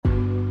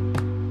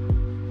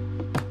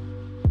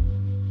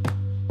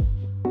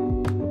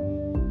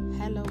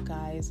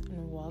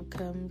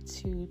welcome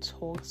to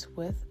Talks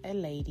with a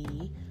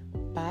Lady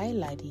by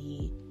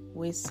Ladi,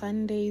 where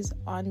Sundays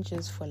aren't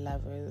just for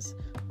lovers,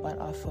 but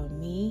are for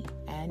me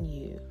and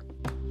you.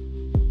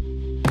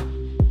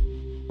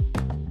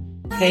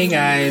 Hey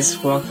guys,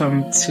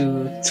 welcome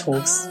to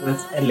Talks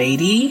with a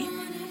Lady.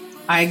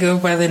 I go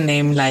by the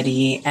name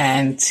Ladi,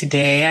 and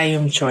today I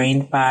am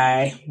joined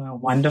by my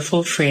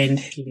wonderful friend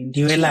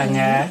Lindiwe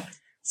Langa.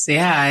 Say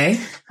hi.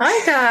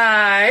 Hi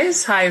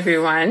guys. Hi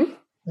everyone.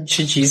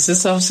 Introduce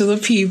yourself to the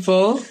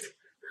people.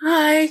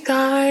 Hi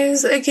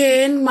guys.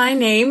 Again, my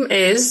name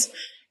is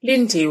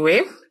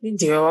Lindiwe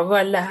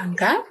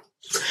Langa,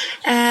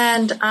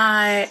 and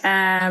I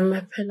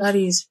am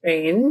Pelari's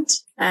friend,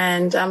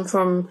 and I'm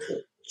from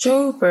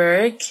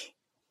Joburg,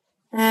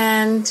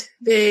 and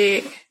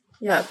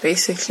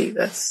basically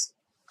that's.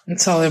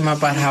 Tell them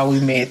about how we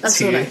met. That's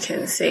what I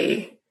can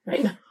say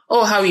right now.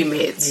 Oh, how we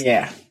met.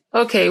 Yeah.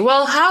 Okay.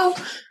 Well, how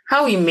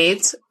we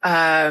met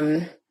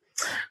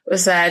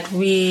was that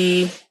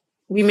we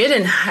met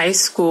in high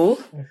school.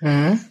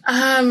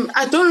 Mm-hmm.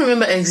 I don't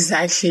remember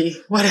exactly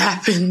what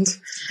happened.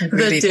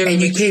 Really?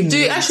 And you came Do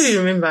you late. actually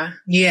remember?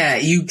 Yeah,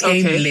 you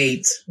came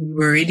late. We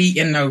were already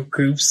in our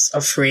groups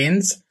of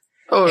friends.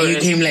 Oh, and you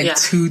came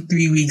 2-3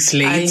 weeks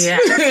late. Yeah.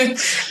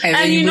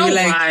 and you know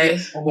why?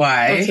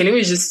 Why? Okay, let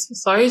me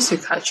sorry to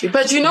cut you,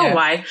 but you know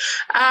why?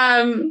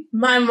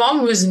 My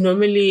mom was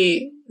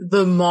normally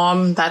the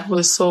mom that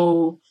was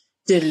so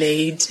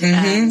delayed.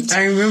 Mm-hmm. And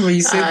I remember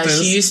you said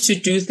this. She used to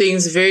do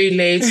things very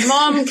late.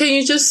 Mom, can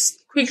you just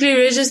quickly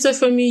register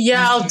for me?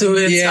 Yeah, I'll do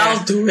it. Yeah.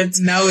 I'll do it.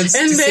 Now it's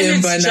and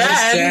December, then it's now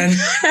it's Jan.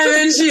 And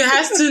then she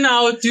has to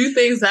now do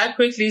things that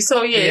quickly.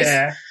 So yes.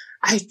 Yeah.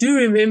 I do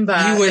remember.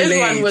 You were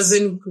everyone late. was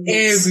in groups.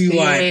 Everyone.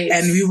 Yes.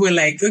 And we were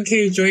like,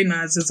 okay, join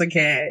us. It's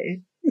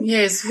okay.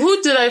 Yes.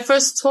 Who did I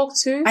first talk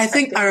to? I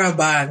think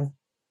Arabang.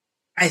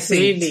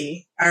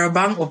 Really?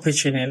 Arabang or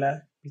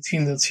Petronella.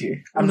 Between the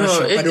two. I'm not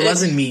sure. But it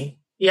wasn't me.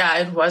 Yeah,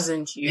 it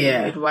wasn't you.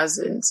 Yeah. It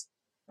wasn't.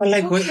 But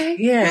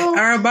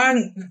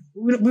Arabang,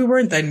 we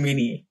weren't that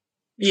many.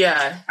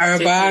 Yeah.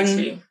 Arabang,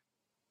 definitely.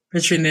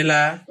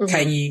 Petronella,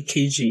 Kanye,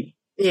 KG.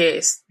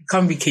 Yes. It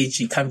can't be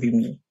KG, can't be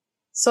me.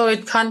 So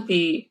it can't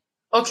be.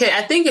 Okay,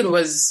 I think it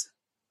was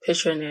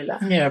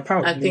Petronella. Yeah,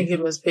 probably. I think it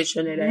was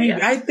Petronella. Yeah.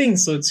 I think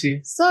so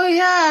too. So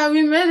yeah,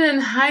 we met in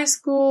high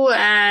school,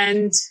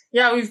 and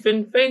we've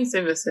been friends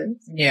ever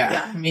since.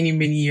 Yeah. Many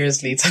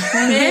years later.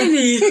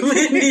 many years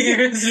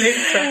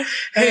later.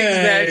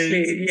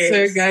 Exactly. Yes.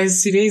 So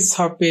guys, today's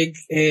topic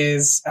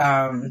is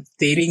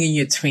dating in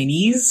your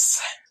 20s.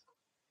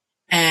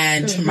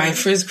 And my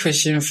first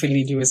question for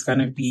Lidu is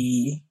gonna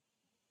be,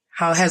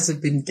 how has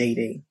it been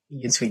dating in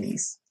your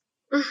 20s?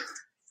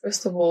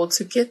 First of all,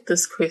 to get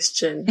this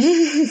question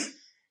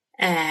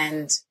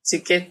and to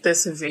get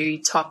this very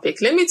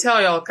topic, let me tell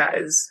y'all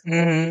guys,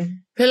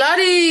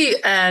 Pilati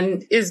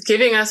is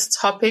giving us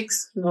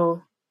topics.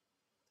 No.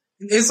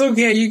 It's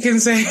okay, you can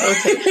say.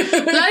 Okay.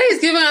 Pilati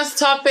is giving us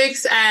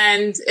topics,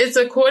 and it's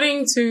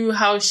according to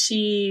how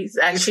she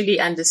actually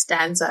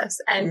understands us.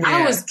 And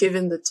I was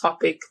given the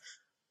topic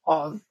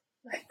of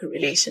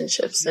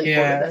relationships and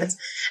all of that.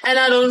 And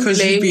I don't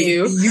blame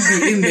you. You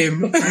be in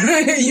them.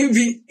 You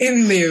be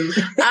in them.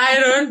 I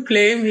don't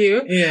blame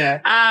you.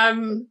 Yeah.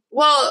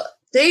 Well,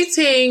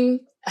 dating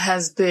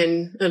has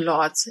been a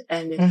lot,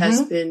 and it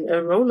has been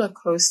a roller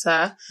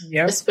coaster,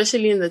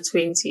 especially in the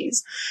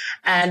 20s.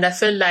 And I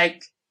feel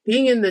like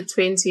being in the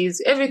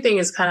 20s, everything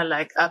is kind of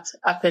like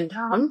up and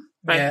down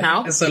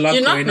now. It's a lot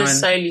You're not going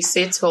necessarily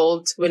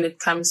settled when it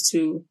comes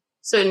to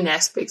certain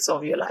aspects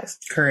of your life.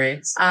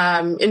 Correct.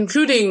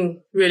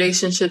 Including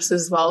relationships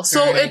as well.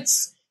 So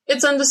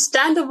it's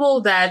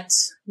understandable that,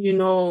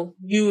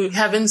 you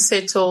haven't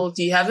settled,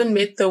 you haven't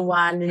met the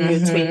one in your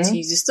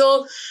 20s.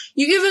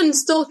 You're even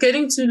still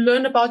getting to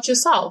learn about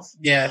yourself.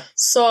 Yeah.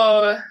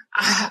 So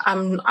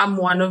I'm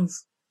one of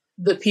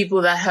the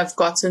people that have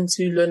gotten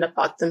to learn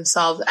about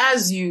themselves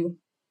as you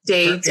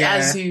date,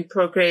 as you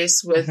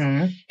progress with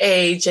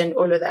age and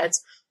all of that.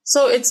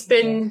 So it's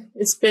been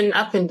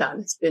up and down.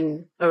 It's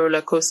been a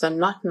roller coaster,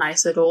 not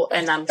nice at all.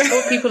 And I'm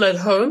sure people at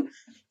home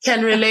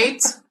can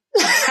relate.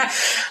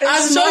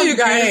 I'm sure you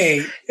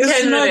guys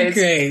It's can not relate.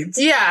 great.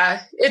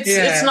 Yeah,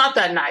 it's not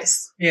that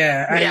nice.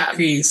 Yeah, I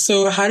agree.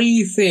 So how do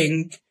you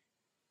think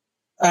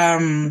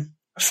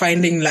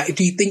finding love?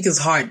 Do you think it's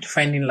hard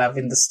finding love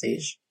in this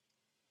stage?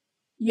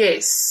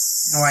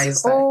 Yes. Why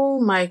is that? Oh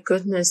my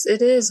goodness,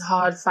 it is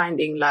hard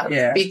finding love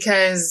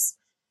because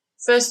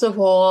first of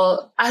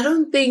all, I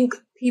don't think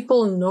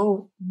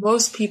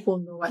most people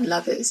know what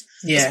love is,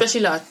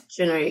 especially our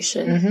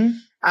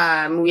generation.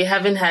 We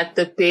haven't had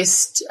the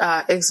best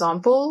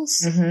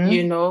examples,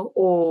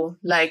 or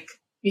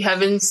you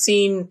haven't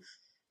seen,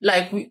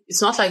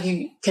 it's not like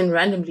you can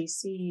randomly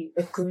see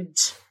a good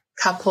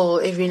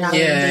couple every now and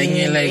then. And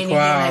you're like, anything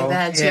wow. like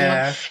that, you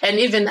know? And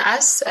even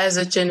us as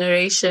a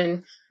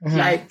generation,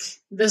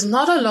 there's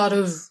not a lot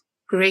of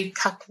great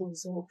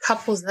couples or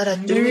couples that are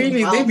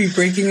doing well. They be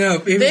breaking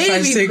up every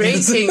 5 seconds. They be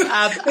breaking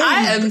up.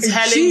 I am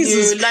telling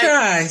Jesus you, like,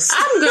 Christ.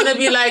 I'm gonna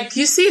be like,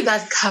 you see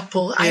that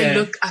couple? I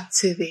look up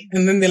to them.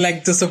 And then they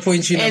like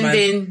disappoint you. And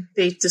then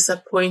they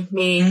disappoint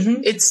me.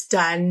 It's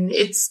done.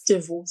 It's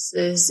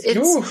divorces. It's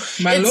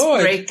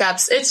Lord.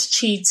 breakups. It's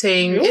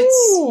cheating.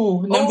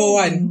 Number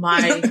one.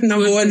 My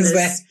Number one is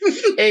that.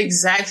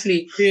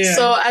 Exactly.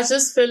 So I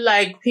just feel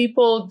like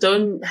people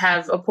don't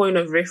have a point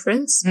of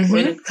reference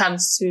when it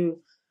comes to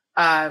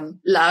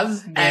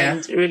love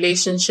and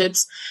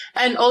relationships.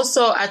 And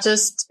also I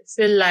just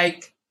feel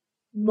like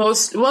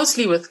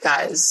mostly with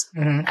guys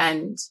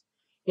and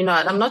you know,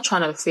 I'm not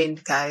trying to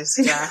offend guys,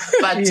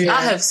 but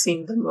I have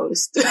seen the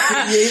most.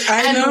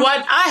 I know.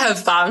 What I have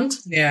found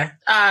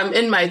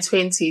in my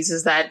 20s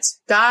is that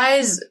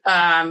guys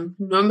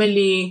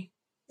normally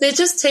they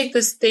just take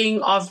this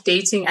thing of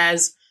dating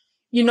as,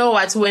 you know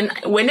what,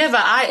 whenever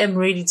I am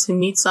ready to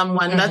meet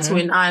someone, that's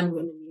when I'm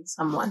going to meet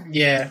someone.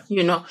 Yeah.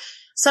 You know,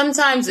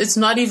 sometimes it's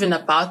not even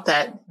about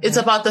that. It's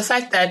about the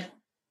fact that,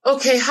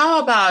 okay,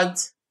 how about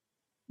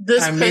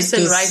this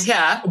person right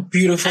here?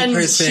 Beautiful and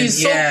person.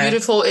 She's so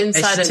beautiful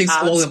inside and she ticks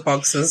out. all the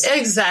boxes.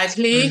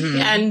 Exactly.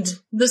 And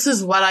this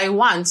is what I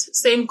want.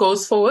 Same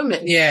goes for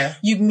women. Yeah.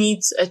 You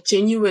meet a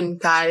genuine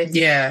guy.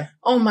 Yeah.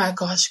 Oh my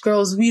gosh,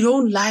 girls, we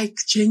don't like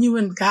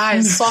genuine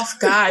guys,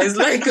 soft guys.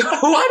 Like,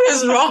 what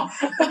is wrong?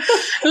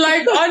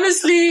 Like,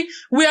 honestly,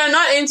 we are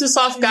not into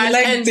soft guys.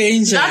 Like and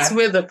danger. That's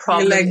where the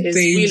problem is.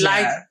 Danger. We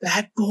like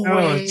bad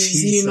boys,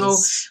 you know.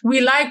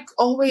 We like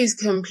always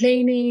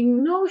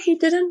complaining. No, he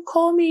didn't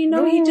call me.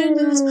 No, he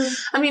didn't.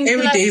 I mean,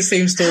 every day,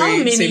 same story, how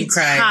many same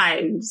cry.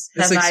 Times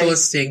it's have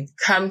exhausting.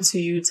 I come to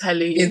you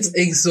telling you? It's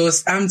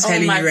exhausting. I'm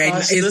telling you right now,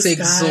 it's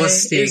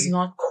exhausting. Guy is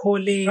not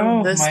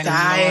calling. This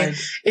guy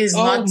is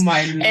not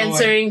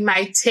answering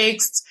my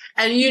text.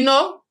 And you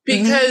know,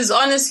 because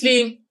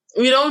honestly,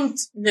 we don't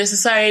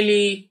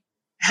necessarily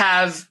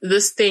have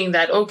this thing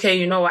that, okay,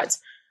 you know what?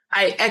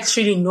 I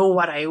actually know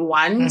what I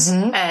want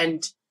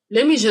and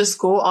let me just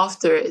go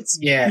after it.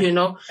 Yeah. You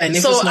know? And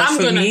if it's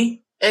not for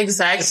me,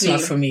 exactly. It's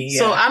not for me. Yeah.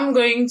 So I'm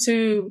going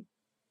to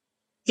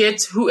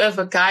get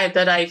whoever guy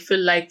that I feel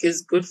like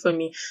is good for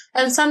me.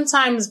 And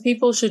sometimes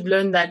people should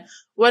learn that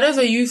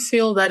whatever you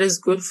feel that is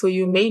good for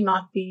you may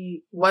not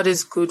be what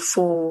is good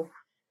for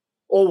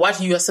or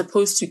what you are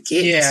supposed to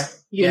get. Yeah.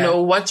 You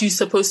know, what you're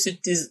supposed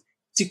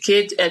to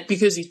get at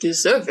because you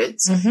deserve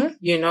it.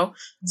 You know,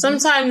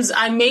 sometimes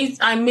I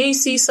may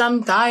see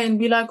some guy and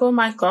be like, oh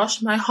my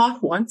gosh, my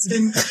heart wants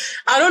him.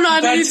 I don't know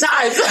how many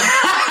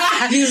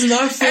times. He's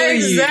not for you.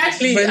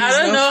 Exactly. I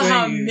don't know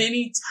how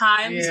many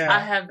times I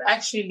have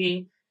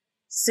actually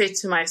said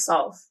to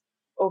myself,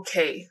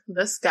 okay,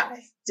 this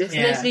guy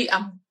definitely,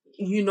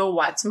 you know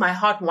what? My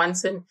heart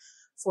wants him.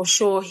 For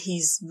sure,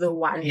 he's the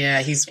one.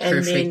 Yeah, he's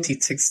perfect. He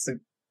ticks the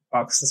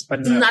boxes,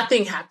 but no.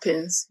 Nothing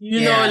happens.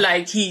 You know,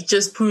 like he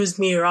just proves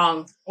me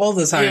wrong. All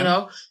the time. You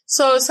know?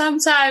 So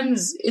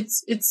sometimes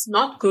it's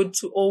not good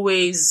to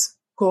always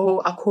go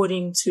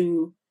according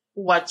to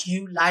what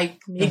you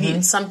like.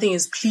 Maybe something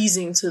is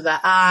pleasing to the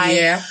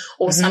eye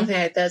or something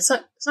like that. So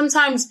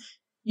sometimes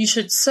you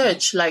should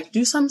search, like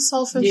do some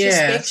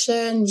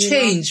self-introspection.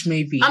 Change,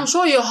 maybe. I'm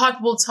sure your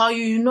heart will tell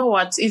you, you know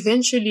what,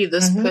 eventually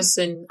this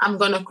person, I'm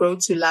going to grow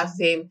to love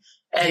them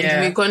and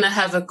we're going to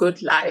have a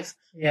good life.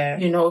 Yeah.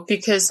 You know,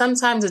 because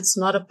sometimes it's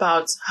not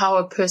about how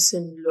a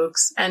person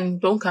looks, and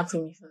don't come for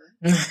me for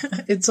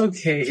that. It's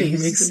okay.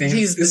 Please, it makes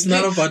sense. It's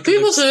not about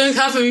people looks. Shouldn't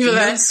come for me for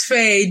that. Let's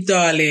fade,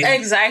 darling.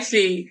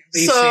 Exactly.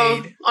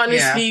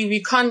 Honestly,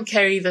 we can't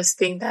carry this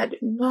thing that,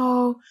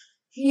 no,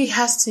 he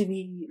has to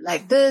be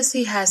like this.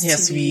 He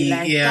has to be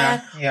like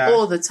that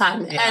all the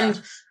time. Yeah.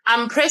 And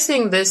I'm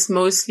pressing this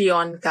mostly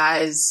on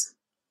guys.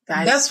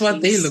 That's what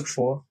they look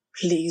for.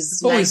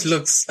 Please. It always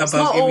looks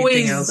above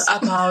everything else. It's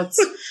not always about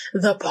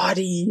the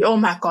body. Oh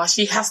my gosh,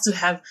 she has to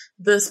have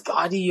this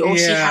body, or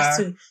she has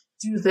to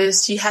do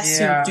this. She has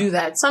to do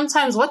that.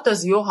 Sometimes, what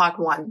does your heart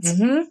want?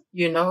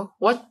 You know,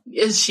 what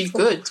is she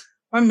good?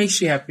 What makes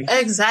you happy?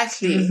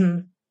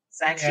 Exactly.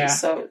 Exactly. Yeah.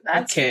 So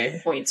that's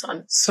the point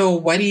on. So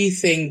what do you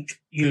think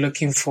you're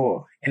looking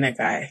for in a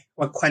guy?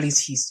 What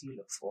qualities do you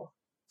look for?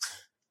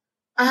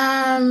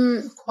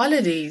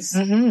 Qualities.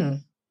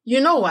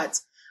 You know what?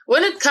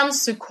 When it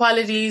comes to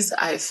qualities,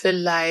 I feel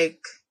like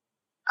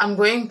I'm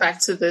going back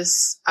to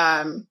this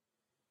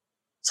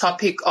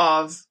topic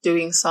of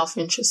doing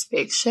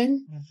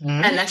self-introspection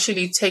and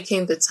actually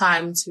taking the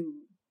time to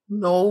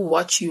know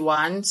what you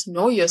want,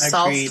 know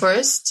yourself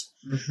first.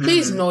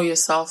 Please know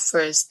yourself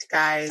first,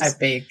 guys. I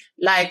beg.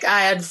 Like,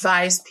 I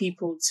advise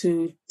people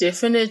to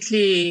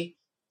definitely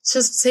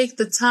just take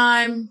the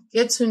time,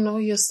 get to know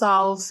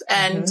yourself,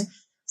 and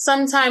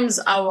sometimes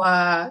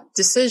our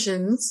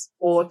decisions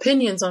or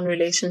opinions on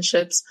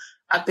relationships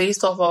are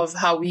based off of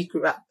how we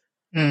grew up,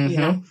 you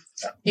know?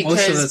 Because,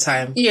 most of the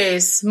time.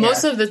 Yes,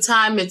 most of the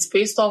time it's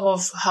based off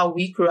of how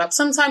we grew up.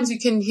 Sometimes you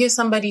can hear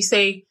somebody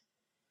say,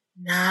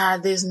 nah,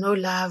 there's no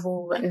love,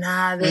 or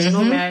nah, there's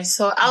no marriage.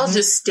 So I'll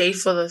just stay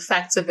for the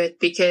fact of it,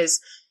 because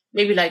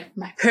maybe like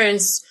my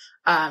parents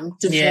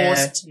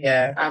divorced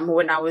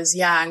when I was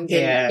young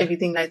and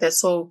everything like that.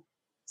 So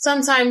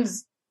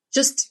sometimes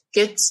just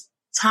get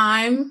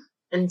time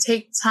and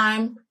take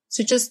time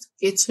to just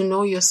get to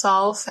know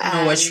yourself and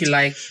know what you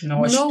like, know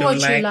what you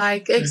don't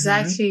like.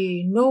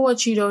 Exactly. Know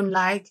what you don't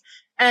like.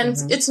 And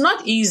it's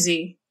not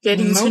easy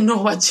getting to know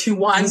what you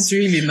want. It's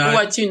really not.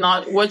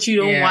 What you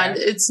don't want.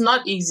 It's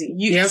not easy.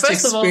 You have to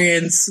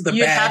experience the bad.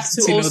 You have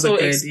to also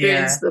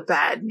experience the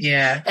bad.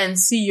 Yeah. And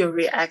see your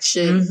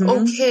reaction.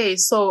 Okay,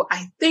 so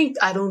I think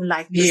I don't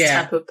like this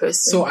type of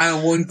person. So I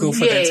won't go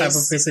for that type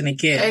of person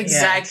again.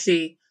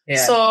 Exactly.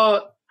 Yeah.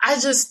 So I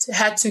just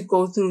had to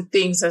go through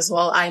things as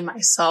well, I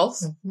myself.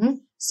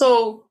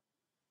 So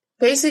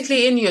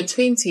basically in your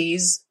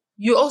 20s,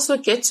 you also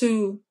get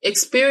to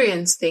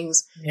experience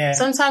things. Yeah.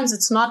 Sometimes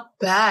it's not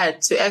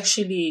bad to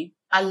actually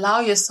allow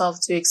yourself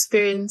to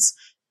experience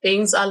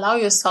things, allow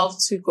yourself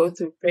to go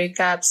through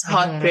breakups,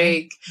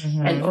 heartbreak,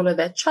 and all of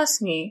that.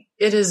 Trust me,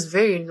 it is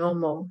very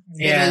normal.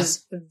 Yeah. It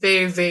is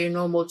very, very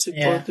normal to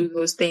go through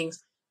those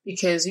things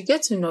because you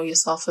get to know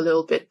yourself a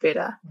little bit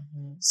better.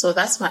 So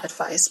that's my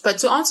advice. But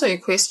to answer your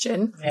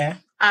question,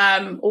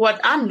 what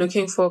I'm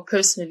looking for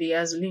personally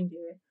as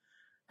Lindiwe,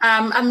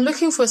 I'm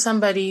looking for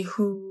somebody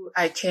who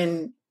I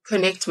can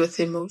connect with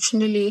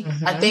emotionally.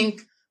 I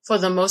think for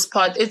the most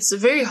part, it's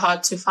very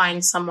hard to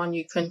find someone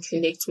you can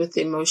connect with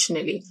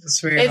emotionally. It's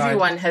very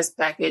Everyone has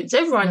baggage.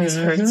 Everyone is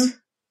hurt.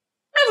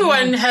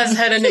 Everyone has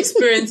had an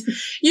experience,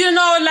 even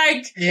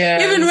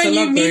when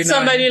you meet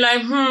somebody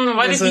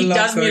what if he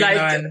does me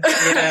like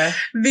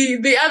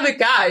the other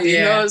guy, you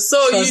know?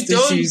 So trust you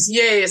don't, issues.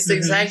 Yes,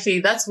 exactly.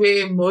 That's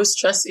where most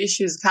trust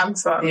issues come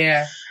from.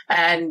 Yeah.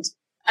 And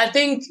I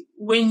think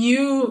when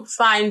you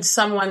find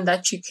someone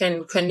that you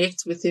can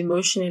connect with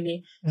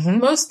emotionally,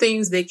 most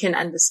things they can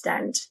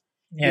understand,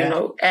 you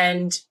know,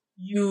 and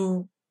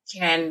you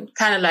can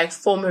kind of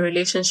form a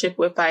relationship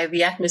whereby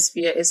the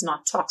atmosphere is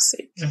not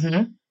toxic.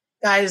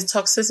 Guys,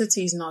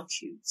 toxicity is not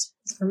cute.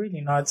 It's really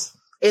not.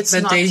 It's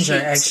the not danger,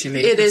 cute. actually.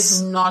 It is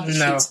not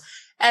cute.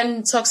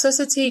 And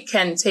toxicity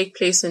can take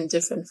place in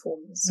different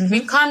forms.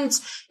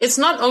 It's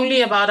not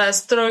only about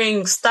us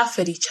throwing stuff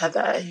at each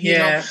other, you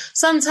know.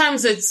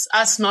 Sometimes it's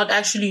us not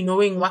actually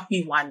knowing what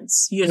we want,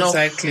 you know.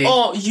 Exactly.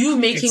 Or you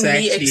making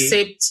me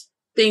accept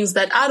things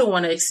that I don't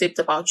want to accept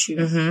about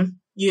you.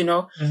 You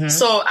know,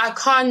 so I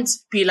can't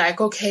be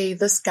like, okay,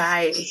 this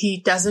guy,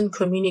 he doesn't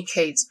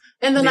communicate.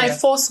 And then I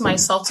force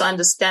myself to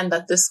understand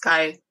that this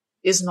guy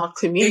is not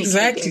communicating.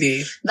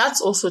 Exactly.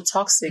 That's also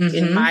toxic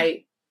in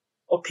my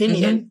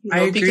opinion, you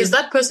know, because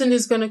that person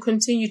is going to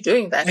continue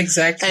doing that.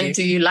 Exactly. And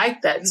do you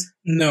like that?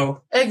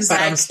 No.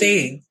 Exactly. But I'm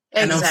staying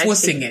and I'm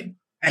forcing it.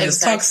 And it's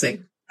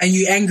toxic. And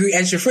you're angry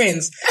at your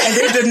friends and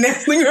they did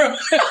nothing wrong.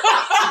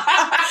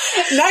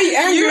 Now you're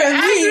angry at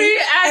me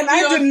and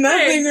I did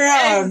nothing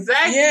wrong.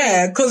 Exactly.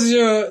 Yeah, because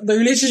the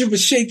relationship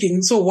is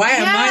shaking. So why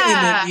am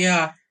I in it?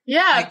 Yeah.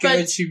 Yeah, I get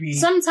what you mean.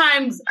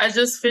 Sometimes I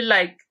just feel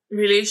like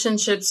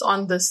relationships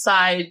on the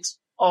side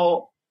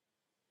or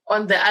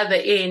on the other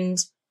end,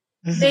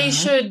 they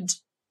should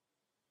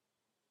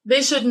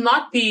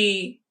not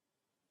be,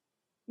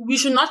 we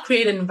should not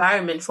create an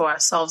environment for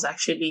ourselves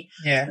actually,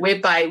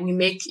 whereby we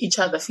make each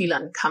other feel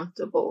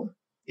uncomfortable.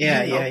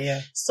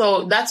 Yeah.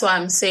 So that's why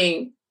I'm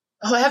saying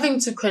having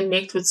to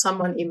connect with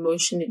someone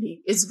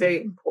emotionally is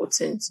very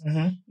important,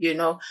 you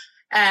know,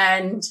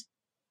 and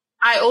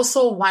I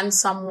also want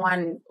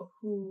someone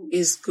who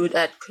is good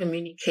at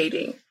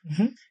communicating.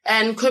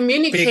 And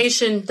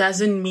communication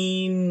doesn't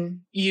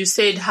mean you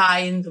said hi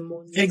in the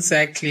morning.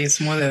 Exactly.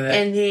 It's more than that.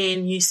 And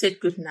then you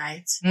said good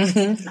night. What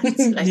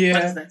is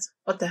that?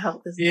 What the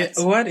hell is that?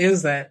 What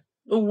is that?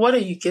 What are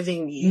you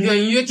giving me?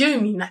 You're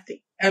giving me nothing.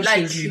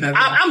 Absolutely nothing.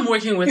 I'm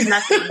working with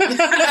nothing.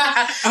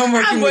 I'm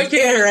working with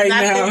air right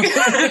now.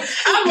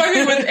 I'm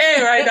working with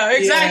air right now.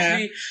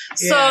 Exactly.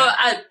 So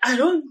I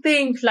don't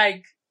think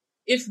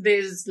if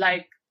there's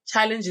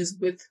challenges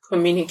with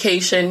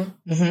communication,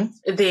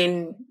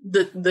 then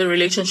the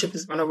relationship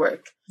is going to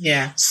work.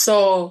 Yeah.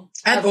 So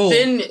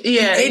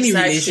any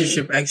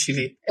relationship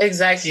actually.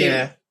 Exactly.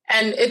 Yeah.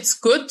 And it's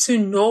good to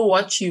know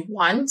what you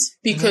want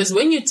because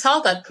when you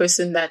tell that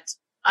person that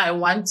I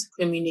want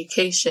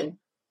communication,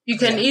 you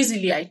can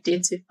easily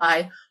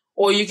identify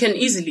or you can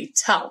easily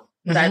tell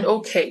that,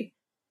 okay,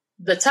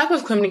 the type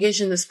of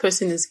communication this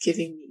person is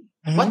giving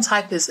me, what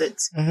type is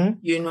it?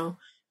 You know?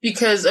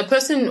 Because a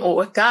person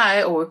or a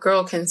guy or a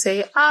girl can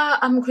say,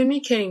 I'm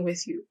communicating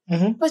with you.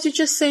 But you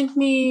just sent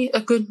me a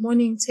good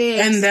morning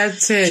text. And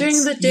that's it.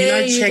 During the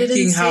day, you're not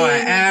checking how I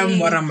am.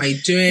 What am I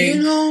doing?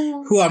 You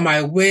know, who am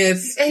I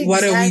with? Exactly.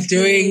 What are we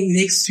doing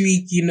next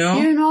week? You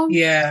know? You know?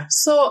 Yeah.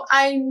 So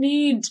I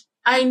need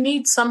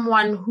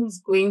someone who's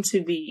going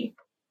to be,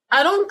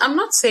 I'm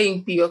not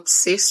saying be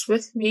obsessed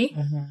with me.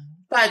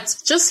 But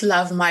just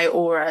love my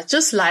aura,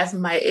 just love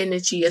my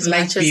energy as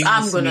much as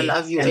I'm going to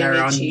love your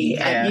energy.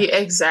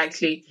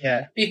 Exactly.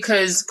 Yeah.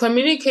 Because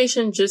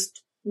communication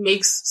just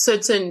makes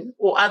certain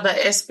or other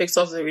aspects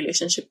of the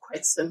relationship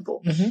quite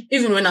simple.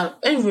 Even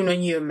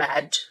when you're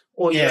mad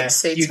or you're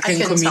upset. You can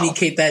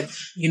communicate that,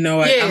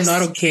 I'm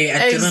not okay.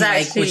 I didn't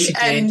like what you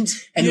did.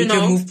 And you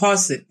can move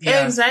past it.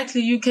 Yeah.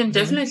 Exactly. You can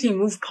definitely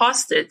move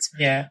past it.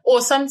 Yeah.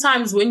 Or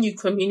sometimes when you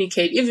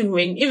communicate,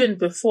 even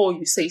before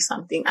you say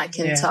something, I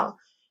can tell.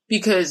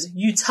 Because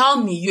you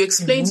tell me, you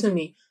explain to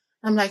me.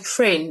 I'm like,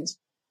 friend.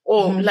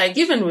 Or like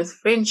even with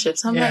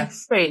friendships, I'm like,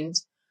 friend.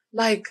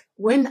 Like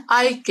when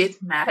I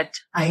get mad,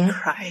 I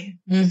cry.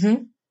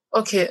 Mm-hmm.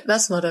 Okay,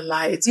 that's not a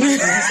lie. It's not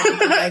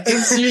something like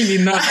it's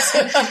really not.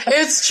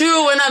 It's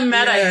true. When I'm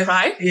mad, I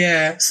cry.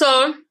 Yeah.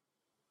 So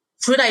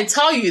when I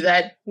tell you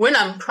that when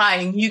I'm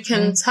crying, you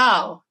can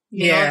tell,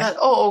 you know, that,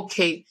 oh,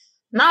 okay.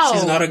 Now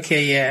she's not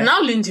okay. Yeah.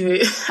 Now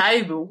Lindiwe,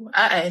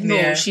 I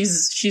know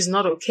she's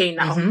not okay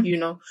now, you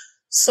know.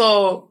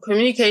 So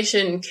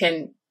communication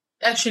can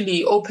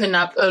actually open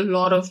up a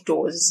lot of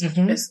doors,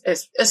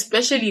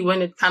 especially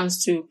when it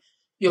comes to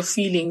your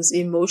feelings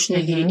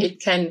emotionally. It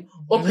can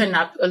open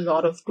up a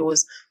lot of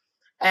doors.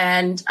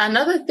 And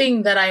another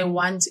thing that I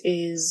want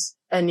is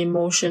an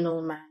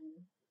emotional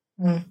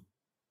man.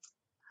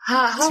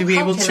 How to be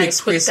able to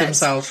express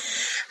himself.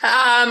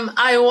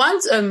 I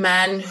want a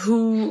man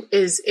who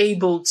is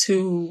able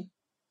to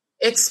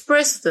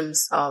express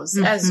themselves,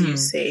 as you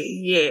say.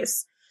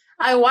 Yes.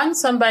 I want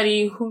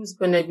somebody who's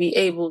going to be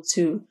able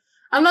to,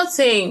 I'm not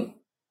saying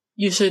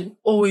you should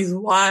always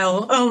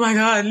wail, oh my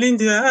God,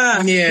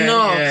 Linda.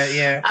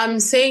 Yeah. I'm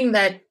saying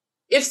that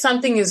if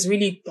something is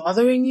really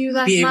bothering you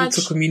that much, be able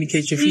to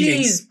communicate your feelings.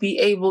 Please be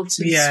able to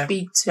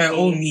speak to me. By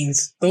all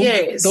means.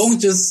 Don't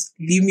just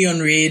leave me on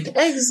read.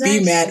 Exactly.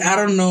 Be mad. I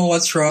don't know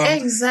what's wrong.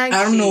 Exactly.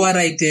 I don't know what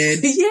I did.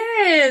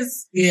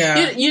 Yes.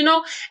 Yeah. You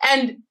know,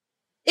 and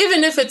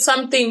even if it's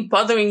something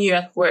bothering you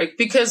at work,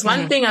 because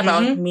one thing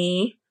about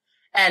me,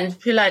 and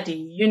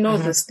Piladi, you know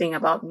this thing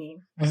about me.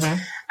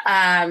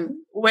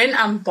 When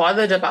I'm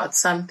bothered about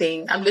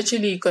something, I'm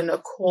literally gonna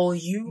call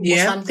you or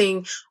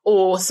something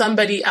or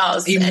somebody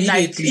else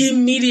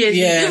immediately.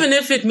 Yeah. Even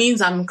if it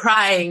means I'm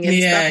crying and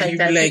stuff like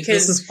that. Like,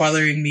 this is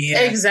bothering me.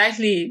 Yeah.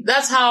 Exactly.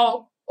 That's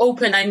how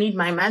open I need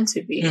my man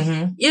to be.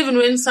 Even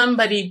when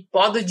somebody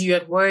bothered you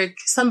at work,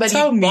 somebody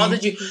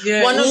bothered you,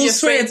 one of your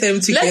friends,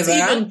 them together.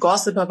 Let's even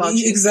gossip about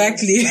you.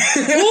 Exactly.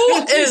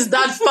 Who is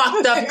that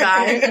fucked up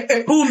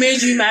guy who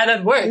made you mad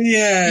at work?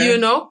 Yeah. You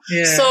know?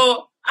 Yeah.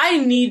 So I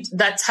need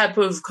that type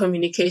of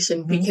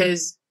communication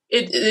because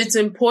it's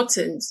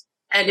important,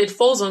 and it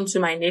falls onto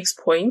my next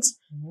point,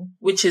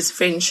 which is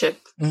friendship.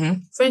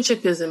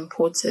 Friendship is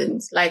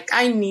important. Like,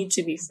 I need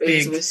to be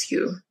friends with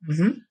you.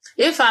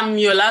 If I'm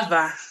your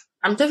lover,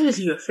 I'm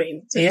definitely your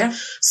friend. Yeah.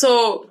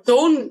 So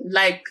don't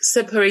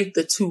separate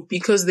the two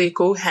because they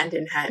go hand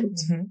in hand.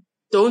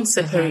 Don't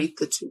separate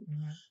the two.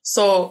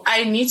 So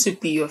I need to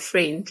be your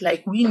friend.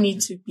 Like, we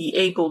need to be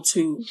able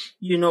to,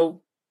 you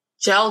know,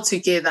 gel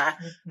together,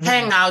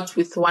 hang out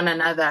with one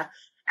another,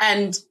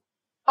 and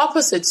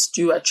opposites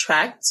do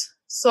attract.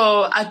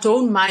 So I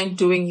don't mind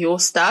doing your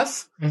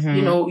stuff.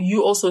 You know,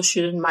 you also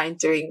shouldn't mind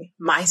doing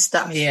my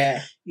stuff.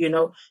 Yeah. You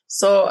know,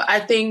 so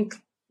I think,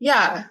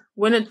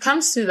 when it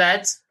comes to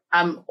that,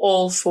 I'm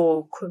all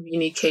for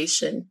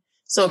communication.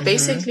 So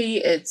basically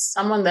it's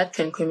someone that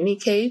can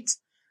communicate.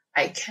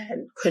 I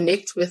can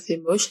connect with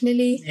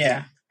emotionally.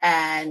 Yeah.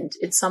 And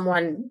it's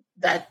someone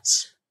that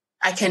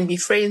I can be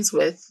friends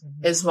with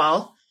as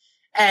well.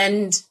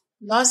 And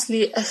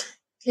lastly,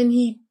 can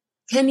he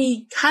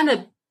kind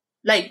of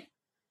I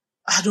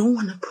don't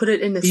want to put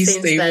it in the sense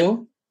stable.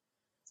 That,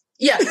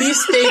 yeah, be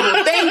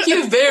stable. Thank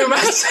you very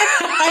much.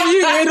 I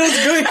knew where it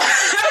was going.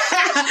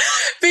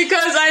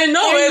 Because I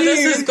know where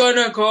this is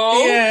gonna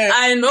go. Yeah.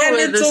 I know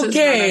where this is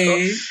gonna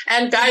go.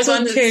 And guys,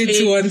 it's okay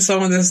to want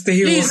someone that's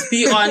stable. Please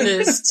be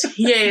honest.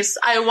 Yes,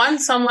 I want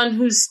someone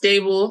who's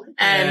stable,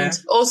 and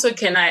also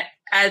can I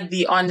add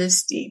the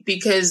honesty,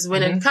 because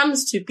when it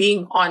comes to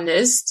being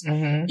honest,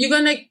 you're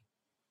gonna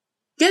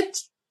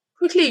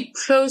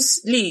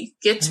closely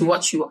get to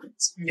what you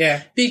want.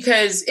 Yeah.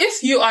 Because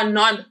if you are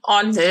not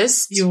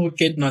honest, you will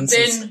get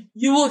nonsense. Then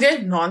you will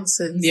get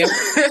nonsense. Yep.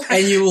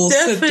 And you will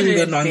sit through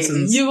the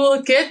nonsense. You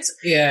will get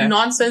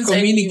nonsense.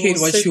 Communicate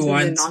what you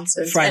want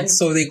front,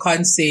 so they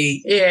can't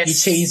say you're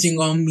changing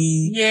on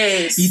me.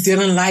 Yes. You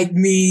didn't like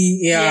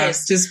me. Yeah.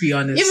 Yes. Just be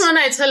honest. Even when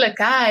I tell a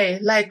guy,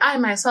 like I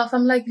myself,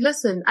 I'm like,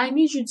 listen, I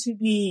need you to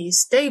be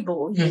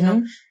stable, you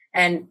know,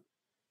 and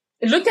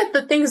look at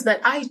the things that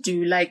I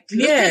do, like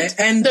look at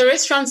and the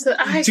restaurants that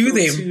I go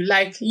to,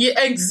 like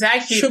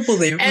exactly, triple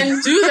them,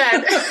 and do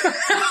that.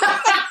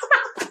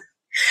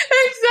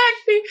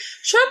 Exactly,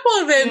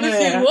 triple them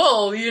if you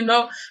will, you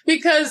know,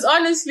 because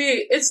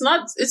honestly,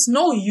 it's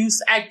no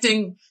use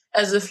acting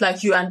as if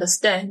like you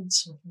understand,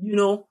 you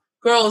know,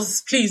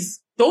 girls, please.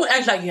 Don't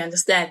act like you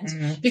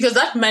understand, because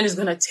that man is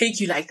gonna take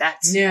you like that.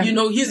 Yeah. You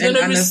know, he's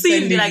gonna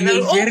receive you like that.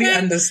 You're very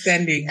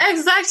understanding.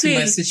 Exactly. To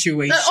my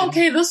situation.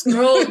 Okay, this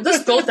girl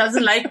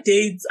doesn't like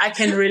dates. I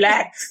can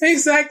relax.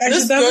 Exactly.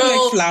 This she doesn't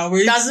girl like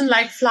flowers. Doesn't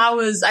like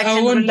flowers.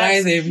 I won't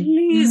relax. buy them.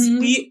 Please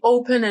be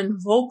open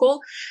and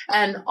vocal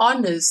and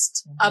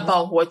honest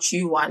about what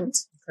you want.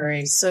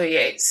 Great. So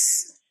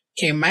yes.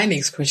 Okay, my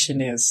next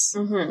question is,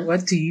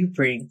 what do you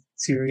bring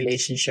to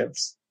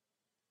relationships?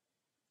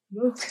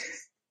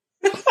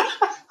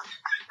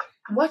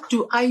 What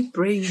do I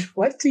bring?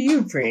 What do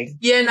you bring?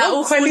 Yeah, now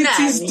what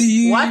qualities do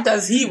you? What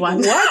does he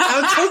want? What?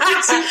 I'm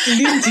talking to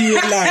Lindiwe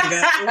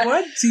Langa.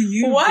 What do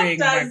you bring,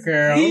 my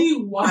girl? What does he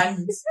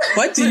want?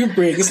 What do you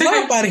bring? It's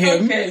not about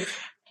him. Okay.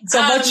 It's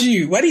about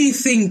you. What do you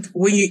think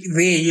when you're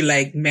there? You're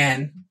like,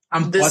 man,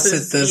 I'm boss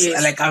at this.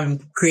 Yes. Like, I am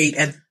great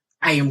at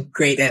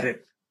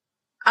it.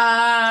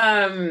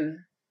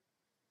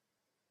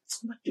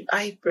 What do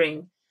I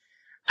bring?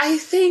 I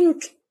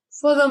think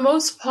for the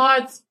most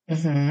part,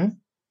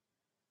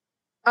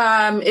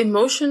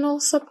 emotional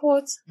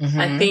support.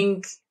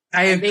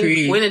 I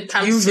agree. When it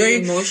comes to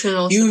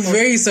emotional support, you're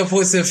very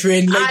supportive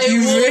friend. Like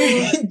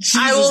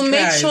I will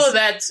make sure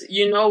that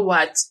you know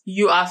what,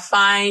 you are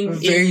fine.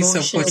 Very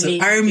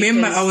supportive. I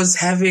remember I was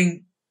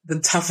having the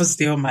toughest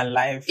day of my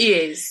life.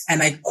 Yes.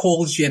 And I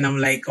called you and I'm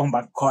like, oh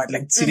my God,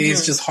 like today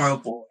is just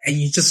horrible. And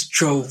you just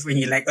drove and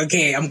you're like,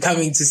 okay, I'm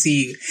coming to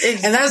see you.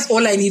 Exactly. And that's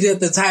all I needed at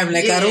the time.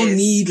 Like, I don't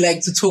need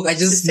like to talk. I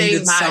just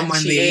needed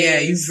someone there. Yeah,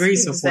 you're very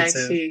supportive.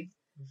 Exactly.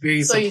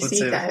 Very supportive. So you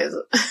see, guys.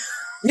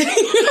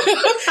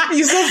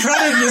 You're so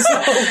proud of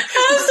yourself.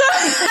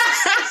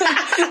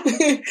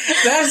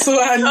 That's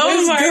one.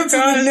 Oh my God. To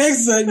the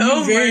next one.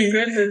 My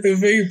goodness. You're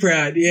very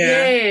proud.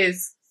 Yeah.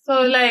 Yes.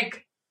 So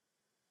like,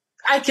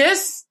 I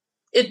guess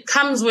it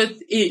comes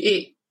with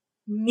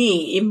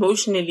me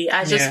emotionally.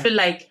 I just feel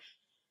like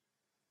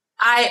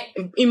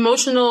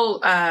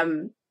emotional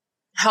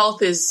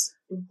health is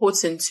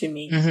important to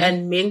me,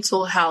 and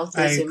mental health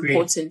is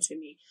important to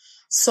me.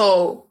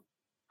 So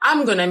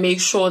I'm going to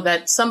make sure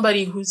that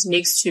somebody who's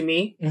next to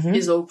me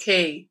is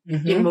okay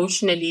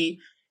emotionally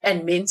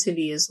and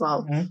mentally as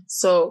well.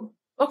 So,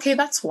 okay,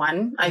 that's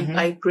one.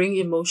 I bring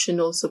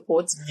emotional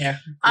support. Yeah.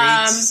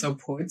 Great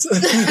support.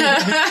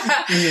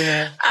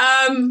 Yeah.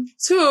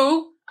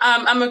 Two,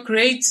 I'm a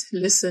great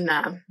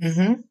listener.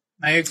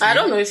 I agree. I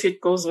don't know if it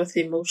goes with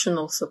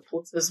emotional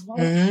support as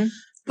well,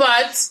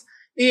 but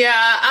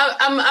yeah,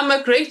 I'm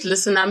a great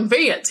listener. I'm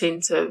very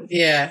attentive.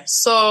 Yeah.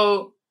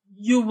 So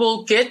you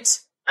will get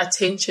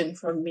attention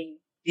from me.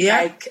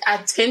 Yeah. Like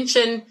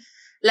attention,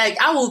 like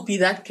I will be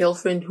that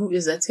girlfriend who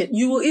is attention.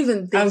 You will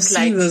even think I've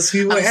seen this.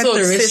 We were at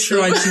the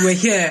restaurant. You were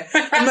here.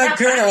 I'm like,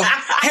 girl,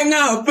 hang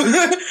up.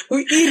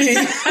 We're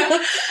eating.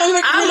 I'm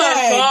a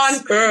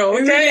gone girl.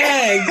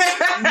 Okay?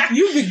 Relax.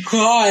 You be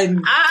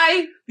gone.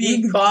 I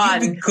be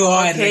gone. You be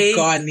gone. Okay?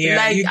 Gone. Yeah.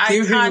 Like, you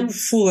give him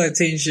full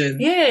attention.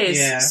 Yes.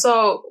 Yeah.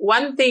 So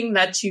one thing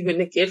that you're going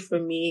to get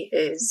from me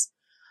is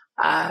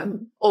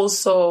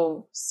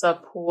also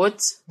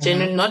support,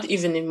 generally, not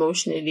even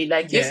emotionally.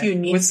 Like if you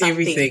need something,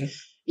 everything.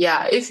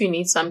 Yeah, if you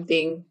need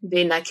something,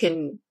 then I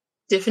can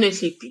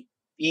definitely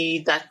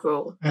be that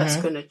girl that's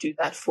going to do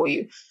that for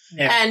you.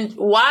 Yeah. And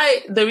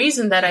the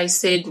reason that I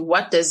said,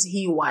 what does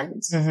he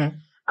want?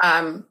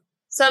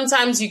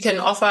 Sometimes you can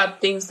offer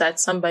up things that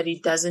somebody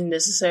doesn't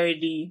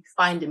necessarily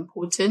find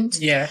important.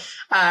 Yeah.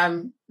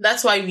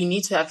 That's why we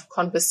need to have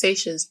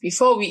conversations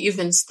before we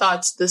even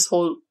start this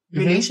whole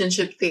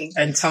relationship thing.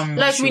 And tell me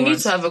like we need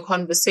to have a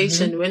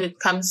conversation when it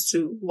comes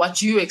to what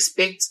you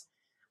expect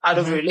out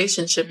of a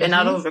relationship and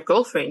out of a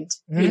girlfriend,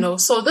 you know?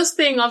 So this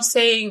thing of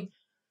saying,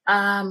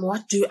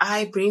 what do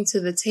I bring to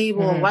the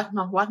table?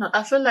 Whatnot.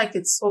 I feel like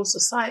it's so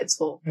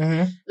societal.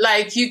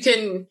 Like you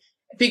can,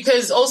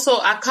 because also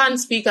I can't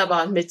speak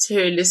about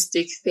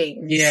materialistic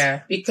things.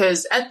 Yeah.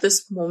 Because at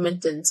this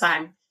moment in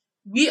time,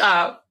 we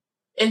are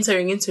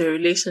entering into a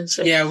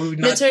relationship. Yeah, we're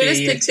not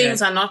materialistic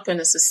things are not going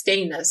to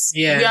sustain us.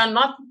 Yeah. We are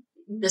not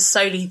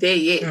necessarily there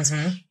yet.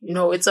 You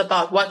know, it's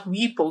about what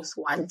we both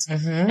want.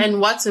 And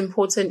what's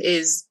important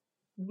is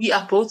we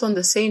are both on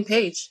the same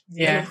page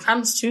when it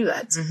comes to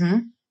that.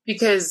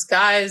 Because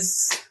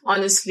guys,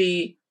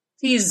 honestly,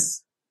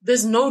 please,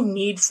 there's no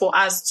need for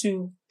us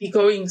to be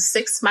going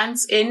 6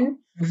 months in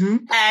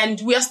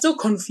and we are still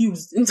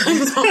confused in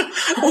terms of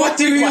what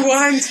do we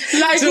want?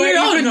 Like, do we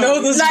don't even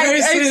know this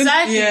person?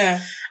 Exactly.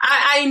 Yeah.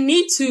 I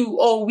need to,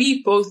 or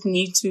we both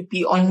need to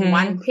be on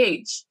one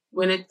page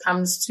when it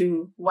comes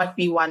to what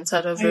we want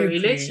out of a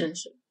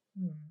relationship.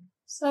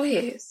 So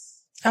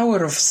yes. I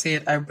would have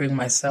said I bring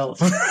myself.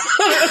 That's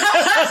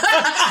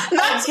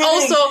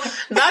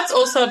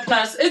also a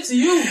plus. It's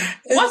you.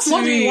 What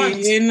more do you want?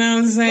 You know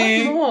what I'm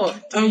saying? What more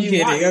I'm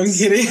kidding.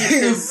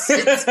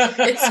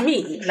 It's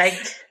me. Like,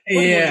 what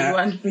more do you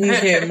want?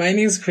 Okay, my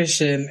next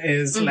question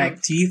is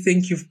like, do you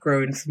think you've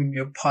grown from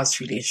your past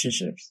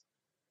relationships?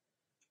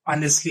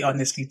 Honestly,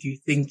 do you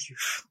think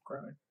you've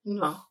grown?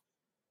 No.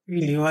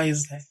 Really? Why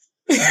is that?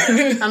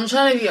 I'm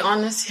trying to be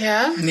honest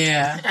here.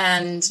 Yeah.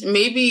 And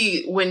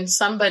maybe when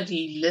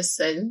somebody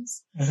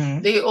listens,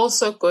 they're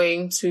also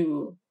going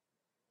to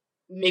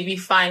maybe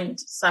find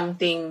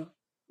something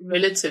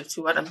relative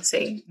to what I'm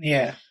saying.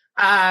 Yeah.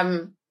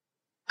 I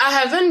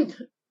haven't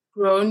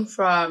grown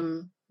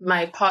from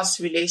my past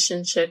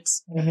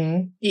relationships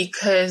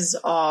because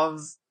of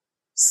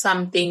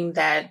something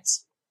that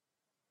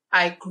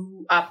I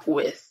grew up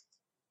with.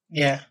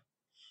 Yeah.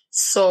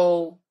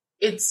 So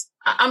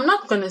I'm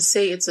not going to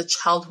say it's a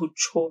childhood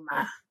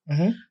trauma,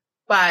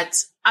 But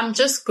I'm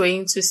just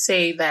going to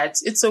say that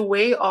it's a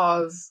way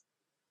of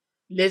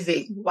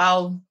living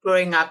while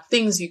growing up,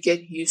 things you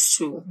get used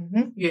to,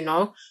 you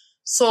know.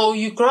 So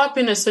you grow up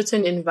in a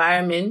certain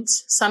environment.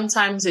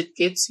 Sometimes it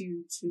gets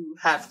you to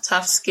have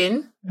tough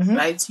skin,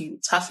 right? You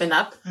toughen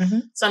up.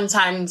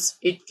 Sometimes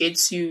it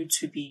gets you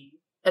to be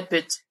a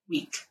bit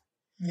weak.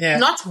 Yeah.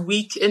 Not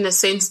weak in the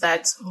sense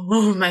that,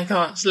 oh my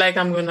gosh, like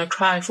I'm going to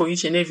cry for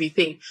each and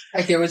everything.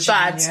 I get what you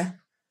mean, yeah.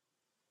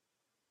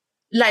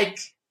 Like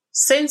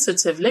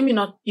sensitive, let me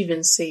not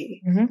even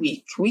say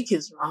weak. Weak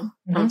is wrong.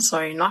 I'm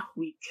sorry, not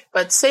weak,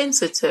 but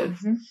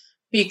sensitive.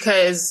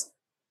 Because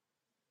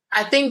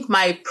I think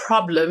my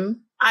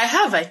problem, I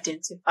have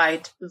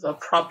identified the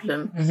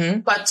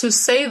problem, but to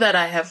say that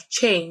I have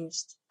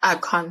changed, I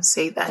can't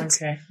say that.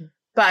 Okay.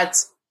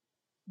 But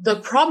the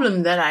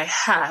problem that I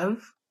have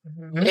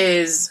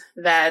is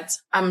that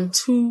I'm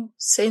too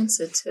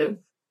sensitive.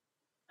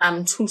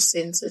 I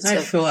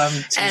feel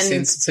I'm too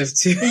sensitive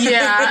too.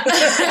 Yeah.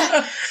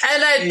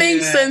 And I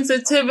think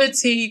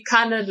sensitivity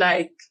kind of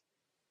like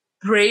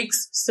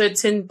breaks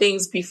certain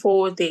things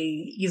before they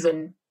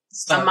even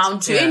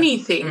amount to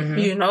anything,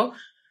 you know?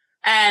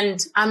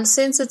 And I'm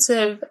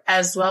sensitive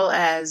as well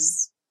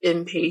as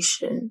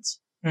impatient.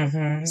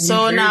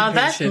 So now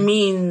that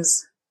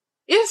means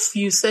if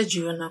you said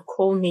you're going to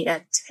call me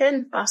at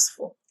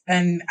 10:04,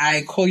 and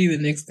I call you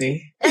the next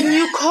day. And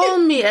you call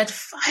me at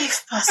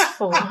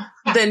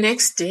 4:05 the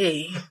next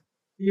day.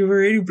 You've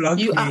already blocked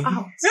me. You are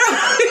out.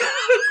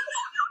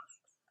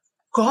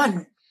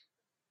 Gone.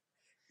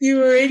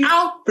 You already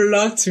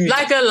blocked me.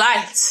 Like a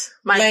light,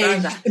 my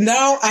brother.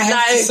 Now I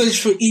have to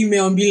search for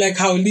email and be like,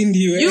 how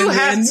Lindiwe.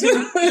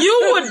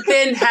 You would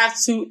then have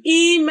to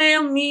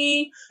email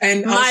me,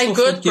 and my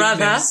good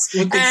brother,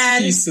 with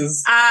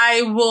excuses.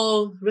 I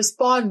will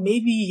respond,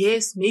 maybe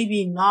yes,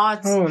 maybe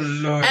not. Oh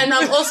Lord. And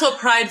I'm also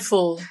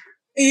prideful.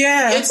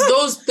 Yeah. It's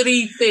those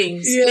three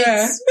things.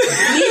 Yeah.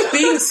 It's me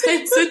being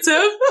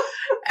sensitive,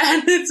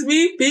 and it's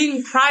me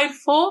being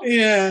prideful.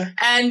 Yeah.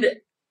 And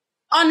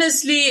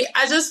honestly,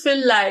 I just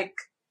feel like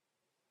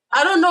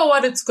I don't know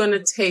what it's going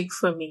to take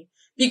for me,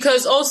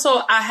 because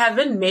also I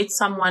haven't met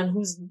someone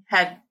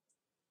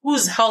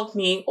who's helped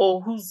me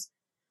or who's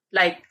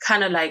like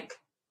kind of like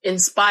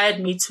inspired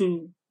me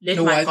to let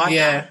my guard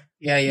down.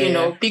 Yeah. You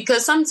know,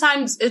 because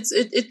sometimes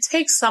it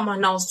takes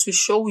someone else to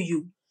show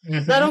you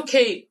that,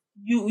 okay,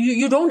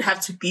 you don't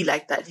have to be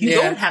like that. You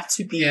don't have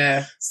to be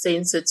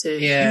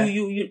sensitive. Yeah.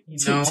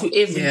 To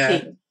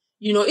everything.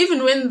 You know,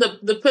 even when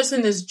the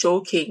person is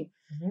joking,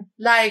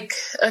 like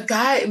a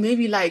guy,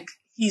 maybe like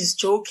he's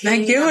joking.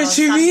 I get what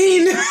you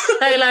mean.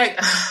 like,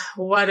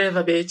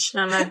 whatever, bitch.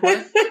 I'm like,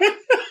 what?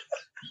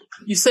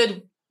 You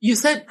said, you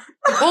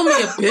called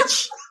me a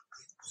bitch?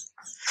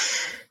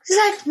 He's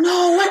like,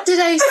 no, what did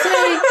I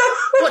say?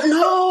 But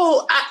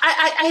no,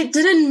 I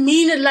didn't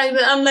mean it like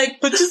that. I'm like,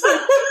 but you said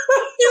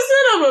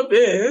I'm a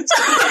bitch.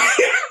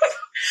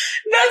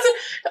 That's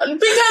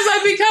because I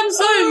become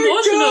so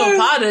emotional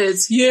about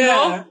it. You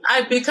know,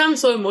 I become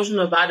so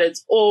emotional about it.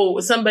 Oh,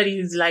 somebody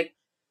is like,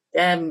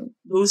 damn,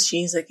 those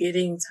jeans are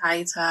getting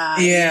tighter.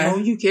 Yeah. You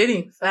know, you're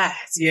getting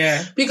fat.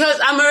 Yeah. Because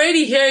I'm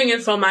already hearing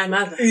it from my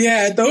mother.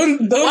 Yeah,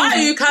 don't. Why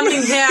are you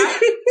coming here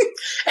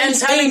and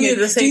telling me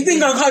the same thing? Do you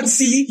think I can't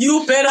see?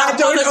 You better I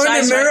don't own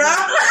a mirror.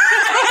 Right.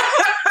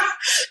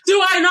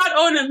 Do I not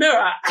own a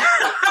mirror?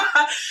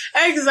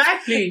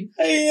 Exactly.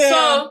 Yeah.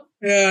 So,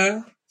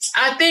 yeah.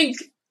 I think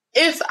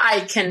if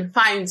I can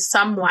find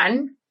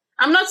someone,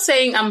 I'm not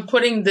saying I'm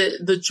putting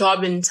the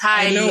job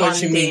entirely on them. I know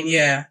what you mean,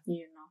 yeah.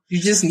 You know.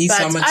 You just need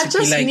someone to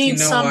be like, you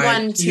know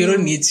what, you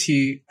don't need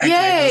to act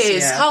like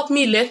this, help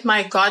me let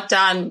my guard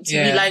down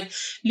to be like,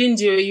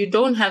 Lindiwe, you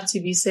don't have to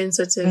be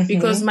sensitive,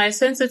 because my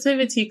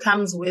sensitivity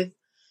comes with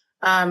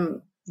anger.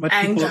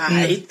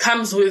 It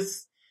comes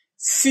with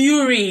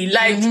fury.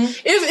 Like,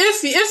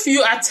 if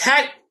you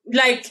attack,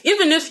 like,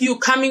 even if you're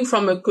coming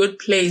from a good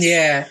place,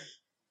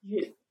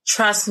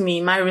 trust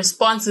me, my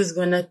response is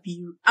gonna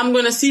be, I'm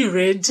gonna see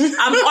red.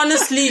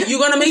 Honestly, you're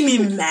gonna make me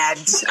mad.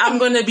 I'm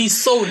gonna be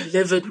so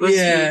livid with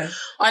you.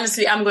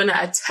 Honestly, I'm gonna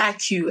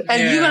attack you.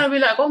 And you're gonna be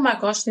like, oh my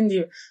gosh,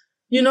 Lindiwe,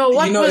 you know,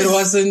 what was it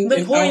wasn't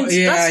the point?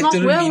 That's not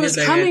where it was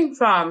coming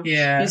from.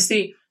 Yeah. You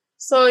see?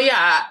 So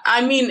yeah,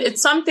 I mean,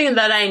 it's something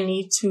that I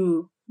need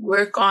to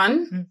work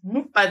on,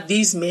 but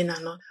these men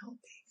are not helping.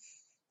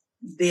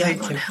 They are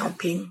not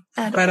helping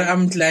at all.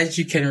 I'm glad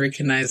you can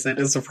recognize that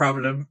as a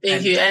problem.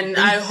 Thank you. And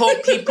I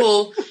hope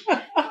people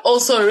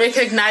also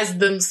recognize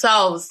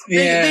themselves.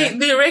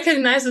 They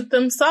recognize it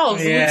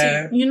themselves.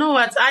 Yeah. You know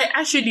what? I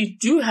actually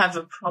do have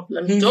a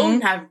problem. Don't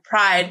have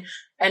pride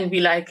and be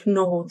like,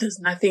 no, there's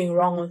nothing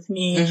wrong with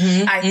me.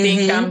 I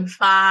think I'm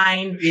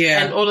fine.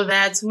 Yeah. And all of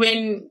that.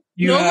 When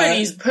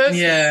nobody's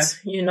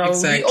perfect, you know,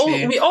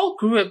 exactly. we all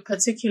grew a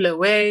particular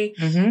way.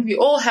 We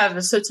all have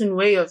a certain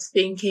way of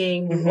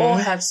thinking. We all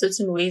have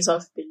certain ways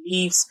of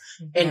beliefs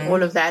and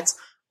all of that.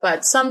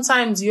 But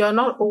sometimes you are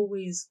not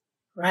always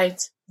right.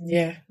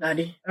 Yeah.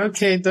 Laddie.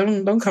 Okay.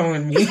 Don't come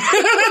with me.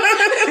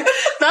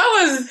 That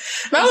was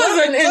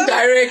an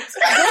indirect.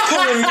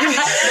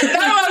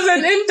 That was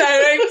an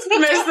indirect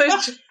direct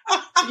message.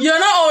 You're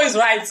not always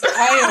right.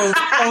 I am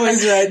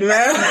always right,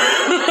 man.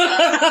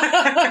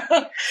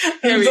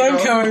 Don't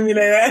come at me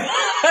like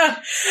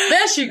that.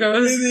 There she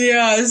goes.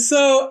 Yeah.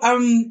 So,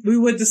 we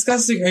were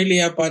discussing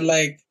earlier about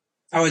like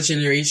our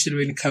generation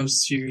when it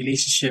comes to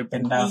relationship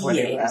and love,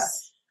 whatever.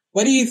 Yes.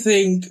 What do you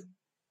think?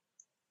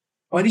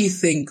 What do you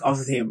think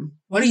of them?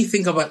 What do you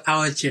think about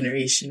our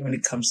generation when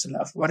it comes to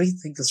love? What do you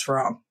think is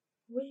wrong?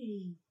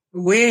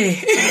 Where?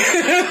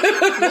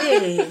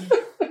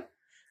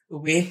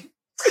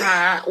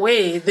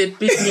 They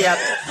beat me up.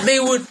 They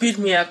would beat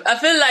me up. I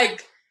feel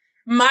like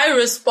my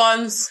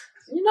response,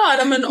 you know what,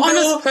 I'm an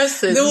honest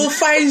person. They will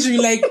find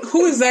you like,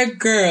 who is that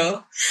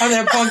girl on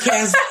that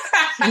podcast?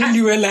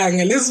 Lindiwe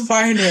Langa. Let's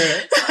find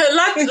her.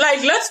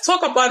 Let's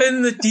talk about it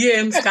in the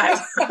DMs, guys.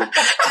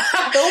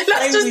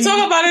 Let's just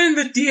talk about it in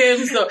the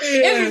DMs, though.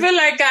 Yeah. If you feel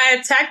like I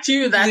attacked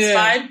you, that's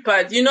fine.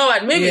 But you know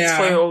what? Maybe it's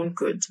for your own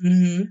good.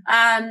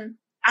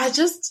 I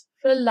just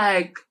feel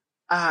like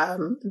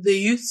the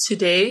youth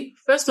today,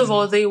 first of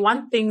all, they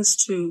want things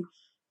to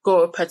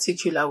go a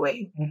particular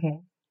way,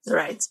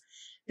 right?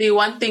 They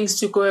want things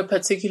to go a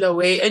particular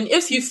way, and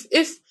if you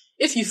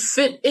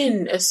fit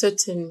in a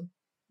certain,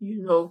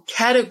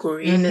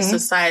 category in a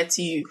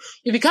society,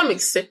 you become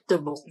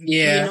acceptable.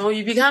 Yeah,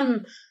 you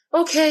become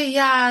okay.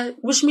 Yeah,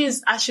 which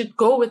means I should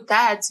go with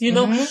that.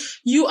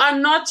 You are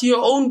not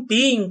your own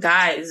being,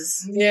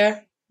 guys.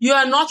 Yeah, you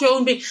are not your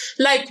own being.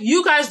 Like,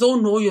 you guys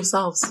don't know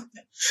yourselves.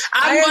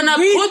 I'm gonna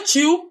put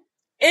you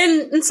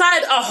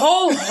inside a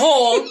whole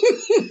hole.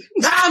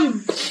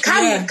 Come.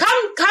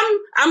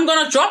 I'm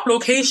gonna drop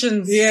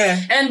locations. Yeah.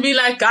 And be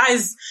like,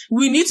 guys,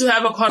 we need to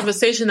have a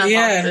conversation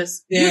about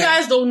this. Yeah. You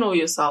guys don't know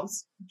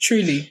yourselves.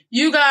 Truly.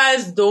 You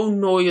guys don't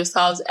know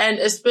yourselves. And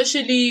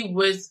especially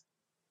with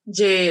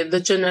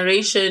the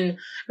generation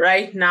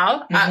right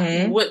now,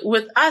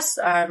 with us,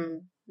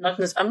 I'm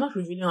not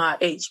revealing our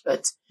age,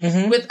 but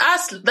with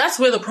us, that's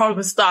where the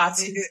problem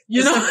starts. It's a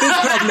big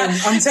problem.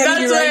 I'm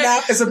telling you right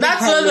now, it's a big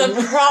problem. That's where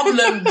the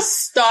problem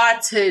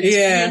started,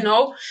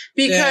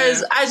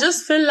 because I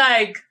just feel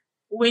like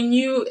when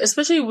you,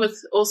 especially with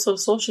also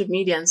social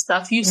media and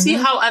stuff, you see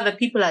how other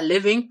people are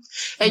living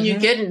and you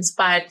get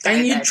inspired by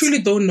and you that. Truly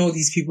don't know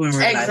these people in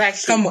real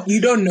life. Come on, you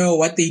don't know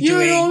what they're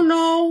doing.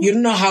 You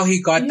don't know how he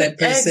got that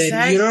person.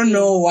 Exactly. You don't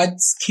know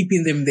what's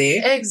keeping them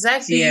there.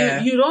 Exactly.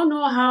 Yeah. You don't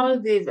know how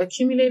they've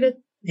accumulated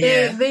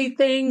their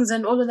things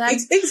and all of that.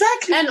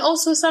 Exactly. And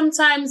also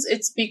sometimes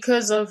it's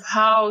because of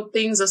how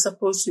things are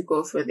supposed to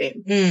go for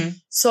them.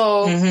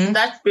 So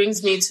that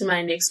brings me to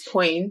my next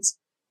point.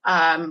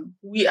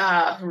 We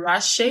are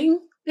rushing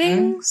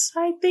things,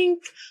 I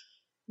think.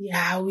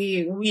 Yeah,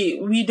 we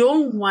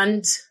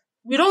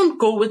don't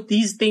go with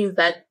these things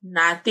that,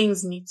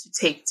 things need to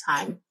take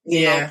time.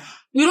 You know?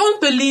 We don't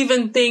believe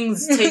in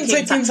things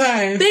taking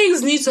time.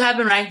 Things need to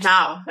happen right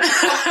now.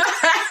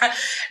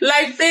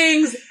 Like,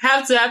 things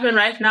have to happen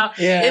right now.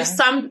 Yeah.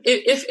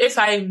 If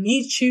I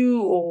meet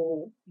you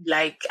or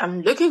like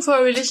I'm looking for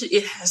a relationship,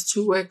 it has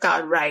to work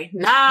out right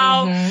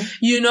now,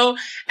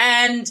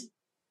 and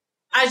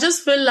I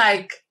just feel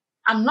like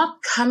I'm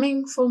not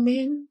coming for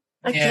men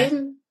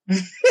again.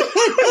 You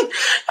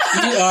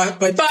are,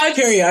 but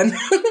carry on.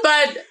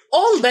 But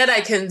all that I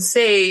can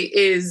say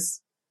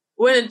is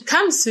when it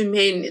comes to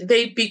men,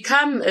 they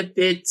become a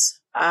bit,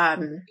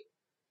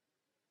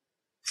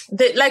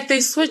 they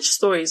switch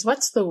stories.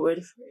 What's the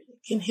word for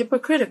it?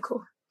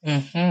 Hypocritical.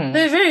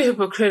 They're very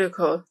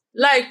hypocritical.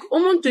 Like,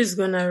 umuntu is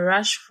gonna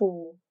rush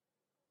for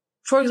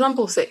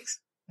example, sex,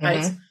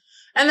 right?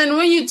 And then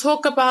when you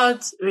talk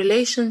about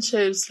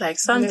relationships, like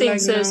something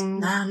says,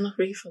 nah, I'm not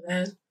ready for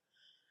that.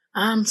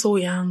 I'm so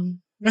young.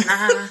 Nah,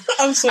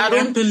 I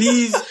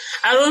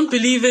don't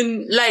believe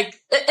in, like,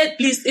 at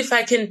least if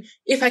I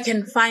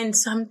can find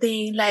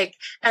something like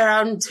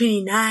around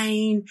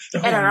 29,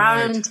 at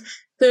around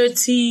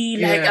 30,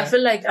 like, I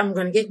feel like I'm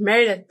going to get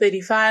married at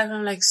 35.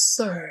 I'm like,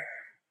 sir.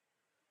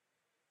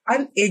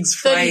 I'm eggs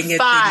frying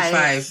 35. At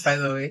 35, by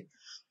the way.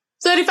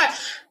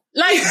 35.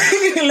 Like,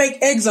 like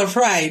eggs are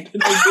fried.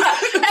 Like,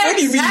 what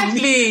do you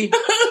mean?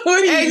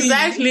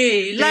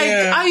 Exactly.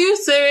 Like, are you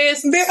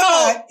serious? They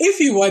are. If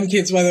you want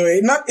kids, by the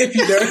way, not if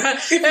you don't.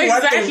 If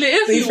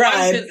you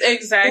want kids,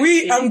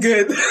 exactly. I'm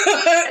good.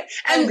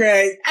 I'm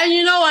great. And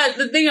you know what?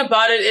 The thing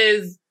about it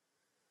is,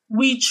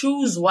 we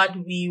choose what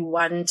we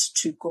want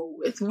to go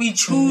with. We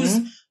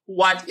choose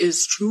what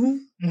is true.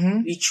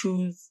 We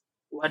choose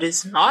what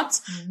is not.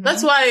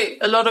 That's why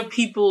a lot of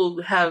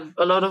people have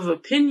a lot of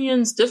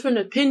opinions, different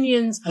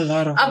opinions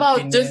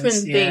about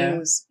different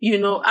things,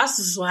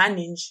 as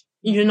Zwanage,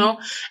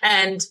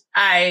 and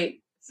I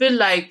feel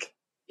like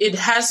it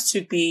has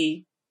to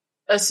be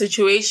a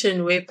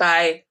situation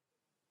whereby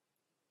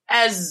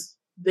as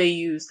the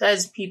youth,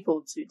 as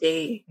people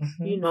today,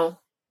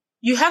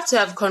 you have to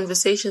have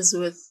conversations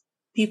with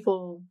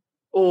people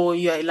or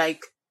you're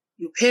like,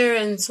 your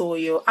parents or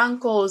your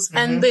uncles,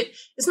 and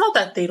it's not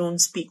that they don't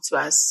speak to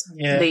us.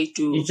 Yeah. They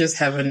do. You just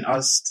haven't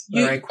asked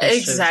the right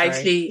questions.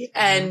 Exactly.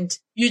 Right? And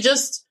you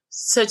just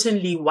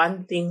certainly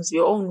want things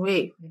your own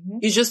way.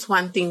 You just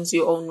want things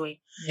your own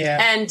way. Yeah.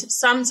 And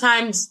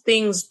sometimes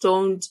things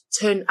don't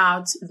turn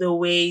out the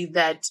way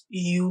that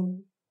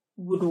you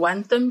would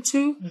want them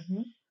to.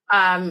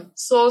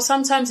 So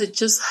sometimes it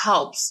just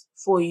helps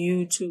for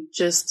you to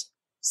just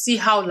see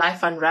how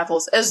life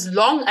unravels, as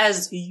long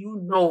as you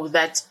know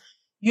that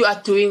you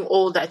are doing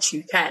all that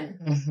you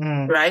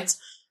can, right?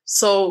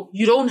 So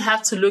you don't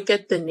have to look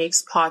at the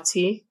next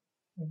party.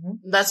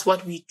 That's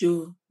what we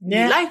do.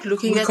 Yeah. We like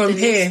looking at the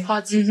next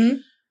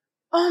party.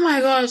 Oh my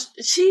gosh,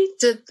 she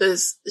did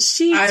this.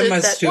 She did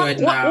that.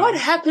 What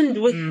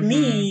happened with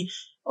me?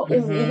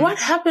 What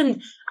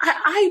happened?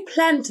 I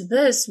planned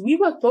this. We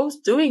were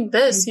both doing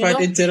this,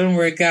 but it didn't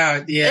work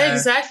out. Yeah.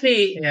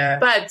 Exactly. Yeah.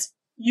 But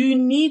you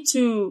need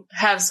to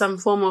have some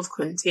form of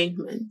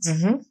contentment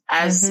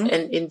as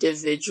an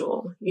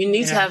individual. You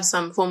need to have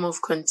some form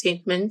of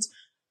contentment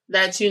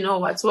that, you know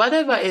what,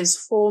 whatever is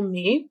for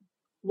me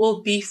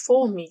will be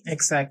for me.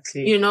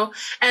 Exactly. You know,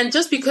 and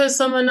just because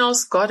someone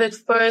else got it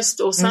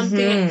first or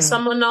something,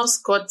 someone else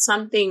got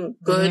something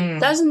good,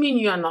 doesn't mean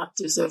you are not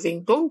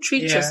deserving. Don't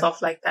treat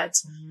yourself like that.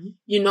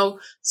 You know,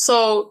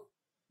 so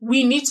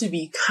we need to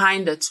be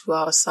kinder to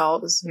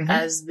ourselves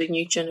as the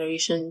new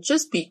generation.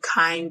 Just be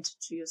kind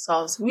to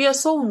yourselves. We are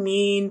so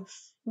mean.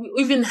 We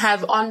even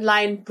have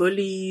online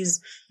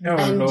bullies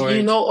Lord.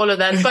 you know, all of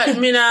that. But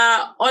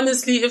Mina,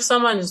 honestly, if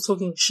someone is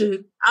talking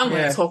shit, I'm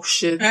going to talk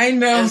shit. I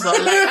know. So, like,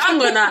 I'm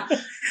going to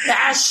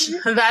bash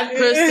that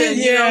person,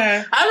 you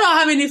know. I don't know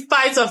how many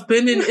fights I've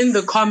been in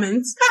the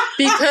comments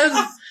because,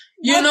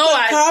 you know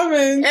what?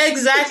 Comments?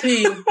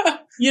 Exactly.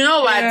 You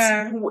know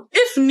what?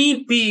 If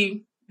need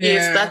be,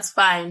 yes, that's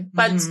fine.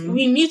 But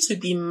we need to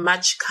be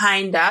much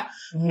kinder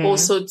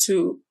also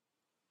to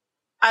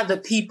other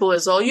people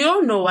as well. You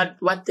don't know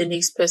what the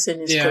next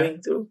person is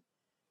going through.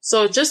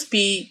 So just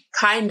be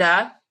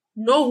kinder.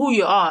 Know who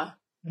you are.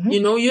 You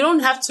know, you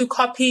don't have to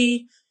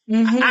copy.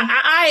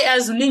 I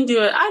as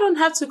Lindiwe, I don't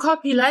have to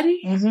copy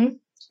Laddie. And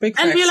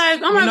be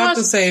like, oh my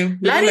gosh,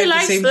 Laddie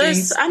likes this.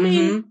 Things. I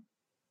mean,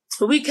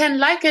 we can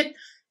like it.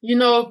 You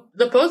know,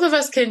 the both of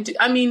us can do.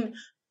 I mean,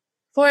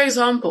 for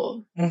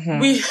example,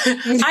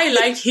 I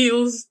like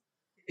heels.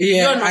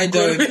 Yeah, I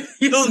don't.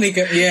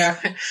 Sneaker,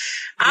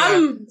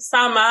 I'm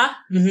summer.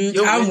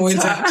 I'm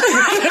winter.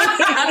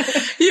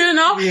 You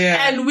know?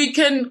 Yeah. And we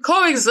can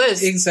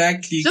coexist.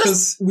 Exactly.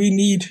 Because we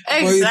need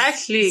both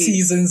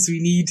seasons.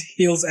 We need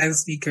heels and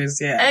sneakers.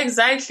 Yeah.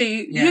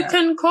 Exactly. Yeah. You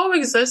can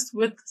coexist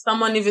with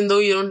someone even though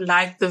you don't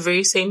like the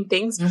very same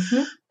things.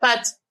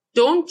 But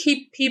don't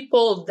keep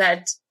people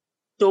that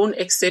don't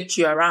accept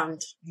you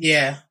around.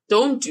 Yeah.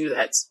 Don't do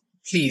that.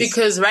 Please.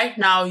 Because right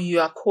now you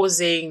are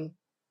causing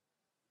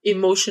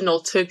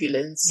emotional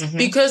turbulence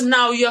because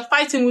now you're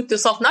fighting with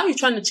yourself. Now you're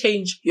trying to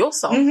change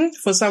yourself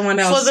for someone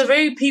else, for the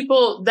very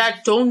people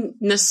that don't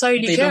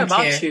necessarily care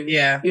about you.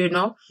 Yeah, you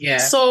know. Yeah.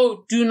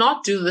 So do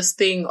not do this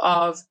thing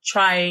of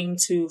trying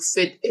to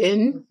fit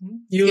in.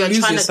 You're lose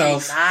trying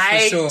yourself to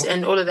be liked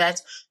and all of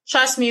that.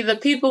 Trust me, the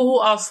people who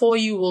are for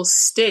you will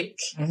stick.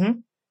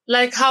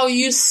 Like how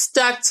you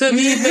stuck to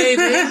me,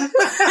 baby.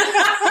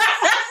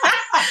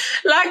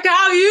 Like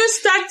how you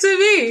stuck to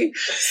me.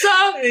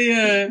 So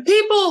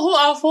people who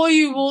are for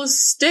you will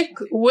stick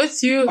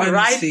with you,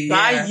 honestly,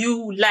 right by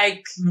you.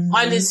 Like,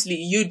 honestly,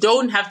 you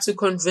don't have to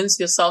convince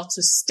yourself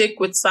to stick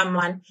with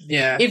someone.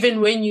 Yeah. Even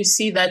when you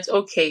see that,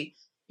 okay,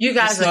 you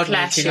guys are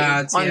clashing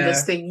on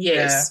this thing.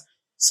 Yes. Yeah.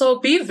 So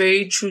be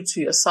very true to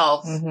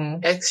yourself.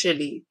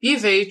 Actually, be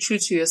very true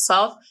to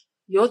yourself.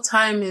 Your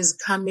time is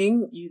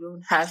coming. You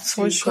don't have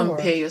to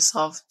compare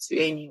yourself to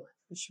anyone.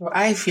 Sure.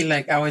 I feel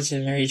like our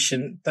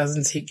generation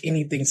doesn't take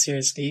anything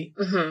seriously.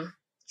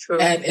 True.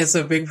 And it's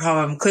a big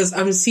problem because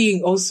I'm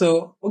seeing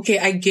also, okay,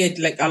 I get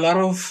like a lot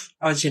of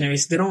our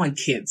generation, they don't want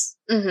kids.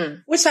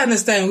 Which I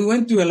understand. We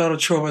went through a lot of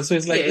trauma. So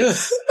it's like, I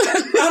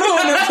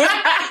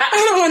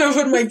don't want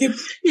to put my kid.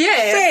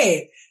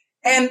 Fair.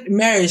 And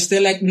marriage, they're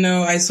like,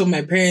 no, I saw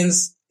my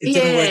parents. It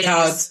didn't work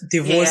out.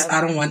 Divorce. I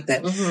don't want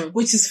that.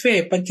 Which is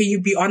fair. But can you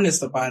be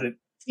honest about it?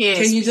 Yes,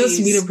 can you just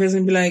please. meet a person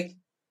and be like,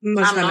 I'm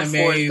not trying to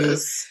marry you.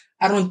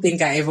 I don't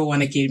think I ever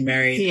want to get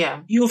married.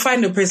 Yeah. You'll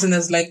find a person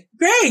that's like,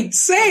 great,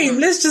 same.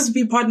 Let's just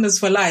be partners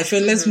for life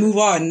and let's move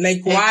on.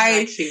 Like,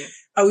 why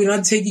are we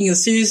not taking it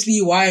seriously?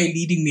 Why are you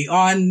leading me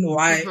on?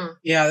 Why?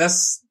 Yeah, I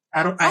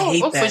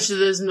hate that. Obviously,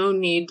 there's no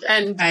need.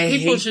 And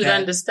people should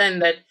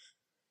understand that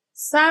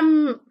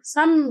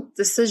some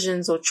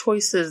decisions or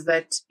choices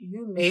that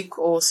you make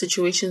or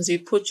situations you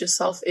put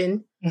yourself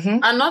in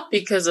are not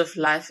because of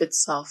life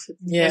itself.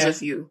 It's because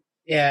of you.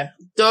 Yeah.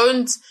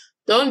 Don't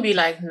be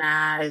like,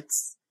 nah,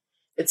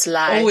 it's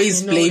life.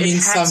 Always blaming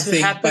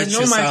something but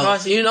yourself. Oh my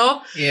gosh, you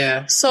know?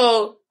 Yeah.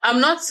 So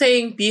I'm not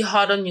saying be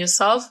hard on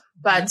yourself,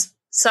 but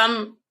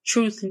some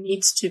truth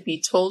needs to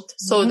be told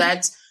so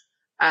that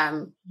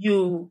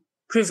you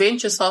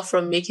prevent yourself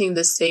from making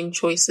the same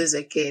choices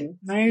again.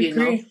 I agree. You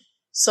know?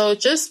 So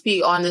just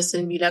be honest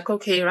and be like,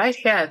 okay, right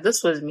here,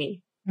 this was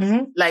me.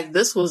 Like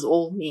this was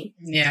all me.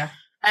 Yeah.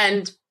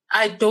 And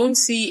I don't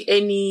see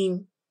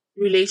any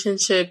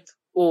relationship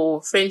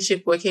or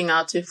friendship working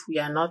out if we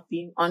are not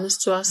being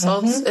honest to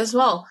ourselves as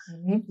well,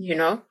 you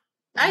know?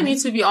 I need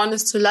to be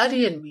honest to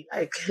Laddie and be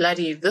like,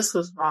 Laddie, this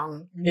was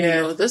wrong.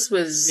 Yeah. This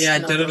was I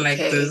didn't like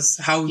this.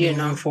 How we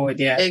moving forward?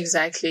 Yeah.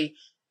 Exactly.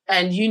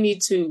 And you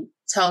need to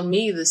tell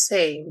me the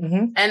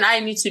same. And I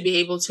need to be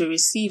able to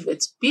receive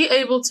it. Be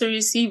able to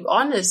receive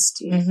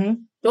honesty.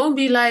 Don't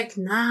be like,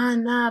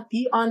 nah,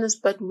 be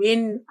honest. But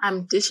when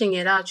I'm dishing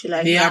it out, you're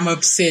like, I'm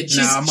upset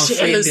now. I'm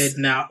offended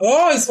now.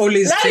 Oh, it's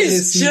always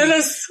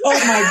jealous. Oh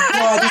my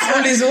God. It's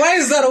always, why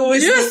is that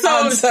always you're the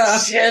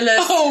answer?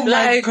 Jealous. Oh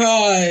my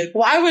God.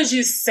 Why would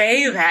you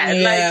say that?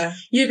 Yeah. Like,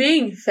 you're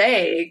being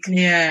fake.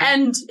 Yeah.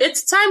 And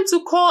it's time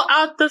to call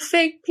out the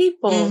fake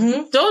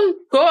people.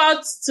 Don't go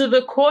out to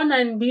the corner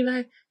and be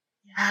like,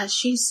 yeah,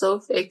 she's so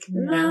fake.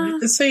 Nah.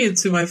 Say it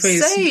to my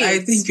face. I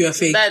think you're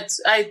fake.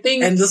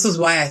 And this is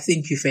why I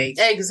think you're fake.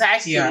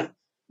 Exactly. Yeah.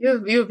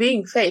 You're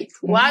being fake.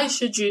 Why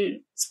should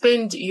you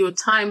spend your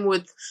time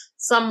with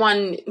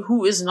someone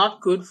who is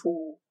not good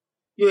for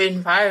your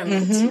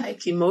environment,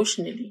 like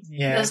emotionally?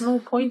 Yeah. There's no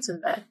point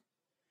in that.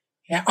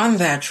 Yeah, on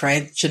that,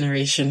 right,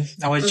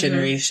 our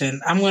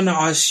generation, I'm going to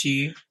ask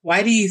you,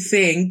 why do you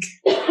think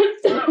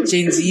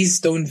Gen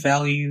Zs don't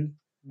value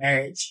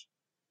marriage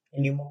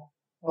anymore?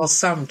 Well,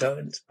 some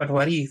don't, but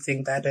what do you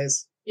think that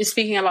is? You're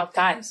speaking about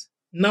guys?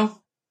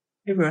 No,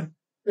 everyone.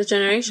 The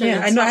generation?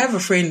 Yeah, I know. I have a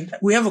friend.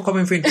 We have a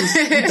common friend who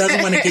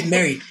doesn't want to get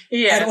married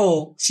at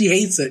all. She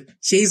hates it.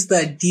 She hates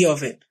the idea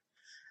of it.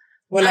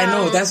 Well, I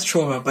know that's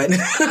trauma, but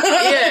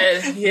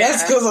that's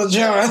because of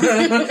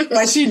trauma.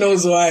 But she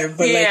knows why.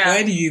 But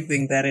why do you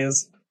think that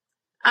is?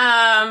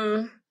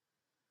 I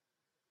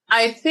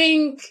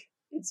think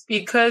it's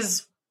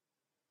because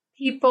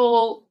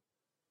people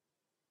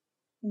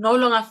no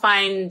longer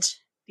find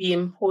the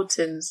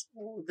importance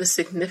or the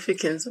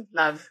significance of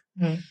love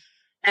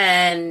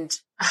and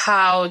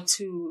how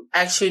to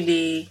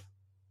actually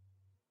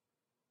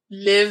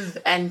live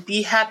and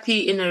be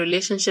happy in a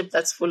relationship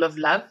that's full of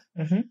love.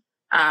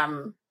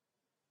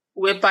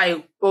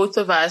 Whereby both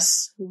of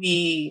us,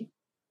 we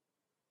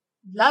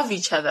love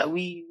each other.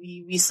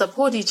 We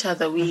support each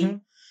other.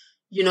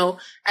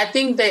 I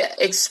think they're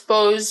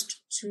exposed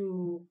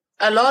to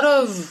a lot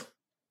of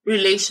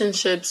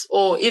relationships,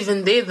 or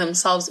even they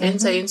themselves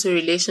enter into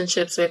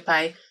relationships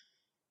whereby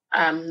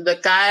the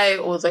guy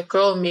or the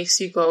girl makes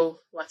you go,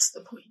 what's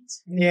the point?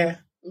 Yeah.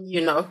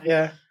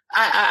 Yeah.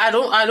 I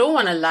don't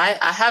want to lie.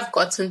 I have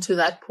gotten to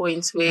that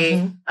point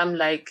where I'm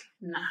like,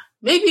 nah,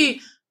 maybe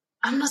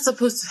I'm not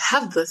supposed to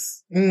have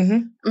this.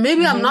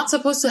 Maybe I'm not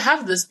supposed to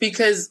have this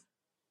because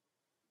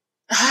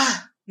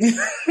what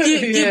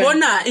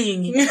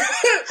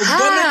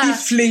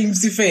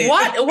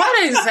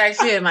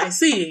exactly am I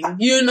seeing?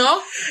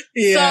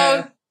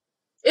 Yeah. So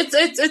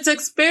it's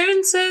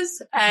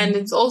experiences, and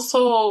it's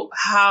also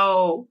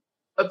how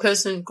a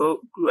person grew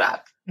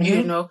up.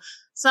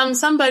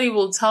 Somebody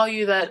will tell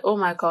you that, oh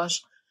my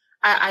gosh,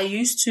 I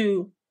used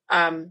to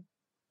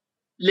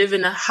live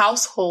in a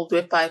household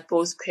whereby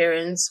both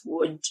parents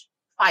would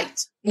fight,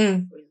 for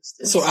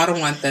instance. So I don't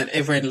want that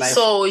ever in life.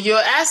 So your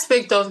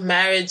aspect of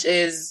marriage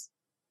is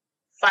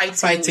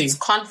fighting. It's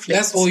conflict.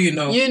 That's all you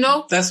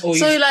know. That's all.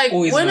 So you're like,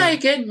 when I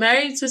get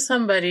married to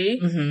somebody,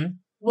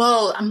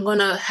 well, I'm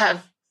gonna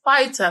have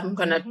fights. I'm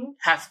gonna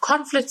have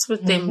conflicts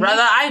with them.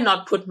 Rather, I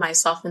not put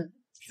myself in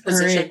a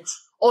position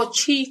or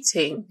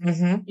cheating.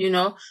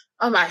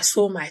 I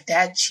saw my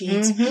dad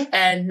cheat,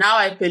 and now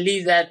I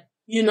believe that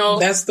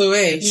that's the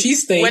way she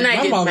stayed. When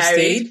I get mom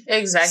married, stayed,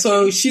 exactly.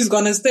 So she's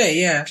gonna stay.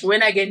 Yeah.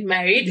 When I get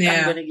married,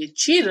 I'm gonna get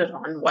cheated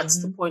on.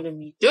 What's the point of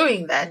me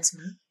doing that?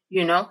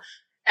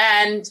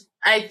 And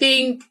I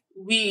think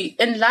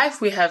in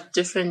life, we have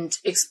different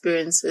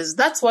experiences.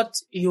 That's what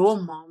your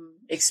mom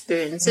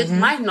experienced. It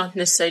might not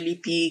necessarily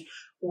be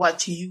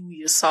what you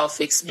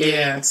yourself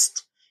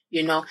experienced,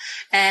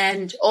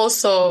 and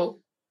also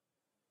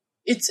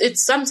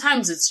it's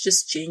sometimes it's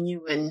just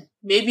genuine.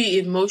 Maybe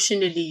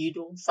emotionally you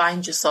don't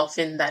find yourself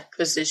in that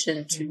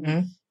position to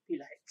be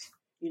like,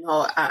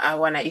 I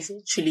want to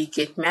eventually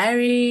get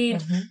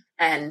married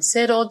and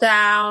settle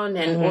down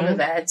and all of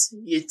that.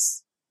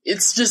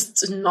 It's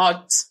just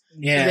not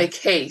the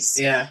case,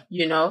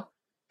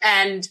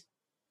 and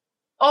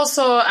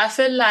also I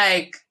feel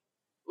like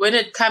when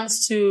it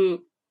comes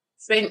to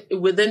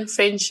within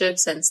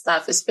friendships and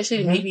stuff,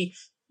 especially maybe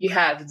you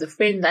have the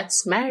friend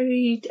that's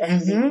married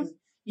and then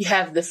you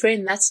have the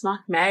friend that's not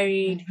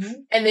married,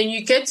 and then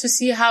you get to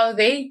see how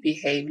they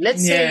behave.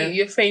 Let's say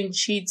your friend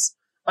cheats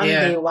on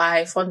their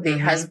wife, on their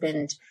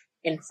husband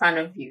in front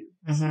of you,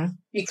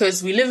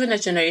 because we live in a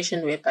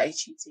generation whereby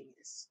cheating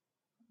is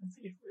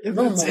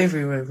it's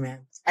everywhere,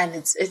 man.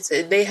 And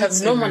they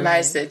have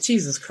normalized it.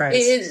 Jesus Christ.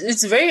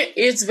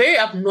 It's very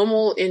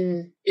abnormal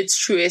in its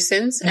true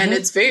essence, and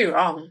it's very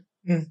wrong.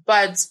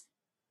 But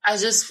I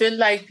just feel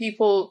like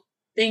people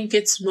think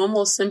it's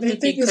normal simply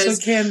because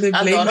it's okay and they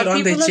blame a lot of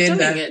people are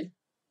doing it.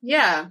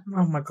 Yeah.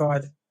 Oh my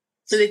God.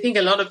 So they think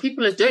a lot of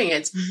people are doing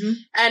it.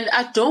 And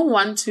I don't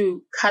want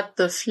to cut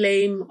the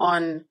flame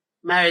on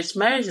marriage.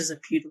 Marriage is a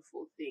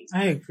beautiful thing.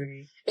 I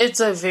agree. It's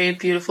a very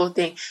beautiful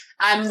thing.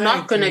 I'm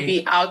not going to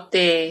be out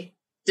there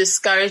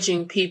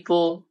discouraging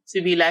people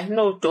to be like,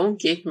 no, don't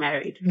get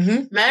married.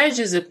 Mm-hmm. Marriage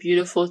is a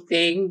beautiful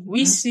thing.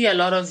 We see a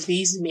lot of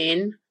these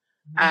men,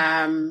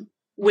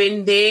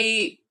 when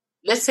they,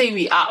 let's say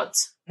we out,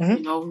 you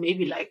know,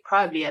 maybe like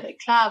probably at a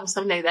club or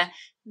something like that.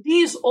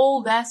 These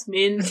old ass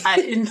men are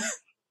in,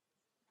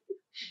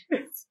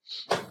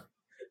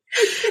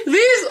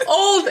 these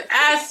old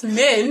ass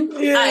men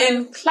are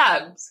in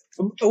clubs.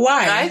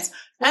 Why? Right?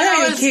 Where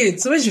are your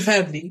kids? Where's your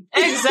family?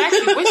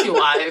 Exactly. Where's your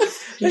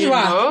wife? Where's your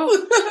wife?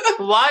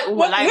 Why?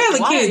 Where are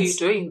the why kids? are you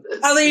doing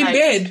this? Are they in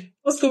bed?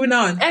 What's going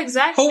on?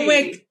 Exactly.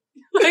 Homework.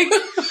 Like,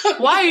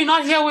 why are you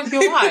not here with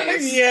your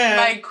wife? Yeah.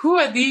 Like, who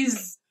are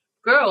these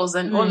girls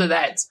and all of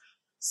that?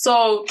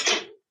 So,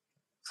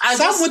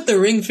 some with the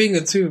ring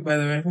finger too, by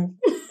the way.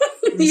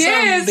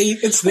 Yes,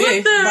 it's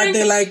there, but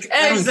they're like,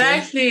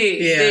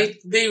 exactly. Yeah.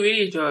 They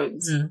really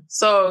don't.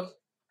 So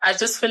I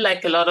just feel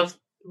like a lot of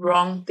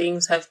wrong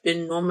things have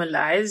been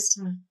normalized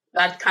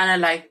that kind of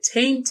like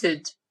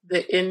tainted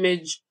the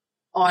image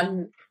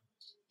on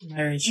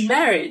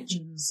marriage.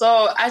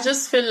 So I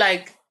just feel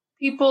like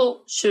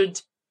people should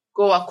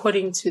go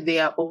according to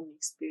their own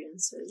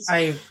experiences. I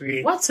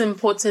agree. What's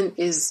important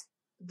is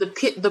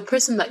the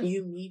person that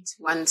you meet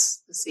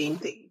wants the same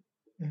thing.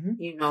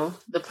 You know,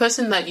 the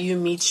person that you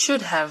meet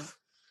should have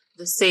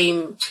the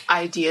same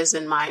ideas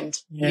in mind.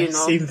 You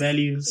know, same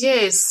values.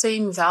 Yes,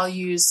 same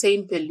values,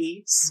 same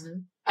beliefs.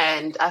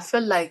 And I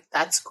feel like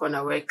that's going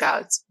to work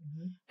out.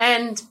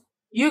 And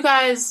you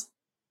guys,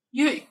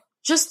 you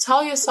just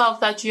tell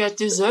yourself that you are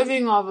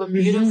deserving of a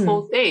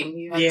beautiful thing.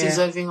 You are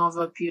deserving of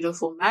a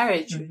beautiful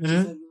marriage. You're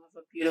deserving of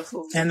a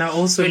beautiful and I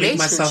also make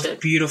myself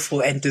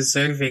beautiful and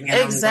deserving. And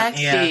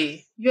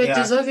exactly. You're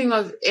deserving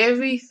of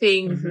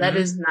everything that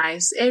is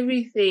nice,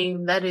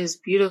 everything that is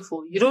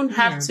beautiful. You don't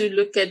have to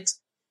look at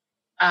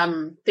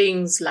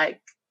things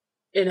like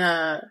in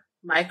a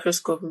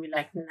microscope and be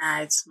like, nah,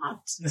 it's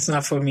not. It's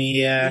not for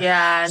me,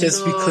 yeah.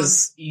 Just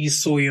because you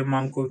saw your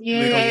mom go with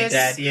your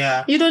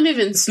dad, You don't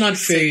even it's not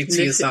fair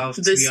to yourself,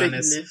 to be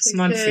honest. It's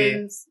not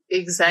fair.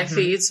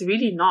 Exactly. It's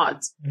really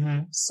not.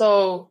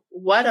 So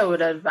what I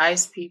would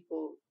advise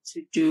people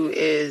to do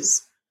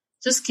is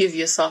just give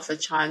yourself a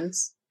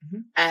chance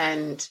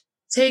and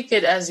take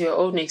it as your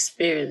own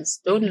experience.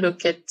 Don't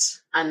look at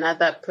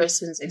another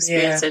person's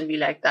experience and be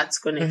like, that's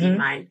going to be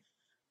mine.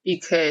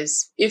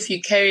 Because if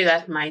you carry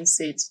that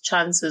mindset,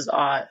 chances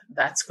are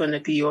that's going to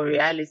be your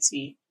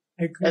reality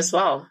as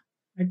well.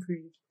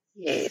 Agreed.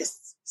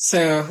 Yes.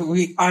 So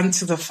we on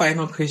to the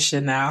final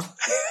question now.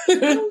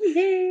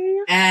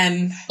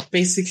 And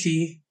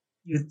basically,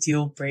 your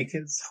deal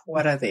breakers,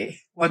 what are they?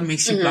 What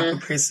makes you block a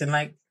person?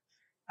 Like,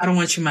 I don't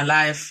want you in my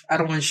life. I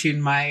don't want you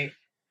in my...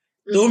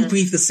 Don't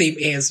breathe the same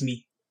air as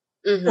me.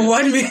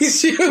 What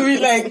makes you be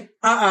like,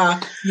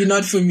 you're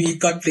not for me.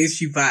 God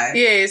bless you, bye.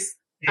 Yes.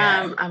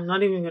 Yeah. I'm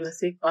not even going to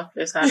say God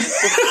bless her.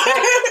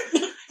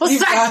 What's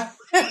that?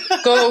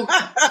 Go.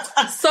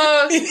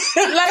 So,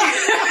 like,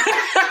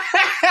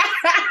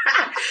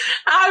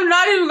 I'm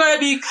not even going to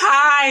be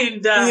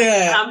kind.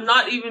 I'm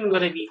not even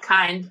going to be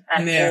kind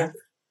at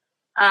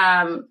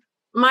all.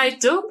 My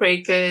deal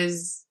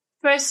breakers,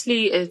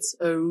 firstly, it's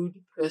a rude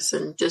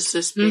person,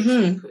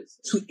 disrespectful person.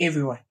 To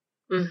everyone.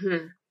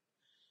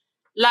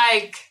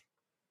 Like,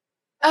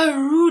 a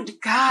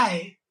rude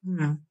guy.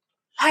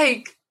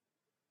 Like,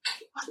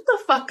 what the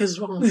fuck is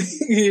wrong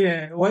with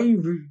you? Why are you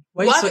rude?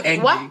 Why are you so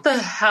angry? What the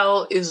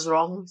hell is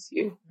wrong with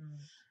you?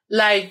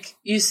 Like,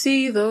 you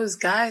see those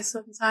guys,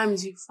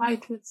 sometimes you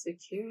fight with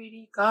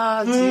security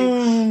guards.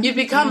 You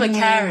become a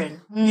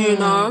Karen, you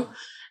know?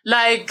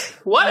 Like,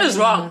 what is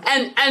wrong?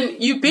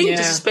 And you being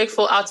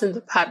disrespectful out in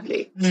the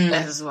public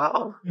as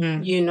well,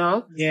 you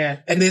know? Yeah.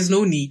 And there's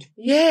no need.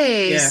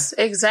 Yes,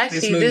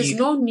 exactly. There's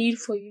no need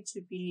for you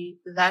to be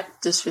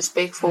that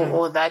disrespectful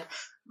or that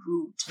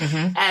rude.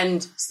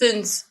 And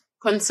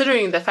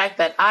considering the fact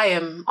that I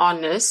am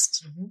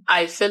honest,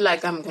 I feel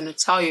like I'm going to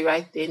tell you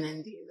right then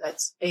and there that,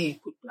 hey,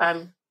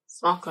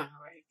 it's not going to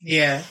work.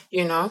 Yeah.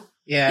 You know?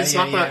 Yeah. It's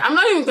not going to. I'm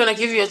not even going to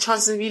give you a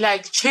chance and be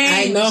like,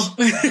 change. I know.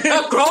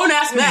 A grown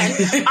ass man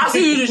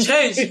asking you to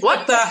change.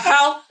 What the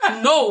hell?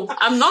 No,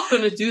 I'm not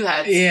going to do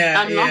that.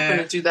 I'm not going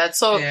to do that.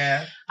 So, you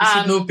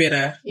should know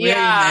better. Where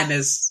are your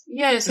manners?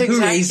 Yes, exactly.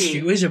 Who raised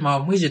you? Where's your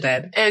mom? Where's your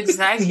dad?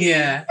 Exactly.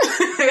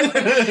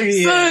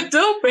 So,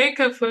 deal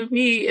breaker for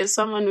me is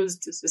someone who's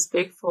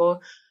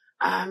disrespectful.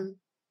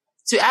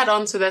 To add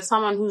on to that,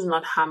 someone who's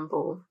not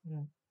humble.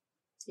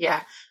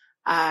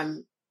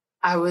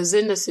 I was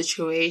in a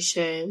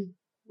situation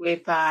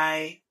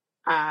whereby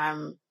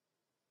I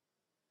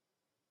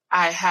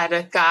had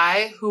a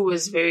guy who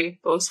was very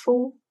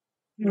boastful.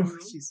 Oh,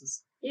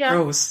 Jesus. Yeah.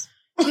 Gross.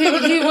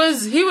 he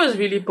was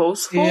really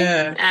boastful.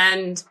 Yeah.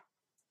 And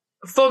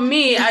for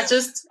me, I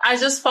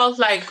just felt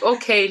like,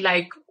 okay,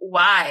 like,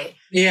 why?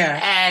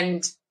 Yeah.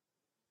 And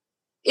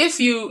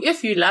if you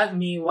love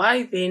me,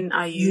 why then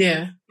are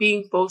you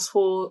being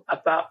boastful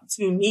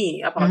to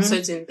me about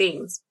certain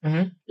things?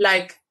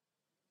 Like,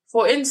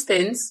 for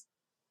instance,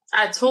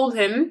 I told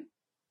him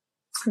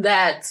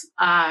that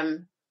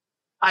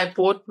I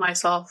bought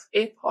myself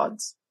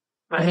AirPods,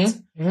 right?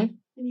 Mm-hmm. And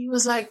he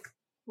was like,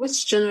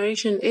 which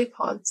generation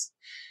AirPods?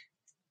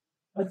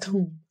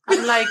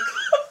 I'm like,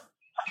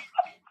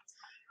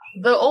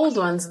 the old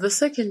ones, the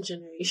second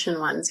generation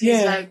ones.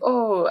 He's like,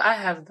 oh, I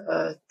have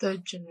the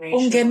third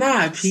generation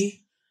ones.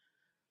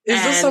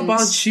 Is this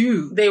about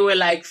you? They were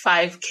like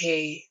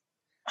 5K.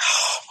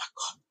 Oh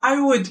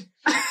my God.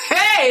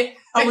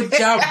 I would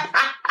jump.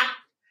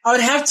 I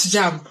would have to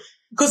jump.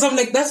 Because I'm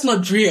like, that's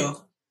not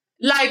real.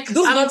 Like, this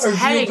is not a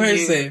real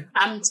person.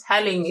 I'm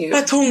telling you.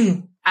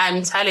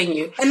 I'm telling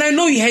you. And I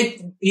know you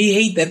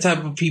hate that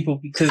type of people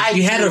because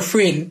you had a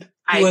friend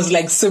who was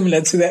like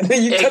similar to that.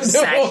 And you cut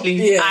them off.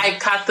 Yeah. I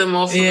cut them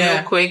off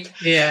real quick.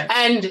 Yeah.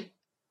 And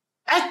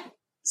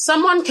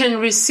someone can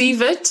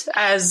receive it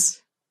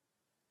as,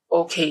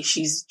 okay,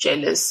 she's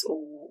jealous or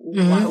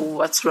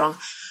what's wrong.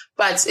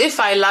 But if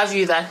I love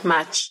you that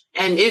much,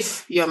 and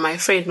if you're my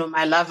friend or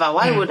my lover,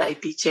 why would I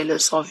be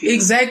jealous of you?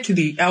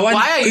 Exactly. Why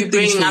are you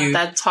bringing up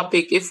that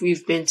topic if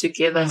we've been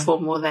together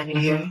for more than a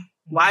year?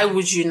 Why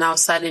would you now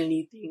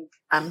suddenly think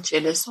I'm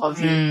jealous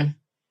of you?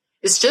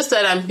 It's just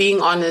that I'm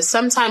being honest.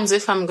 Sometimes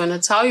if I'm going to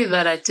tell you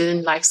that I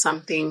didn't like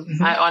something,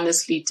 I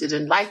honestly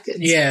didn't like it.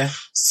 Yeah.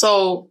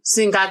 So,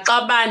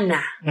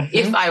 singakabana,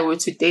 if I were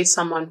to date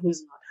someone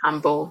who's not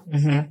humble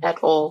at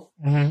all.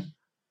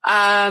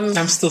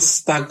 I'm still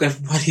stuck at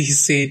what he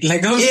said.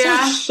 Like, I'm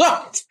so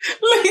shocked.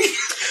 Like,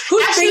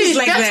 who thinks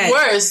like that? It gets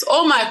worse.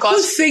 Oh my gosh.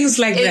 Who thinks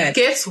like that? It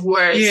gets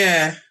worse.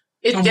 Yeah.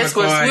 It gets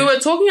worse. We were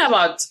talking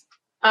about,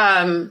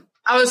 I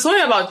was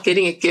talking about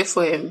getting a gift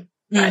for him,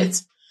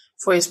 right?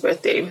 For his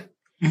birthday.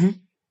 And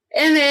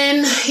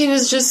then he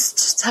was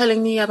just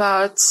telling me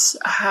about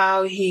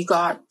how he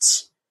got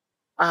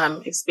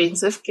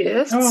expensive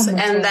gifts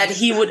and that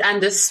he would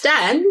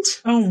understand.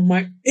 Oh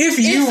my! If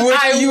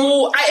I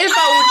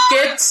would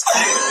get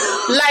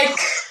like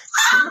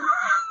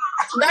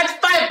that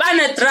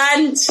 500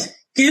 rand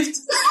gift,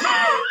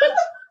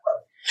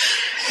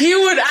 he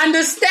would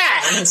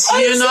understand,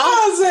 you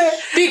know,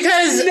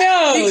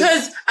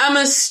 because I'm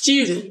a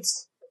student.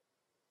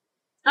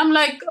 I'm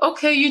like,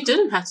 okay, you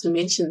didn't have to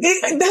mention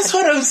that. That's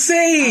what I'm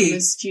saying. I'm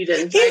a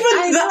student.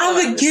 Even the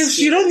other gifts,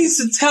 you don't need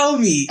to tell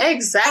me.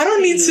 Exactly. I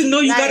don't need to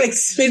know you got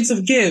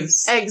expensive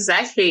gifts.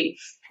 Exactly.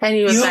 And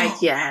he was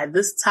like, yeah,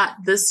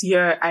 this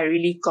year I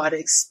really got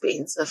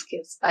expensive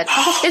gifts, but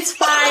it's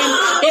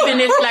fine. Even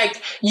if like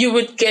you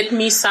would get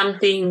me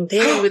something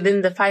there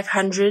within the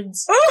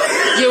 500s,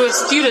 you're a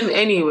student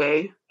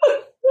anyway.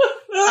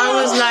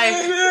 I was like,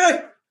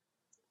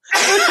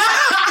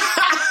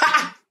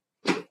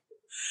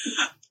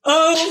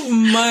 oh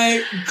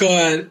my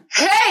God.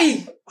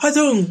 Hey!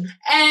 Pardon.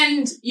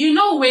 And you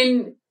know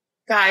when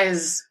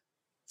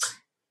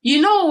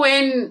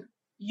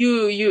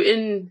you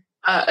in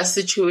a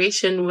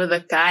situation with a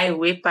guy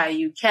whereby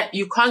you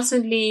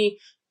constantly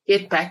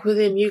get back with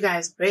him, you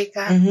guys break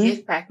up,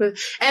 get back with,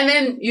 and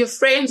then your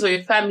friends or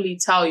your family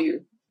tell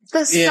you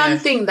there's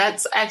something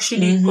that's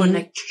actually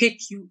gonna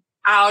kick you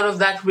out of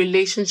that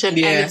relationship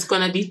and it's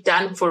gonna be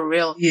done for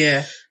real.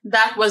 Yeah.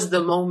 That was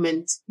the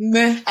moment.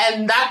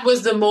 And that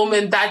was the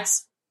moment that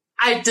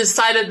I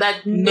decided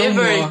that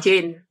never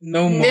again.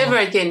 Never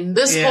again.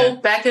 This whole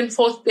back and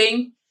forth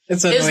thing.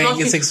 It's annoying.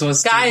 It's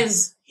exhausting.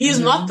 Guys, he's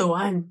not the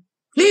one.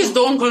 Please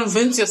don't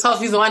convince yourself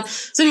he's the one.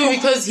 Simply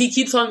because he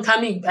keeps on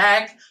coming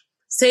back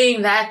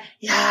saying that,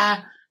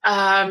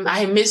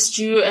 I missed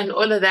you and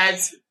all of that.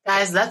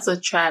 Guys, that's a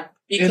trap.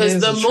 Because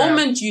the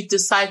moment you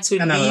decide to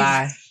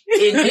leave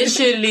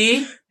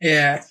initially,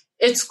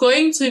 it's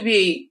going to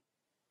be,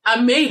 I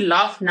may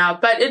laugh now,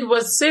 but it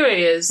was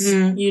serious,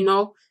 you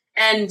know,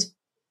 and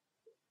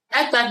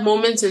at that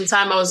moment in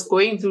time, I was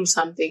going through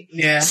something.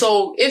 Yeah.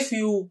 So if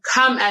you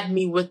come at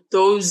me with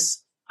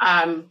those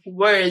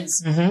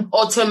words,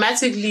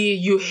 automatically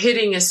you're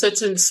hitting a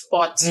certain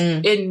spot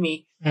in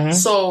me.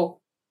 So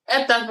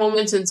at that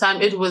moment in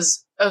time, it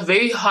was a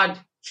very hard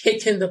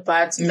kick in the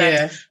butt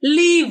that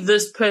leave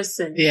this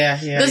person.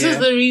 This is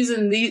the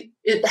reason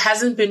it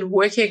hasn't been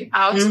working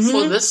out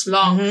for this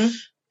long.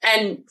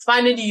 And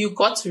finally you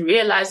got to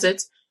realize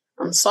it.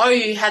 I'm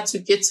sorry you had to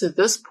get to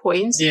this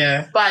point.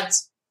 But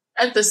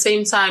at the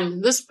same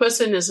time, this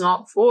person is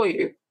not for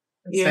you.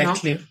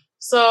 Exactly. You know?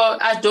 So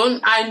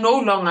I no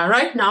longer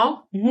right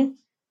now,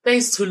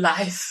 thanks to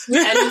life and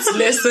its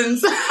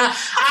lessons,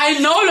 I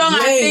no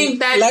longer think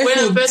that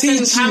when a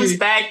person comes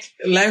back,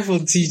 life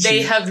will teach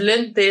they have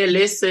learned their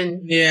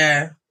lesson.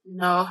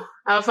 No,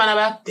 I found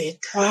about it.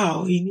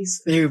 Wow, he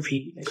needs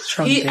therapy. Like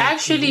strong he therapy.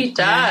 Actually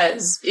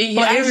does.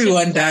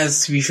 Everyone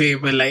does, to be fair,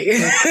 but like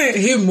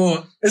him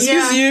more.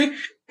 Excuse you.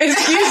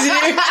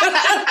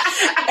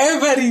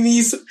 Everybody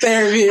needs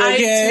therapy,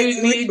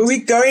 okay?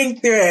 We're going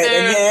through it,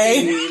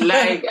 therapy. Okay?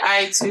 Like,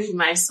 I too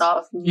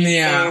myself need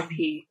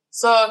therapy.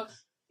 So,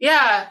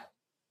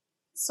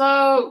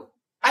 So,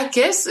 I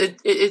guess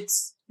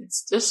it's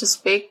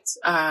disrespect.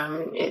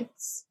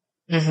 It's,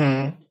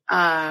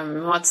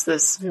 what's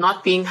this?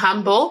 Not being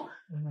humble.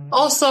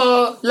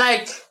 Also,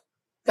 like,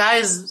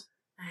 guys,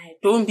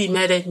 don't be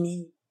mad at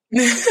me.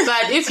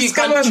 But if you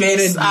can't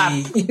dress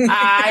up,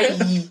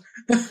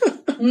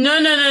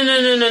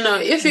 No.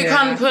 If you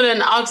can't put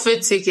an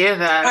outfit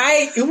together,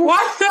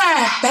 what the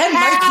hell? That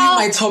might be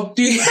my top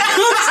 3.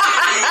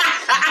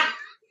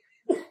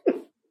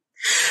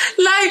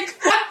 Like,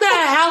 what the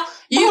hell?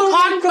 You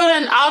can't put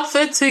an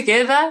outfit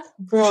together?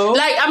 Bro.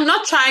 Like, I'm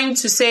not trying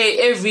to say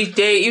every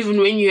day, even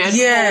when you're at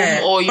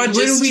home or you're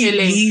just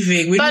chilling.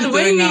 Leaving, when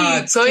we're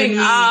going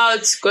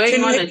out,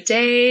 going on a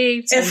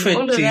date, effort, and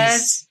all of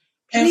that.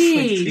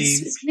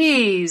 Please.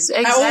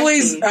 Exactly. I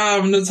always,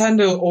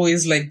 Notando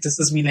always like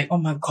disses me like, oh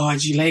my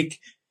God, you like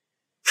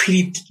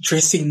pretty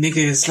dressing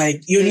niggas.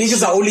 Like, your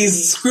niggas are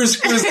always screws.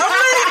 That's what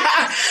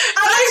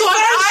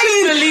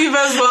I believe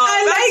as well.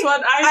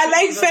 I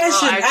like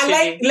fashion.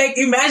 Well, like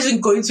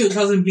imagine going to a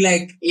class and be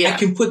like, I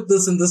can put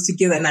this and this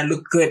together and I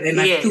look good and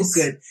I feel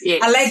good.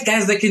 Yes. I like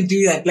guys that can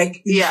do that.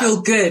 Like, you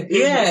feel good. Mm-hmm.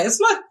 Yeah, it's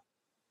not,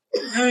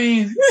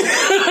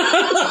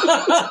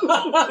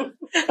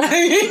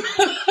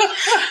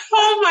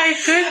 oh my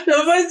goodness.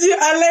 But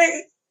I like,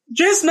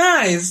 dress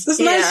nice. It's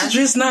nice to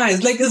dress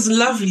nice. Like, it's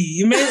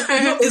lovely.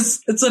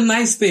 It's a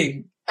nice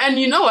thing. And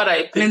you know what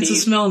I believe? And to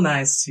smell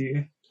nice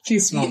too.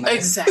 Please smell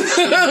nice.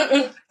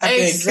 Exactly.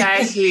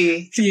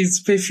 Exactly. Please,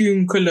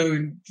 perfume,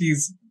 cologne,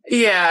 please.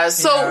 Yeah.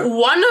 So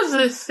one of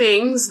the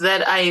things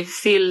that I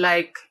feel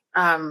like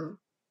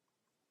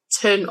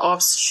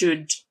turn-offs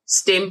should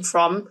stem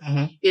from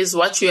is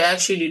what you're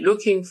actually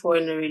looking for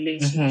in a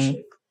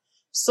relationship.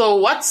 So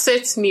what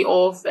sets me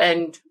off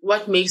and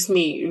what makes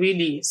me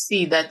really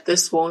see that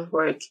this won't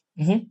work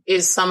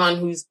is someone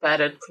who's bad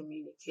at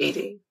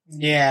communicating.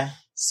 Yeah.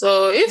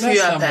 So if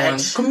you are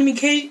bad,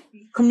 communication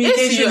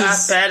if you are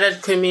bad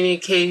at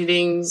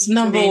communicating,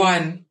 number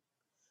one.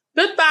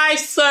 Goodbye,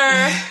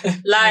 sir.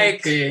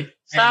 Like,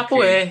 stop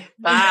away.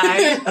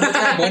 Bye.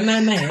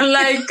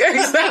 Like,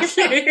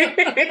 exactly.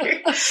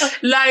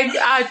 Like,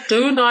 I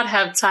do not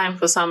have time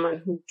for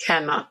someone who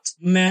cannot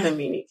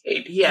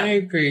communicate. Yeah. I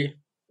agree.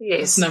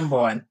 Yes. It's number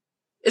one.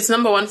 It's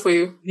number one for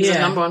you. Is it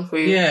number one for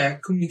you? Yeah.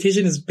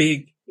 Communication is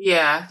big.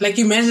 Yeah. Like,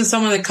 imagine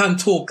someone that can't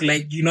talk.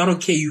 Like, you're not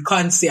okay. You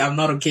can't say, I'm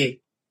not okay.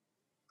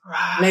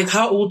 Right. Like,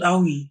 how old are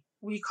we?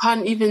 We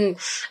can't even,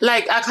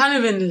 like, I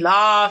can't even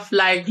laugh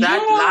like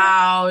that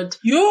loud.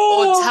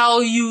 Or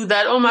tell you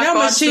that, oh my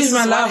God, this is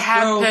what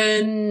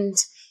happened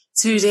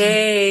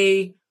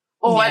today.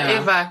 Or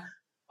whatever.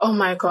 Oh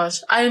my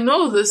gosh. I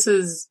know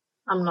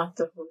I'm not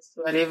the host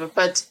or whatever,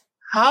 but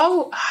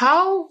how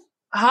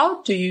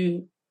do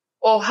you,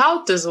 or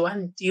how does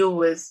one deal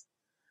with,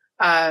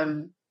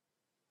 having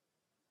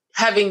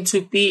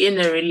to be in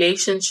a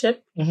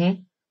relationship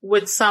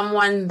with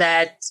someone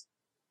that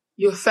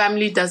your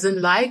family doesn't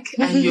like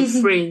and your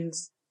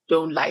friends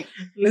don't like?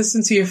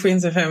 Listen to your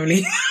friends and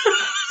family.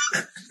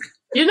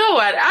 You know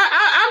what?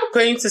 I'm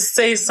going to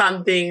say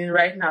something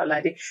right now,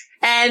 laddie.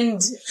 And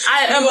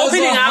I am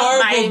opening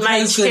up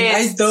my chest.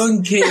 I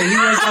don't care. He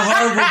was a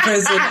horrible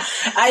person.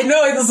 I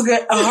know it was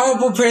a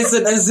horrible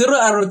person. A 0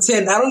 out of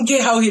 10. I don't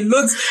care how he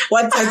looks,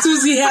 what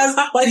tattoos he has,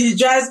 what he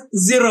drives.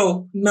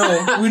 0.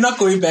 No, we're not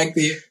going back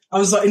there.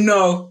 I'm sorry.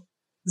 No.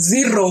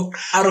 0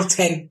 out of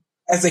 10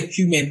 as a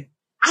human.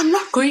 I'm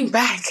not going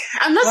back.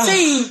 I'm not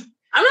saying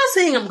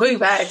I'm going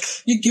back.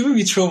 You're giving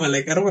me trauma.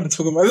 Like, I don't want to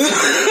talk about this.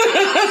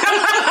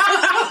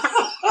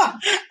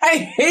 I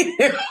hate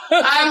him.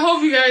 I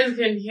hope you guys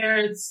can hear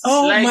it.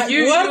 Oh like, my,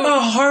 what a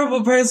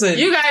horrible person.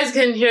 You guys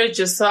can hear it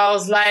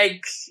yourselves.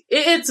 Like,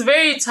 it's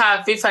very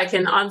tough if I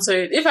can answer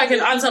it. If I can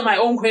answer my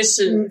own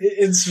question.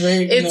 It's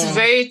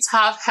very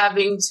tough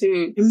having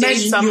to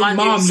date someone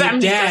your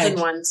family doesn't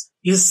want.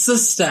 Your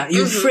sister,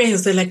 your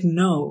friends, they're like,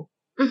 no.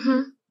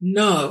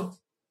 No.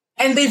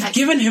 And they've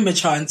given him a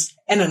chance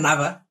and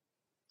another.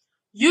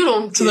 You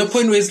don't. To the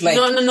point where it's like,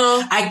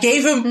 no. I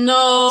gave him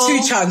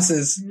 2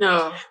 chances.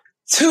 No.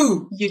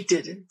 2. You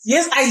didn't.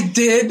 Yes, I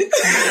did.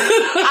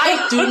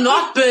 I do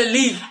not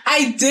believe.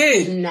 I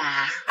did.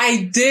 Nah.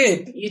 I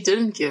did. You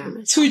didn't give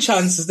him 2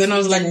 chances. Then I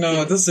was like,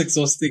 no, this is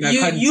exhausting. I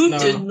can't. You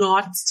did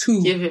not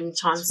give him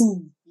chances.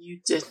 2. You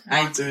did.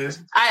 I did.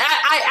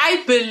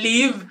 I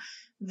believe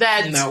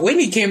that. No, when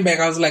he came back,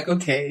 I was like,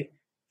 okay.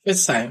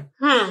 First time.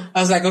 I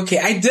was like, okay,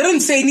 I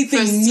didn't say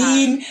anything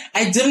mean.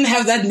 I didn't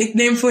have that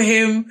nickname for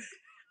him.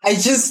 I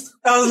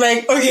was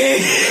like, okay,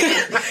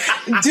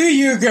 do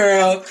you,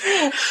 girl?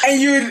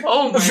 And you would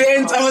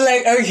vent. I was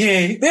like,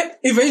 okay. Then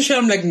eventually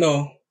I'm like,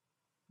 no,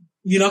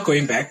 you're not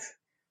going back.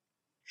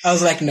 I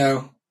was like,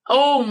 no.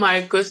 Oh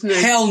my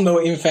goodness. Hell no,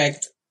 in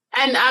fact.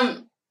 And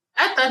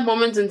at that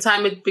moment in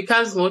time, it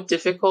becomes more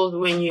difficult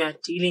when you are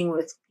dealing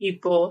with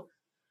people,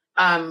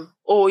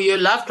 or your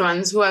loved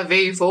ones who are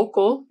very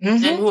vocal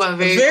and who are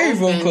very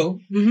vocal.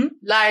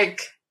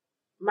 Like,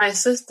 my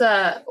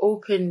sister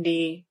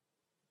openly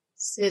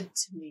said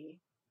to me,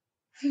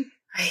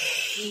 I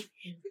hate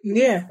him.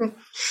 Yeah.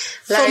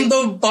 Like, from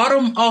the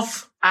bottom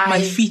of my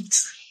feet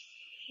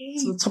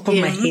to the top of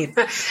my head.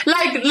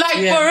 like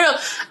for real.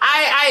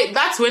 I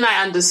that's when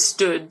I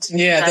understood.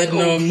 Yeah, that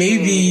no,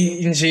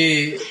 maybe in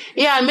J.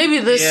 Yeah, maybe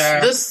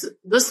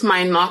this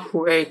might not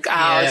work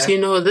out. Yeah. You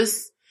know,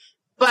 this.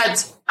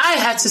 But I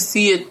had to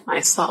see it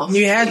myself.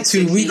 You had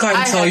to. We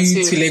can't tell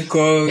you to let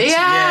go.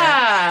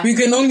 Yeah. We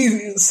can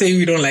only say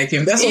we don't like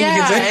him. That's all we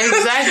can say.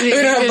 Exactly.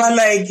 But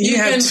like, you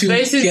had to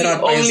get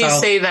out by yourself. Only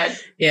say that,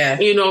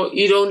 you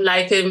don't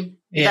like him.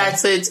 Yeah.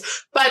 That's it.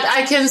 But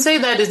I can say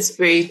that it's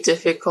very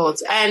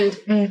difficult. And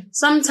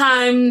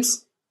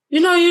sometimes,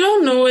 you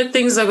don't know where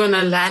things are going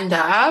to land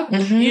up.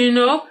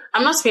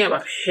 I'm not speaking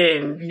about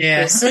him.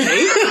 Yeah.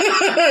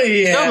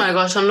 Oh my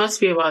gosh, I'm not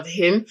speaking about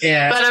him.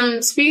 Yeah. But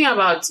I'm speaking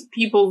about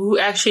people who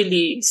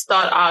actually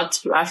start out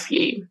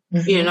roughly,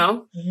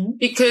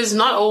 because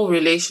not all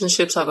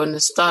relationships are going to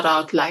start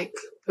out like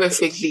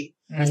perfectly.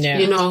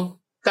 Yeah.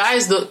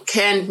 Guys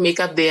can't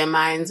make up their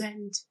minds,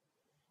 and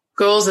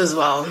girls as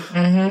well.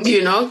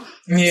 Yeah.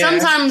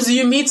 Sometimes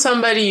you meet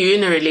somebody, you're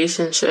in a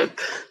relationship,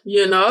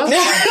 You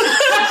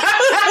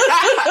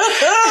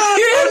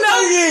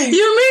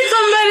meet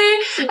somebody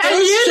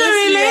and you're in a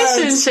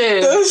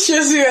relationship. Don't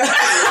stress you out.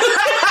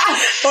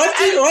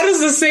 What is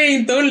the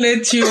saying? Don't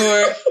let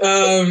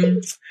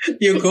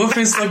your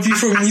girlfriend stop you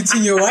from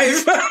meeting your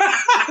wife. Do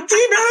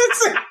you know what I'm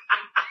saying?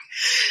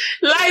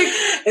 Like,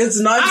 it's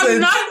nonsense. I'm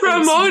not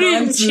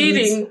promoting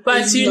cheating,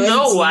 but it's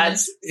know what?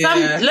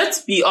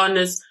 Let's be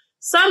honest.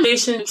 Some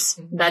relationships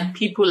that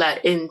people are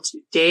in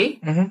today,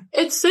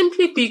 it's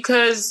simply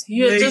because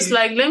you're just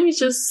like, let me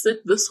just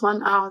sit this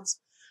one out.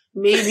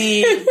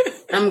 Maybe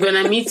I'm going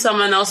to meet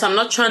someone else. I'm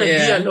not trying to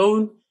be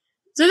alone.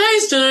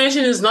 Today's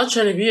generation is not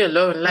trying to be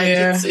alone. Like,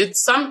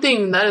 it's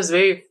something that is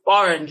very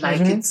foreign.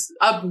 Like, it's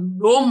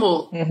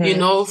abnormal,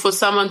 for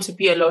someone to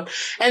be alone.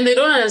 And they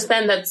don't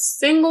understand that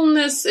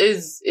singleness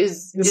is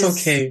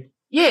okay.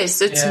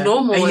 Yes, it's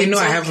normal. And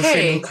I have a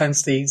friend who can't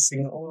stay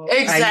single.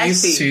 Exactly. I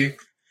used to.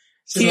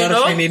 She's not a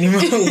friend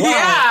anymore.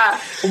 Wow.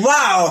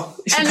 Wow.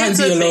 She can't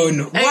be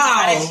alone.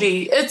 Wow.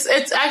 Exactly.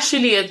 It's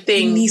actually a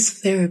thing. It needs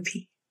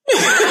therapy.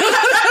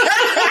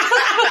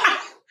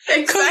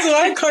 Because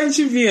why can't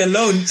you be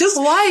alone? Just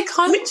why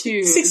can't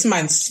you? 6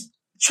 months.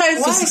 Try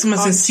it for 6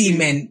 months and see,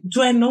 man.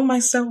 Do I know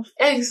myself?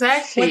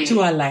 Exactly. What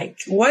do I like?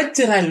 What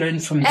did I learn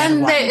from that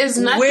And one? there is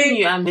nothing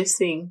you are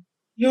missing.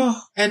 You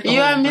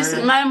are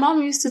missing. My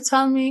mom used to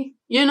tell me,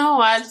 you know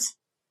what,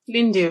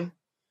 Lindiwe?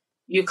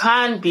 You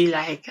can't be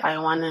like, I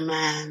want a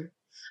man.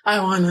 I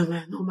want a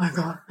man. Oh my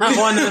God. I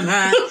want a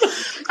man.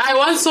 I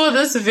once saw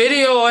this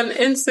video on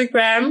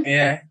Instagram.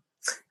 Yeah.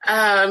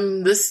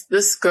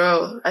 This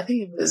girl, I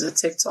think it was a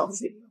TikTok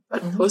video,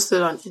 but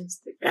posted on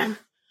Instagram.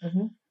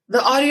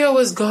 The audio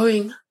was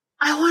going,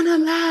 I want a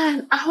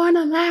man. I want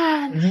a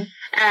man.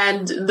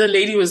 And the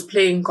lady was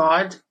playing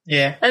God.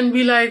 Yeah. And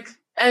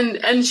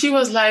and she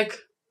was like,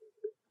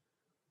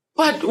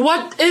 but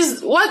what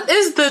is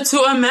there to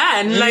a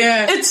man?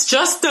 Like, it's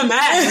just a man.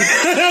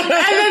 And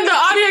then the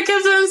audio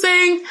kept on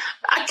saying,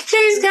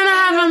 please can I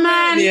have a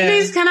man?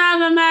 Please can I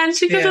have a man?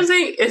 She kept on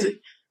saying,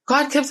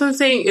 God kept on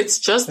saying, it's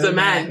just a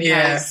man.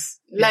 Guys.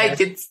 Like,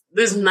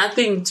 there's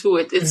nothing to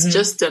it. It's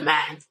just a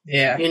man.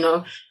 Yeah.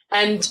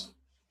 And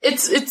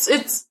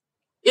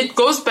it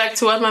goes back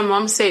to what my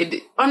mom said.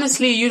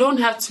 Honestly, you don't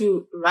have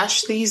to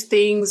rush these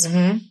things.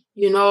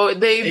 They're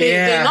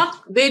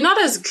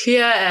not as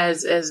clear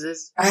as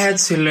I had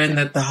to learn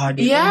that the hard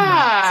way.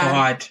 Yeah. Oh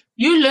my God.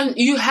 And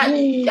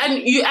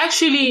you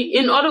actually,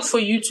 in order for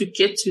you to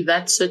get to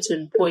that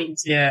certain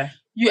point,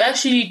 you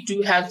actually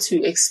do have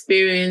to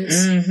experience,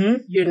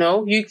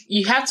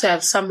 you have to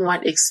have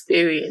somewhat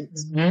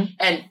experience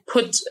and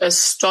put a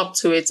stop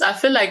to it. I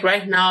feel like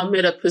right now I'm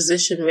in a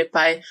position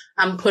whereby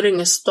I'm putting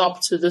a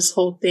stop to this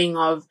whole thing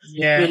of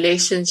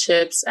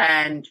relationships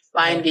and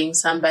finding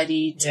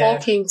somebody,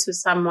 talking to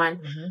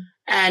someone.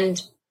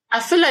 And I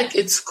feel like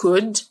it's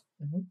good.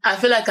 I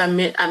feel like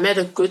I'm at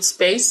a good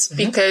space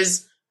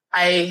because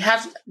I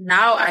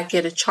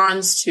get a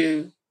chance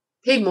to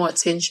pay more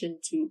attention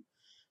to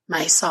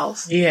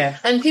myself. Yeah.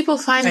 And people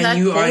find that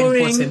boring.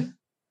 Are important.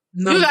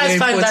 No, you guys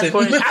find that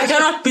boring. I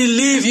cannot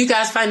believe you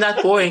guys find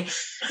that boring.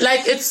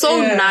 Like, it's so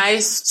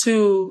nice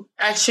to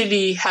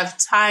actually have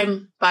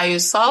time by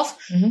yourself.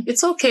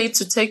 It's okay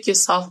to take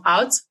yourself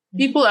out.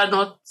 People are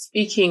not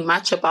speaking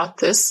much about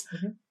this,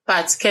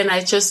 but can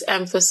I just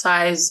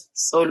emphasize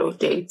solo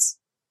dates?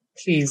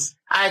 Please.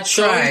 I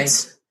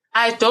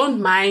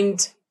don't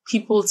mind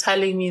people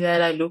telling me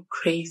that I look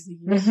crazy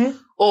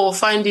or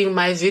finding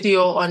my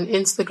video on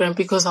Instagram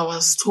because I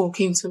was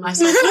talking to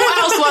myself. Who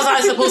else was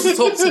I supposed to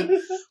talk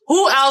to?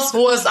 Who else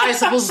was I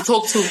supposed to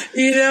talk to?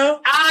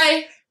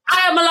 I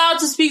am allowed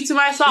to speak to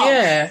myself.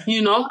 Yeah. Or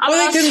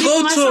they can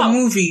go to a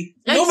movie.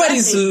 Exactly.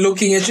 Nobody's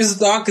looking at you. It's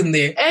dark in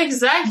there.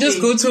 Exactly.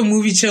 Just go to a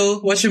movie, chill,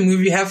 watch a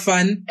movie, have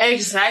fun.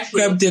 Exactly.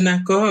 Grab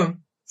dinner, go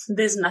home.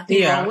 There's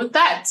nothing wrong with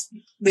that.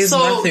 There's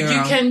nothing wrong.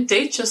 You can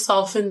date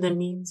yourself in the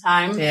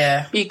meantime.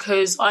 Yeah.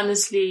 Because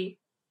honestly,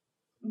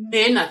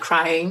 men are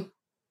crying.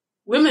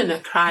 Women are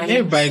crying.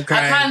 Everybody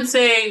crying. I can't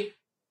say,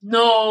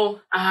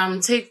 no,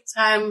 take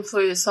time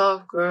for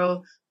yourself,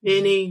 girl.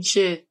 Men ain't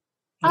shit.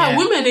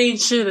 Women ain't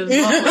shit as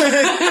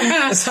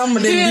well. Some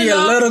of them be a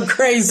little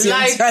crazy,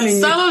 like, I'm telling you.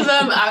 Some of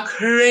them are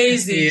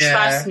crazy,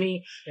 trust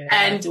me. Yeah.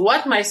 And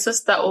what my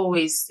sister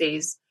always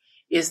says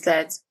is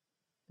that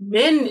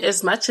men,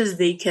 as much as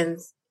they can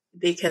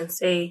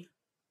say,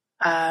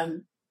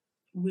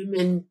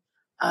 women,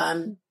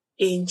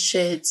 ain't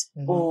shit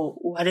or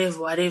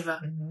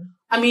whatever.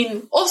 I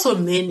mean, also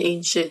men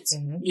ain't shit,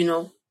 you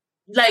know,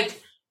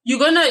 like you're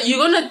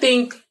gonna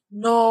think,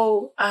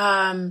 no,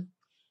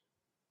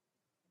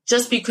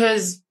 just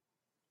because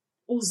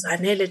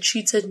Zanele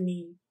treated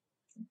me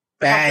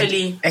bad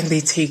properly, and they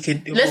take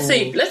it. Let's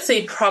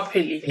say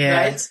properly,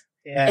 right?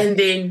 Yeah. And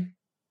then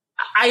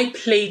I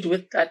played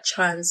with that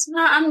chance.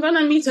 Nah, I'm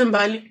gonna meet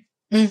Mbali.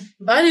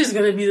 Mbali is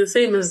gonna be the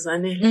same as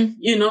Zanele,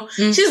 you know.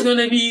 She's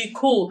gonna be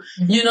cool,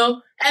 you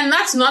know. And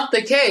that's not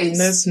the case.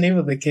 That's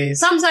never the case.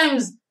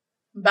 Sometimes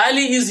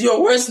Mbali is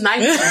your worst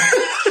nightmare,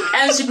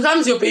 and she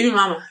becomes your baby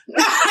mama.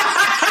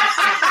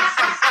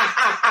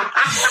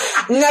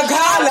 On top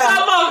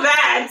of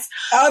that,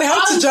 I would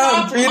have to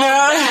jump, you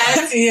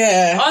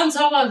know? On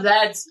top of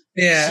that,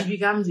 she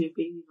becomes your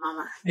baby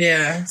mama.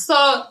 Yeah. So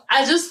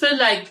I just feel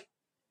like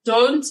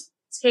don't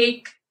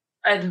take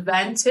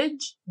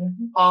advantage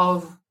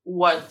of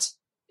what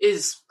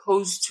is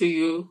posed to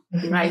you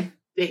right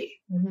there.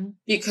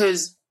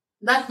 Because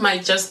that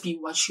might just be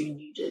what you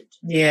needed.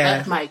 Yeah.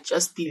 That might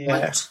just be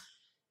what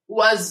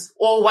was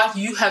or what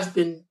you have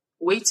been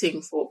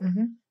waiting for.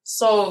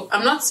 So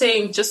I'm not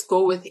saying just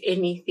go with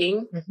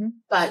anything,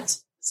 but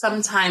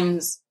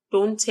sometimes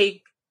don't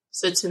take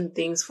certain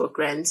things for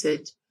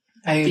granted.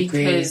 I agree.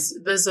 Because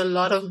there's a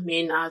lot of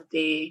men out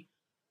there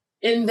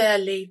in their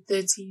late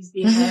 30s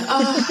being like,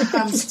 oh,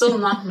 I'm still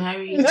not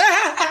married.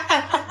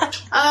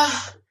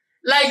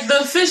 Like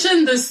the fish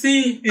in the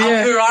sea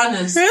are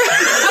piranhas.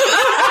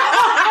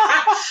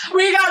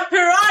 We got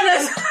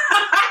piranhas.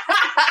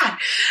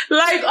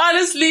 Like,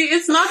 honestly,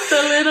 it's not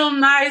the little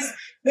nice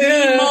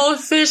Nemo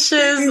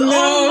fishes. No,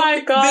 oh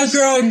my gosh.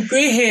 They're growing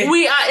gray hair.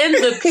 We are in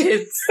the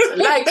pits.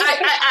 Like,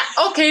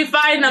 I okay,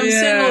 fine, I'm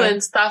single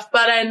and stuff,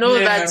 but I know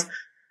that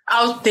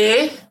out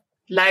there,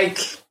 like,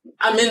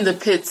 I'm in the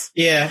pits.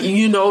 Yeah.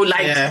 You know,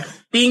 like,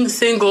 being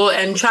single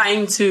and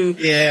trying to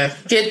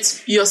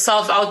get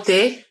yourself out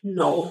there.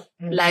 No.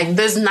 Like,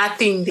 there's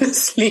nothing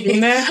this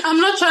I'm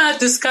not trying to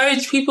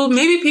discourage people.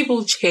 Maybe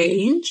people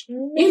change.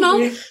 You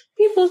know,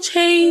 people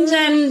change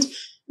and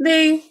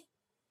they...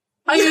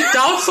 Are you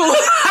doubtful?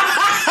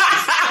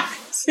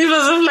 She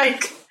was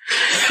like,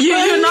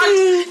 you're not.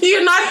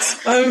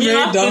 I'm you're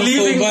very not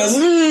doubtful, but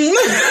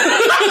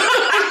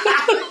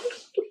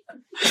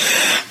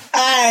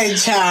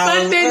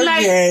child. But then,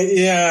 like,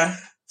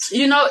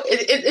 you know,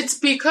 it's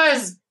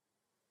because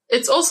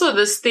it's also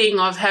this thing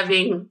of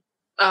having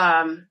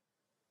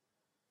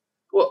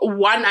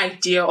one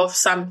idea of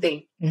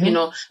something. You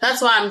know,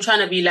 that's why I'm trying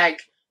to be like,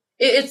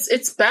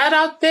 it's bad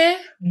out there,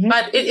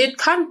 but it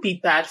can't be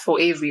bad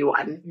for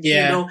everyone, you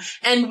know,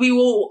 and we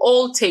will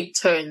all take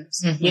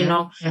turns, you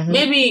know.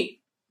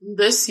 Maybe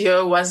this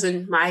year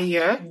wasn't my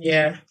year.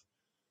 Yeah.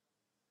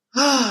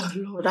 Oh,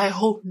 Lord, I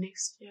hope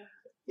next year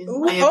is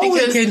my year. All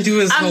we can do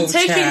is hope,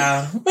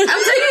 child.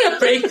 I'm taking a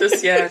break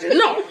this year.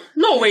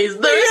 No ways.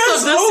 The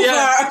rest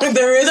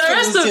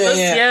of this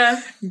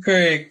year.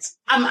 Correct.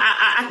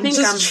 I think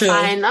I'm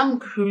fine. I'm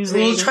cruising.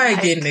 We'll try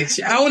again next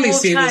year. I only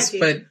say this,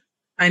 but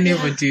I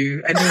never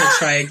do. I never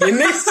try again.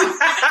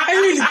 I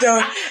really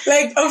don't.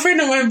 Like, a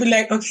friend of mine be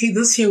like, okay,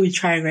 this year we're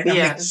trying, right? I'm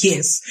like,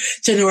 yes.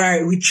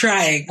 January, we're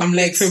trying. I'm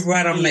like,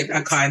 February, I'm like,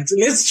 I can't.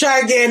 Let's try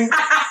again.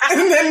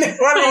 And then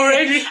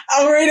already,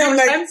 I'm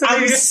like,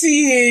 I'm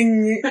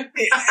seeing.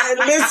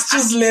 Let's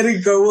just let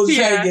it go. We'll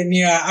try again.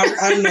 Yeah,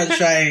 I'm not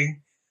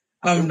trying.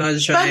 I'm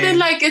not trying. But then,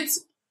 like,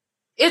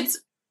 it's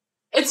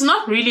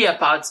not really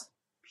about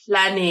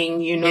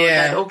planning, you know,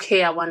 that,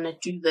 okay, I want to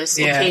do this.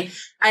 Okay,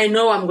 I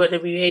know I'm going to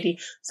be ready.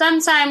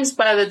 Sometimes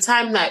by the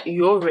time that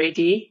you're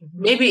ready,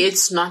 maybe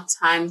it's not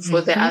time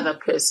for the other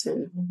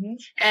person.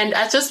 And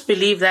I just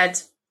believe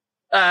that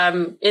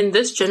in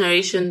this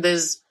generation,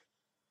 there's,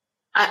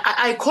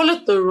 I call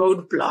it the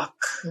roadblock.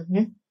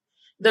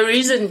 The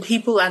reason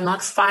people are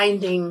not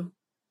finding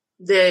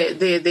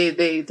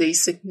the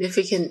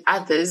significant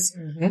others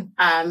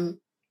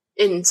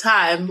in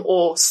time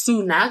or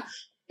sooner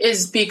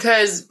is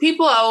because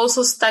people are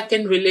also stuck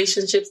in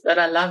relationships that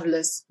are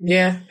loveless.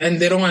 Yeah, and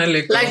they don't want to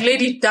let go. Like,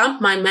 lady, dump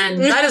my man.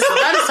 That is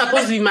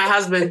supposed to be my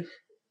husband.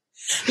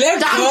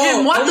 Dump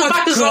him. What the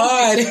fuck is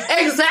wrong?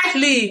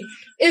 Exactly.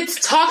 It's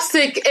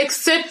toxic.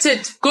 Accept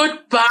it.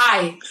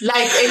 Goodbye.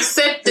 Like,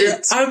 accept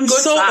it. I'm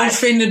so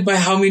offended by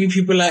how many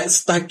people are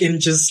stuck in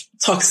just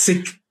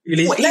toxic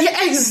relationships.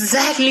 Like,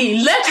 exactly.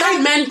 Let that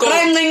man go.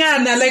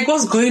 Like,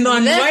 what's going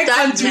on? Why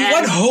can't we?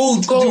 What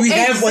hold do we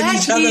have on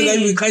each other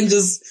that we can't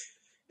just...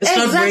 It's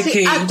not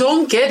breaking. I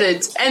don't get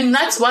it. And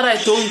that's what I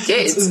don't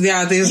get.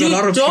 Yeah, there's a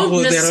lot of people that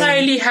don't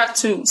necessarily have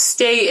to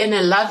stay in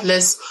a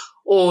loveless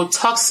or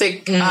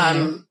toxic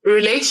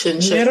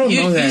relationship. They don't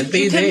know that.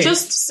 You can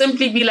just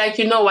simply be like,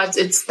 you know what,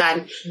 it's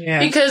done. Yeah.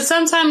 Because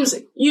sometimes,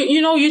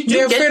 you know, you do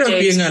They're afraid of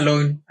being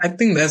alone. I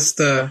think that's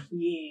the...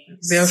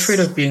 Yes. They're afraid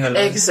of being alone.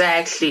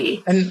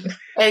 Exactly.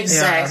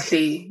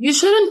 Exactly. You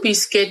shouldn't be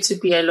scared to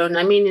be alone.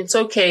 I mean, it's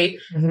okay.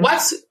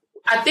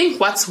 I think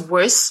what's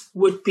worse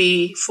would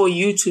be for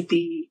you to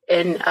be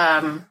in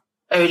a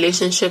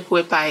relationship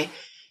whereby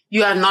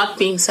you are not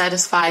being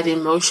satisfied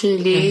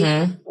emotionally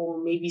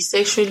or maybe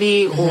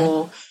sexually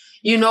or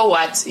you know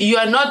what, you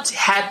are not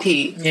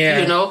happy,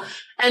 you know.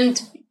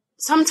 And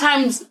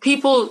sometimes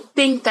people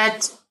think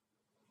that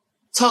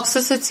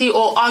toxicity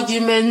or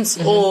arguments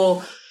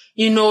or,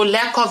 you know,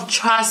 lack of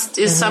trust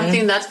is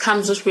something that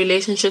comes with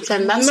relationships,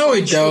 and that's no, not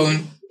it true.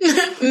 don't.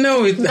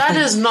 No, it don't. That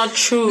is not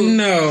true.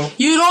 No.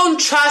 You don't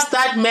trust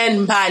that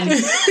man, Bali.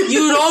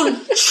 You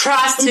don't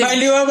trust him.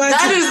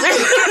 That is...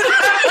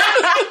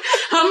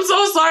 I'm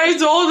so sorry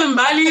to all the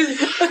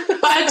Balis.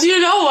 But you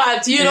know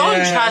what? You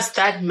don't trust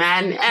that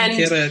man.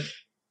 And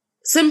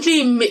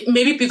simply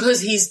maybe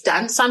because he's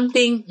done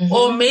something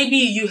or maybe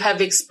you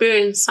have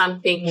experienced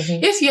something.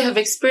 If you have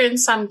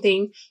experienced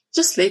something,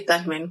 just let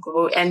that man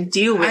go and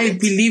deal with it. I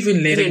believe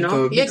in letting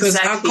go because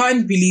I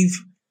can't believe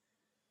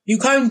you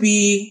can't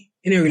be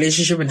in a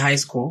relationship in high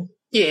school.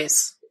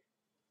 Yes.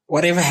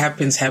 Whatever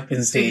happens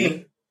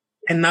there.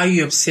 And now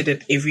you're upset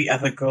at every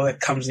other girl that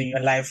comes in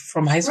your life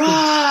from high school.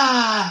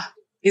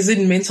 Is it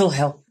mental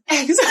health?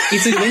 Exactly.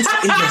 Is it mental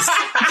illness?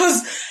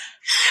 Because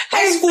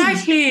high school...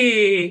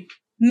 Exactly.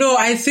 No,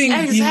 I think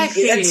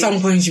at some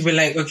point you'll be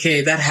like,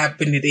 okay, that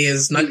happened. It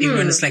is. Not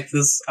everyone is like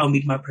this. I'll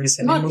meet my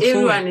person. Not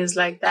everyone is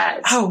like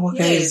that. Oh,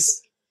 okay.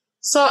 Yes.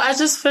 So I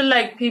just feel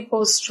like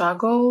people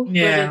struggle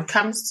when it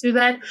comes to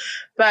that.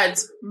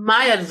 But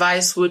my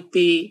advice would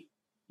be,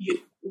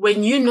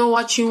 when you know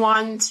what you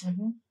want,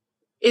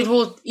 it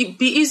will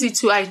be easy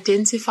to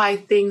identify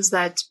things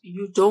that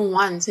you don't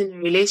want in a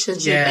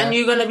relationship. And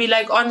you're going to be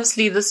like,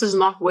 honestly, this is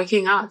not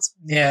working out.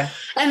 Yeah.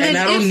 And then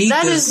if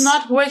that is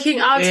not working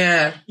out,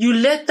 you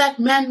let that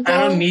man go.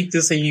 I don't need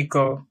this, and you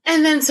go.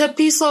 And then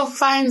Tepiso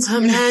finds her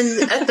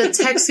man at the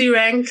taxi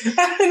rank.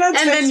 And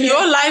then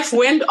your life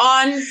went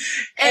on.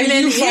 And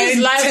then his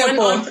life went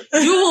on.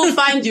 You will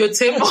find your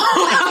tempo.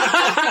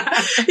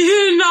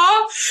 You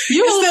know?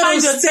 You will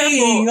find your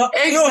tempo.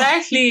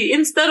 Exactly.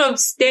 Instead of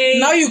staying.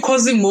 Now you're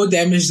causing more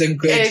damage than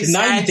good. Exactly.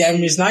 Now you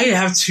damage. Now you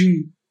have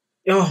to.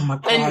 Oh my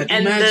God.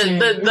 And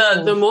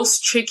the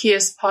most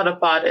trickiest part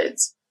about it,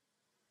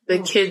 the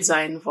kids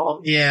are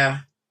involved. Yeah.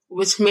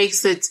 Which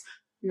makes it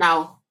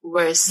now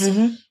worse.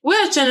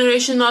 We're a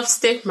generation of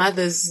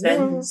stepmothers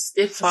and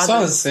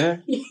stepfathers.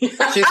 We're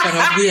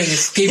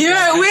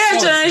a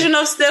generation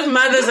of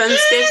stepmothers and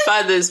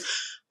stepfathers.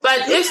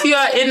 But if you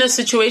are in a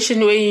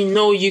situation where you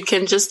know you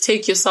can just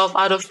take yourself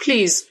out of,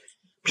 please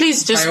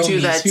just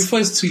do that. Before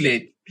it's too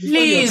late.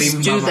 Please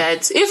do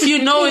that. If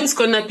you know it's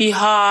going to be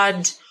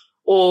hard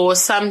or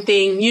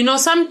something, you know,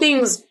 some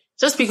things,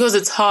 just because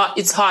it's hard.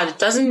 It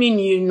doesn't mean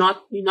you're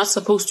not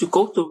supposed to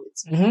go through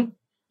it.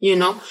 You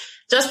know,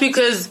 just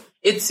because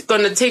it's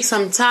going to take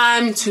some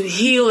time to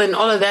heal and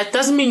all of that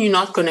doesn't mean you're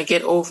not going to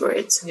get over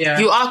it. Yeah.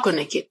 You are going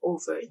to get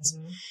over it.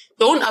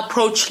 Don't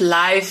approach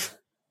life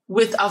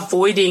with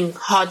avoiding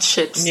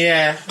hardships.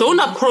 Yeah. Don't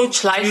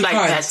approach life like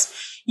that.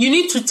 You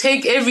need to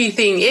take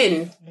everything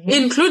in,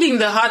 including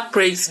the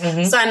heartbreaks,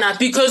 Sana,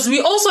 because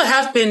we also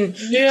have been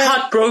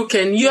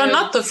heartbroken. You are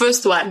not the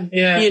first one.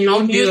 Yeah. You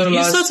know,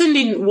 you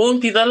certainly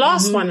won't be the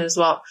last one as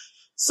well.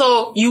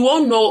 So you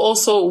won't know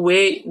also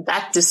where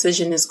that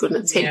decision is going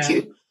to take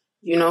you,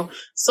 you know.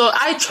 So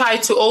I try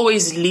to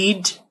always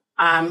lead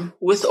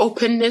with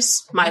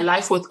openness, my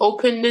life with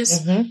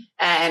openness,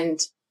 and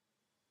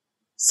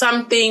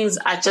some things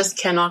I just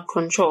cannot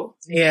control.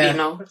 Yeah. You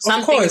know,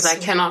 some things I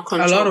cannot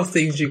control. A lot of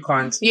things you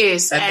can't.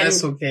 Yes. And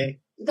that's okay.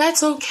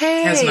 That's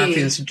okay. It has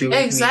nothing to do with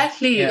me.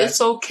 Exactly. Yeah. It's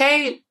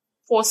okay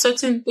for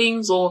certain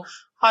things or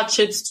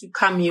hardships to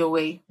come your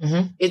way.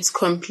 It's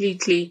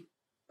completely,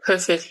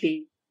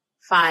 perfectly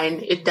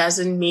fine. It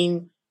doesn't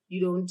mean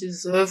you don't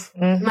deserve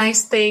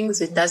nice things.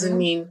 It doesn't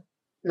mean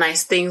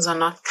nice things are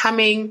not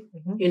coming,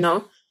 you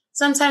know.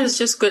 Sometimes it's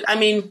just good. I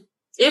mean,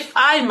 if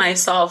I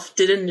myself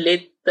didn't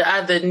let the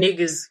other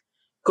niggas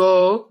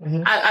go,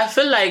 I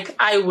feel like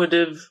I would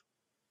have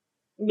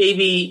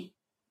maybe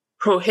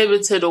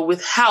prohibited or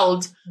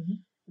withheld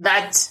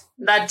that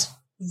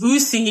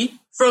Vusi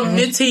from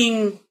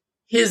knitting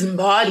his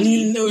body.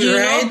 You know?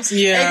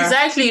 Yeah.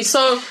 Exactly.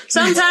 So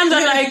sometimes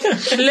I'm like,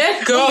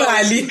 let go.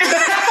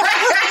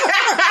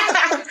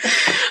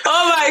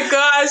 Oh my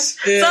gosh.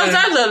 Yeah.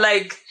 Sometimes I'm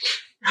like,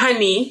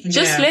 honey,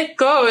 just let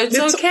go. It's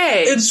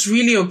okay. It's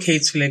really okay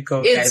to let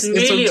go, guys.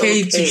 Really it's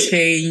okay to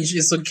change.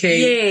 It's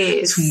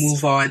okay to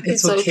move on.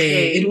 It's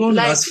okay. It won't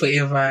last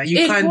forever.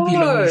 You can't be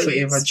lonely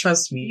forever.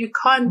 Trust me. You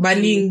can't.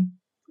 Banning.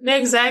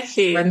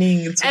 Exactly.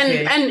 Banning, it's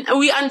okay. And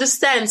we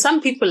understand.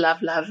 Some people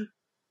love love.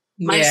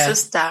 My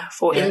sister,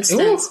 for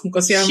instance,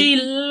 she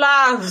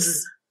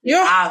loves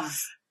love.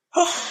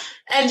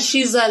 And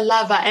she's a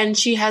lover and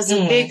she has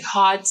a big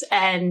heart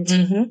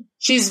and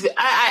she's,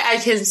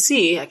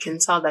 I can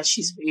tell that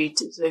she's very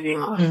deserving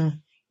of,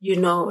 you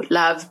know,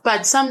 love.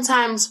 But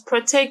sometimes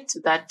protect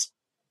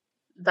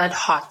that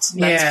heart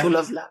that's full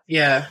of love.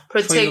 Yeah.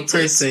 Protect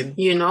it,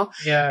 you know?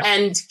 Yeah.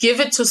 And give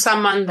it to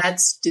someone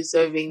that's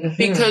deserving.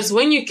 Because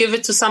when you give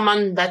it to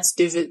someone that's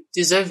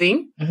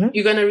deserving,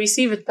 you're going to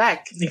receive it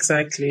back.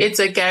 Exactly. It's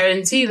a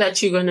guarantee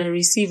that you're going to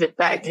receive it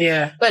back.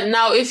 Yeah. But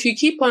now if you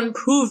keep on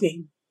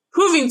proving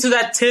to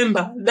that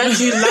Timber that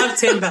you love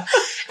Timber,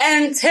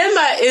 and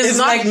Timber is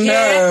not like, here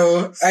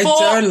no, I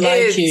don't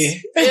like you.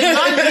 It's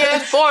not here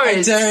for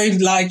it. I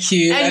don't like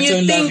you. And I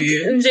don't love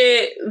you.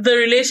 The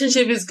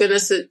relationship is going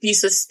to be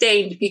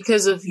sustained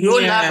because of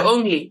your love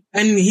only.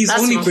 And he's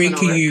only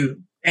breaking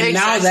you. And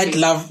now that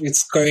love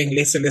is going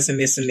less and less and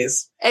less and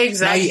less.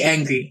 Exactly. Now you're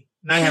angry.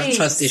 Now you have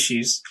trust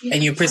issues.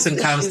 And your person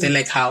comes, they're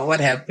like, how? What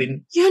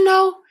happened? You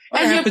know?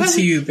 What happened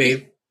to you,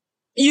 babe?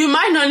 You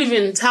might not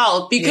even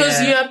tell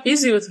because you are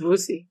busy with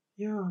Vusi.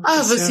 Yeah,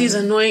 Vusi is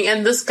annoying,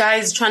 and this guy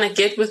is trying to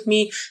get with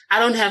me. I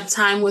don't have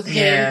time with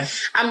him.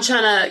 I'm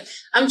trying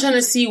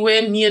to see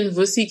where me and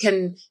Vusi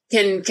can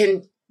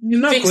You're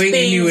not fix going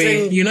things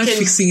anywhere. You're not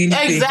fixing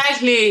anything.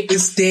 Exactly.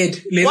 It's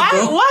dead. Let it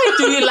go. Why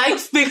do we like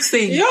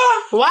fixing?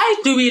 Why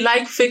do we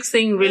like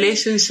fixing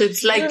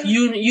relationships? Like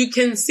you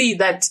can see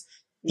that.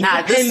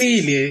 Nah,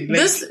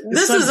 this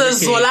is a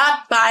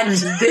Zola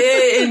bad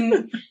day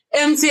in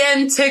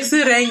MTN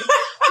taxi rank.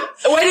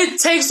 When it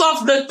takes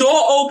off, the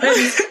door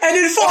opens and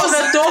it falls.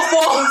 The door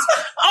falls.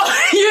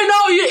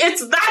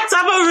 It's that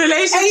type of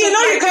relationship.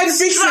 And you can't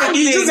fix it.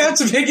 You just have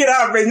to pick it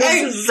up. And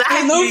there's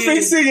no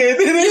fixing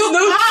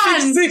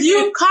it.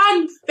 You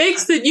can't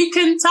fix it. You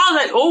can tell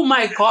that, oh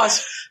my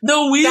gosh,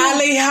 the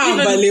wheel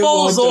even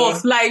falls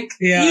off.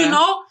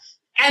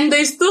 And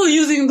they're still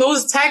using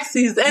those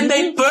taxis and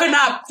they burn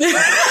up. Those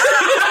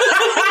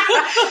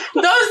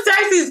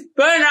taxis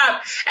burn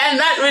up. And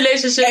that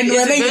relationship is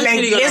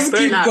eventually going to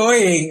burn up.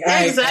 Going.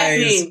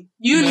 Exactly.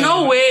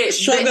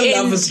 Where the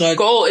end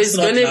goal is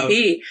going to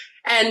be.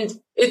 And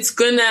it's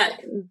going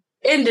to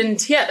end in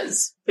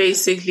tears,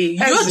 basically.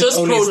 You're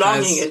just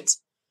prolonging it.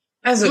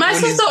 My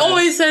sister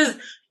always says,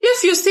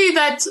 if you see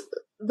that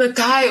the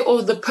guy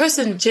or the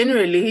person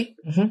generally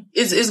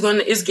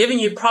is giving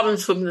you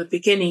problems from the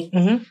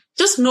beginning,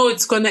 just know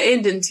it's going to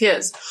end in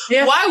tears.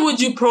 Yeah. Why would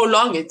you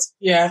prolong it?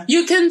 Yeah.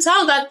 You can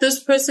tell that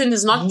this person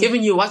is not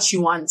giving you what you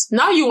want.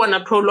 Now you want to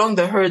prolong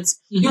the hurt.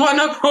 You want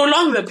to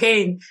prolong the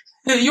pain.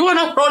 You want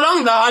to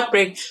prolong the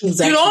heartbreak.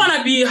 Exactly. You don't want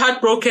to be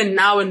heartbroken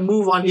now and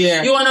move on.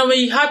 Yeah. You want to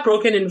be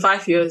heartbroken in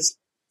 5 years.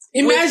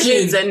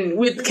 Imagine.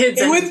 With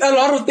kids. With a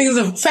lot of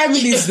things,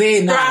 families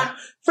there now.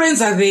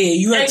 Friends are there.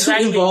 You are too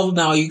involved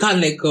now. You can't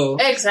let go.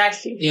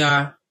 Exactly.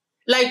 Yeah.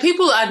 Like,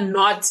 people are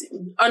not,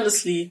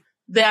 honestly,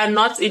 they are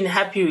not in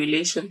happy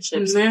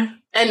relationships. Yeah.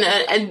 And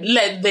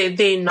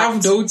they're not. I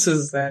have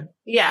daughters then.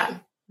 Yeah.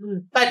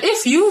 But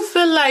if you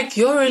feel like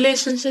your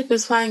relationship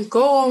is fine,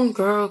 go on,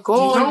 girl.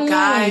 Go on,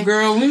 guy.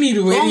 Girl. We need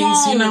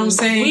weddings, you know what I'm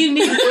saying? We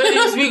need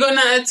weddings. We're going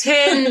to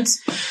attend.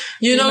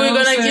 We're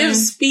going to give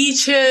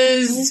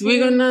speeches.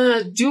 We're going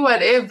to do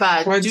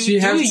whatever. But you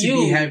have to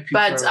be happy.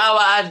 But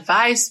our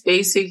advice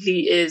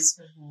basically is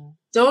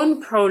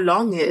don't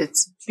prolong it.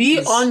 Be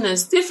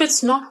honest. If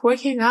it's not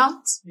working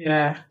out,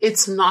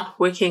 it's not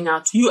working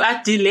out. You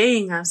are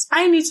delaying us.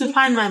 I need to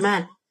find my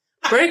man.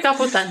 Break up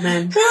with that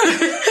man. Because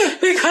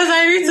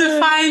I need to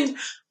find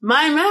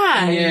my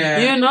man.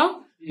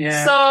 Yeah.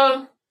 Yeah.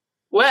 So,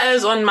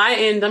 whereas on my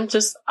end, I'm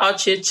just out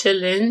here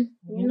chilling.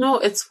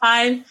 It's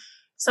fine.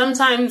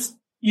 Sometimes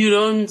you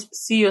don't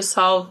see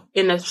yourself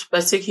in a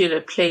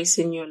particular place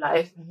in your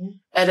life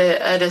at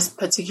a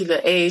particular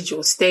age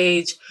or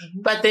stage.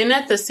 But then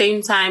at the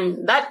same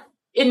time, that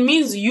it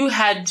means you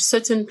had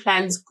certain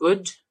plans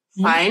good,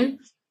 fine.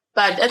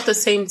 But at the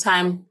same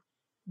time,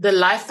 the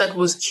life that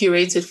was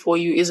curated for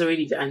you is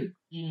already done.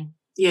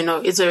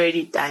 It's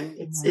already done.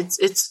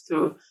 It's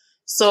through.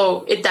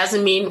 So it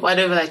doesn't mean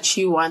whatever that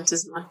you want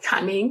is not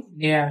coming.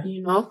 Yeah.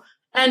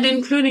 And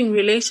including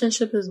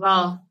relationship as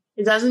well.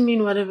 It doesn't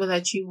mean whatever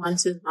that you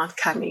want is not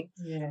coming.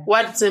 Yeah.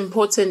 What's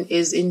important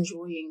is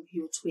enjoying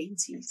your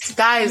 20s.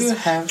 Guys,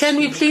 can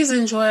we please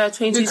enjoy our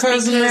 20s?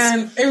 Because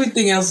man,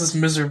 everything else is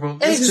miserable.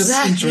 Let's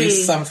just enjoy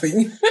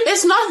something.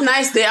 It's not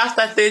nice day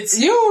after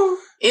 30.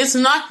 It's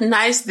not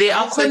nice day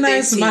after 30.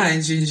 Nice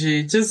mind,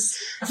 Gingy. Just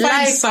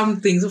find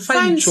something.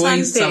 Find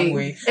joy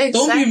somewhere. Exactly.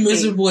 Don't be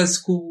miserable at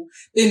school,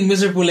 then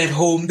miserable at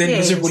home, then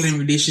miserable in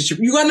relationship.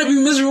 You're gonna be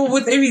miserable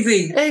with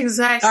everything.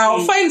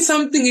 Exactly. Find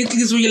something at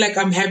least where you're like,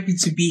 I'm happy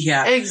to be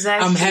here.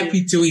 Exactly. I'm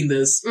happy doing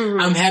this.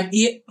 I'm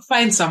happy.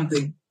 Find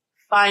something.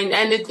 Fine.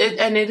 And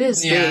it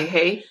is there,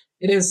 hey?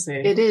 It is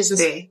there. It is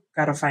just there.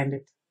 Gotta find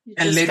it.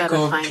 And let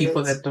go of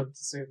people that don't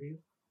deserve you.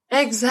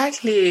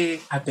 Exactly.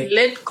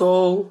 Let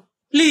go.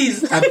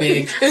 Please. I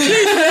beg.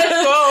 Please let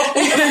go. Oh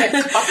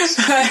my gosh.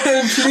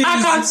 Please.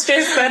 I can't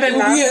stress that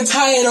enough. We are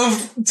tired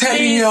of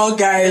telling y'all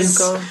guys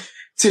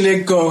to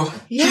let go.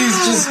 Yeah.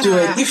 Please just do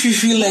it. If you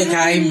feel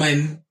like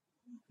man.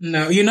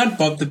 No, you're not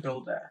Bob the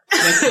Builder.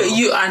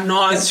 You are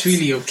not. It's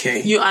really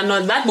okay. You are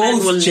not. That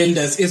both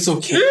genders, it's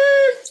okay.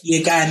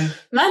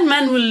 That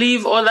man will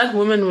leave or that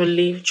woman will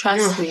leave.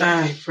 Trust me.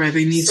 Bro,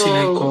 they need to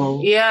let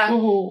go. Yeah.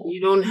 You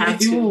don't have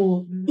to.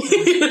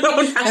 You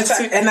don't have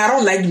to. And I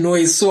don't like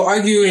noise. So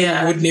arguing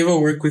would never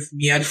work with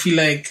me. I'd feel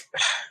like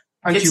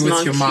argue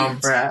with your mom,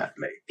 bruh.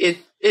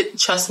 Like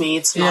trust me,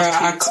 it's not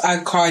cute.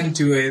 I can't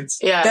do it.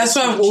 Yeah. That's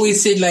why I've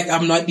always said, like,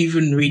 I'm not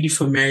even ready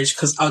for marriage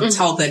because I'll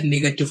tell that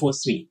nigga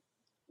divorce me.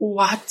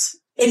 What?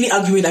 Any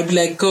argument, I'd be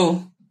like,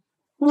 go.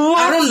 What?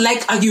 I don't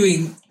like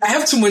arguing. I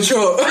have to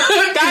mature.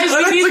 Guys,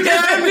 we need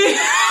therapy.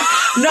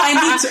 No,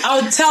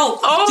 I'll tell.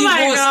 Oh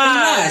my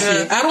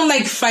God. I don't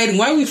like fighting.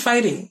 Why are we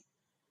fighting?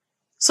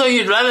 So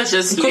you'd rather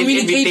just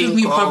communicate with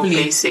me properly.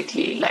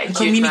 Basically. Like,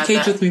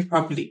 communicate with me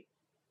properly.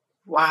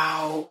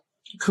 Wow.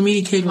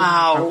 Communicate with me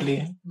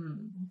properly.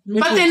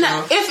 But then,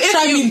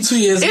 if you in 2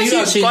 years,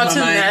 if you've gotten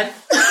that,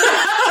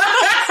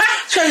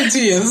 try in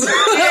 2 years.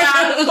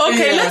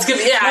 Okay, let's give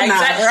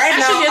exactly. Right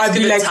now, I'll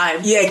be like,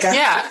 time.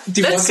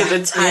 Let's give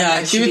it time.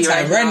 Yeah, give it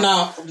time. Right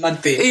now, I'm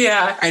not there.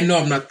 Yeah, I know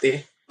I'm not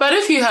there. But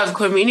if you have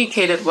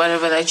communicated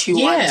whatever that you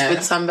want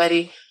with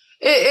somebody,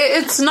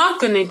 it's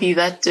not going to be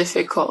that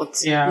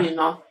difficult. Yeah, you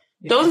know.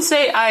 Yeah. Don't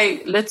say,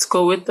 let's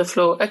go with the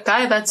flow. A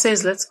guy that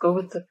says, let's go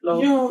with the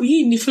flow.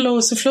 You deserve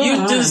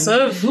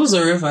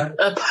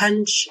a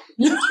punch.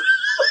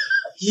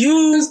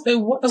 You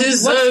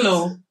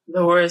deserve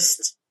the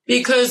worst.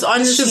 Because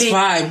honestly... It's just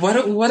vibe. What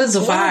is the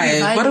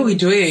vibe? What are we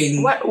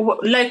doing? What's the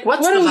vibe?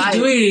 What are we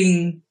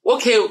doing?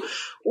 Okay,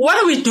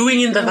 what are we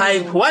doing in the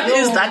vibe? What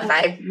is that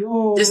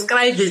vibe?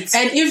 Describe it.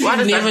 And if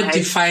you've never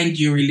defined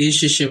your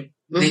relationship,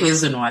 there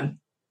isn't one.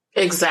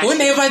 Exactly.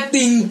 Don't ever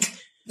think...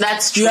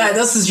 That's true. Yeah,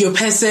 this is your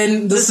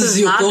person. This is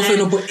your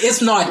girlfriend.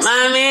 It's not.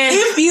 Mommy.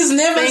 If he's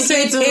never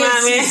said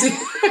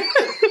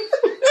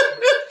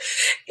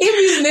if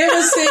he's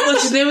never said or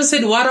she's never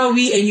said, what are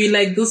we? And you're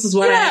like, this is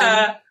what I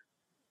am.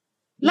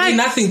 Like,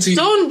 nothing to you.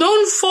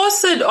 Don't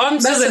force it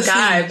onto the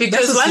guy.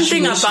 Because one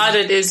thing about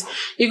it is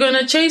you're going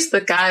to chase the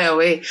guy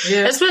away.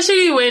 Yeah.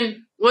 Especially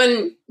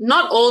when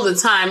not all the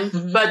time,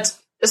 but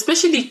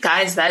especially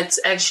guys that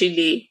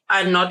actually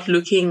are not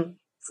looking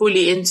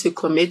fully into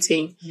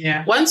committing.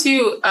 Yeah. Once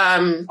you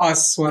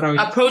what are we?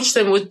 Approach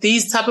them with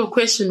these type of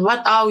questions,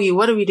 what are we?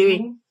 What are we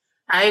doing?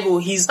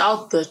 He's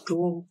out the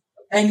door.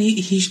 And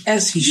he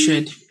as he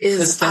should.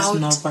 Is out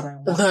not what I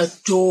want. The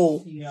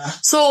door. Yeah.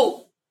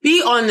 So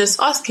be honest.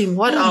 Ask him,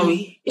 what are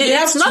we?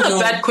 It's not a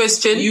bad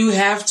question. You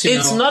have to know.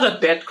 It's not a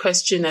bad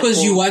question at all.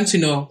 Because you want to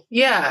know.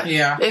 Yeah.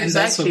 Yeah. Exactly. And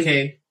that's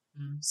okay.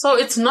 So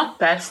it's not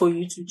bad for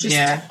you to just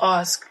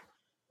ask.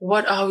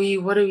 What are we?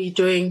 What are we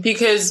doing?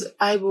 Because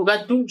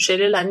what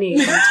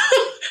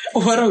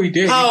are we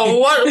doing? How?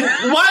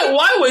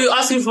 Why were you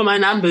asking for my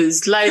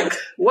numbers? Like,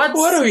 what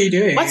are we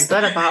doing? What's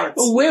that about?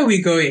 Where are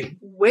we going?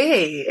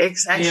 Where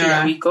exactly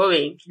are we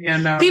going? Yeah,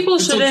 no.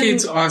 It's okay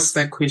to ask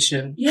that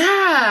question.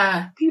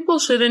 Yeah. People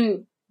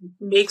shouldn't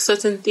make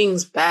certain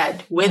things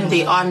bad when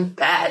they aren't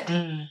bad.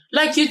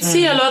 Like, you'd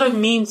see a lot of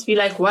memes be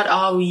like, what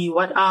are we?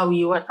 What are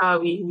we? What are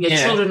we? We are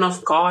children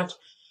of God.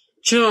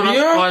 Children of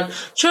God.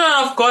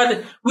 Children of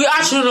God. We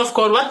are children of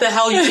God. What the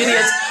hell, you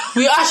idiots?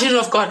 We are children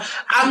of God.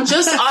 I'm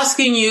just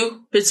asking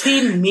you,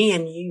 between me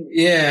and you.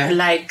 Yeah.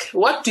 Like,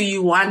 what do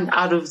you want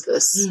out of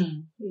this?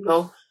 You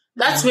know?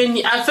 That's when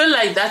I feel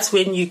like that's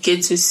when you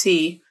get to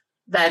see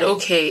that,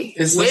 okay,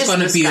 is this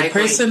going to be a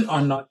person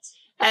or not?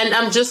 And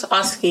I'm just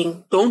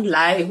asking, don't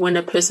lie when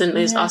a person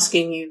is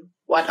asking you,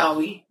 what are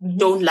we?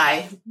 Don't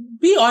lie.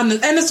 Be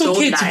honest. And it's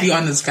okay to be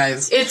honest,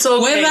 guys. It's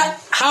okay.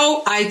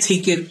 How I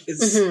take it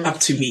is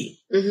up to me.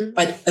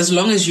 But as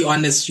long as you're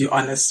honest, you're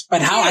honest.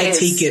 But how I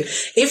take it,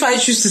 if I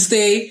choose to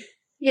stay,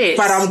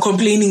 but I'm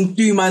complaining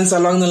 3 months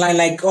along the line,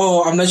 like,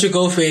 oh, I'm not your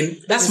girlfriend,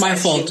 that's my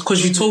fault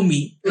because you told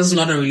me this is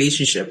not a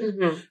relationship.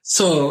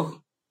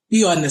 So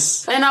be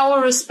honest. And I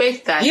will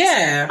respect that.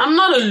 Yeah. I'm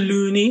not a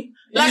loony.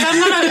 Like,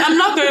 I'm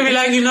not going to be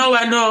like, you know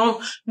what,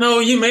 no,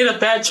 you made a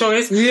bad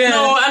choice. Yeah.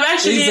 No, I'm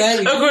actually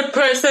a good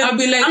person. I'll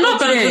be like, I'm not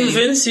going to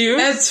convince you.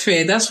 That's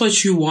fair. That's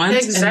what you want.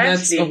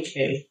 Exactly. And that's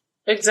okay.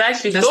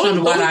 Exactly. That's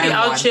not what I want. Don't be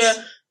out here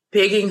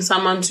begging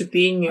someone to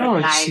be in your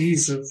life.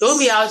 Jesus. Don't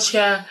be out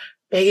here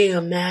begging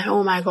a man,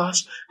 oh my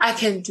gosh, I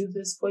can do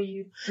this for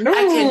you. No. I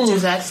can do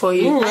that for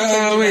you.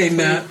 Wait,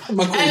 nah.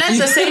 And at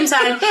the same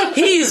time,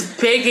 he's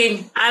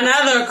begging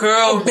another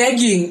girl.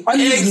 Begging on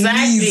his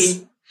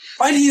knees.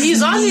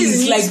 He's on his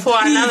knees like, for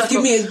another.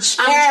 Give me a chance.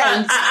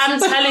 I'm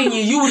telling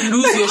you, you would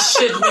lose your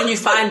shit when you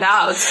find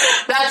out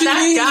that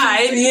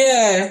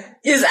guy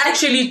is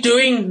actually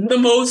doing the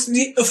most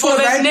for the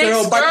that next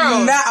girl. But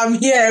now I'm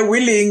here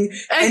willing.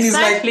 Exactly. And he's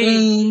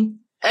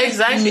like,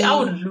 exactly. I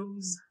would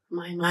lose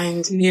my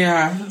mind.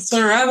 Yeah.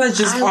 So rather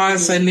just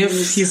ask, and if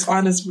he's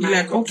honest, be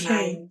like,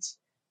 okay,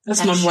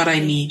 that's not what I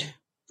need,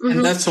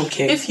 and that's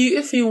okay. If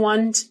you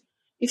want,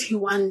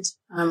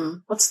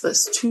 what's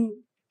this? Two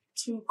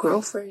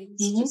girlfriends.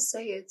 Just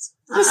say it.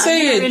 Just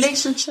say it.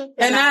 Relationship,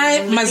 and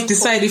I must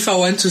decide if I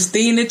want to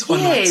stay in it or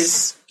not.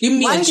 Give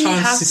me a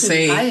chance to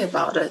say. Lie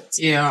about it.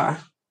 Yeah.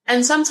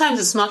 And sometimes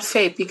it's not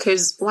fair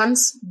because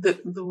once the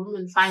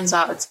woman finds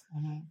out,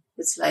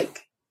 it's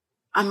like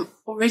I'm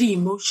already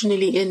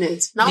emotionally in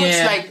it. Now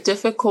it's like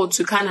difficult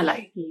to kind of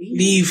like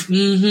leave.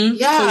 Mm-hmm.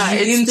 Yeah,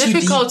 it's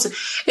difficult.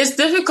 It's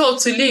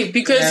difficult to leave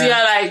because you're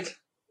like,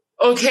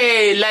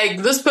 okay,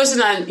 like this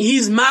person and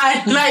he's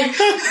mine. Like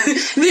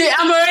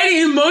I'm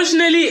already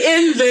emotionally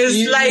in this.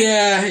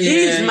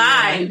 He's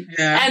mine.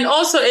 Yeah. And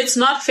also it's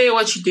not fair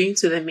what you're doing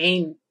to the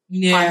main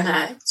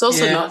partner. It's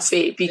also not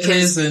fair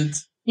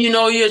because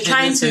you're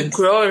trying to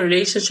grow a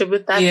relationship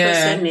with that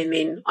person, and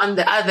then on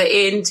the other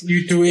end,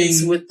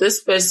 it's with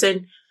this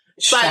person.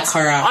 But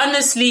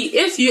honestly,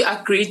 if you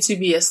agree to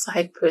be a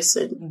side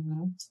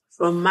person,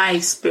 from my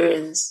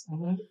experience,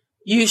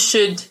 you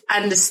should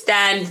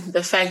understand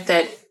the fact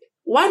that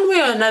one way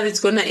or another, it's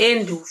going to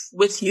end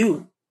with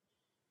you.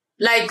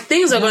 Like,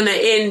 things are going to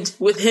end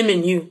with him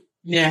and you.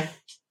 Yeah.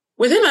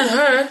 With him and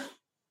her,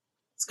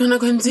 it's going to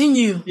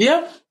continue.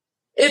 Yep.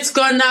 It's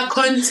going to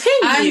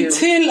continue.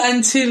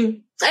 Until.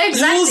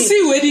 Exactly. You will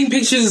see wedding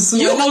pictures.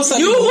 You will see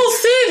them. You will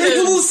see them.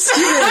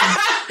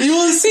 You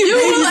will see You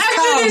will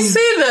actually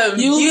see them.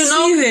 You will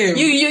see them.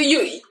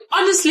 You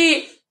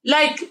honestly,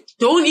 like,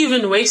 don't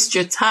even waste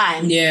your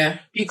time. Yeah.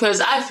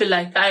 Because I feel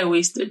like I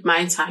wasted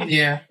my time.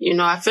 Yeah.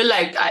 I feel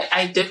like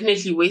I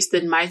definitely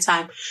wasted my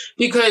time.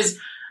 Because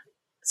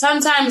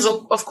sometimes,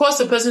 of course,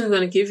 the person is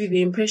going to give you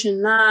the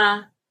impression,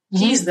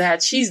 he's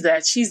that, she's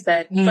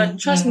that. But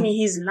trust me,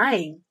 he's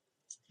lying.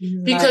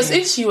 Because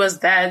if she was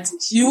that,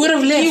 you would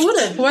have left. He would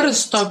have. What is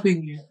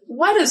stopping you?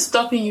 What is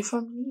stopping you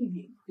from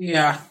leaving?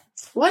 Yeah.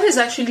 What is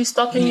actually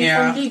stopping you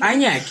from leaving?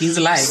 Anyak, he's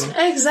lying.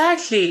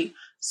 Exactly.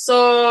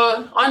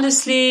 So,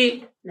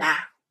 honestly,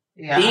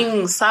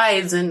 being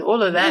sides and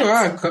all of that.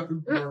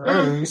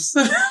 Gross.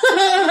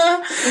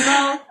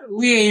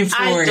 We ain't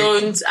for it.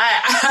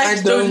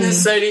 I don't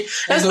necessarily.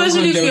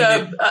 Especially if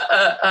you're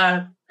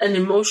an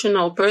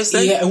emotional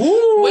person. Yeah.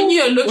 Ooh, when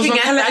you're looking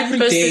at that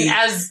person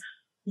as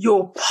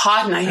your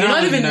partner. You're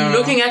not even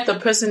looking at the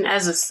person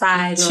as a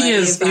side.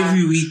 Tears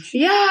every week.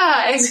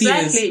 Yeah,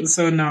 exactly. Tears.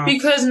 So no.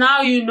 Because now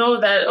you know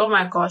that, oh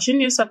my gosh,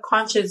 in your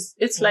subconscious,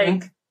 it's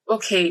like,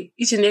 okay,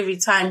 each and every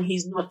time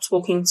he's not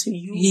talking to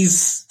you,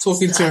 he's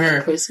talking to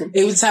her. Person.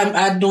 Every time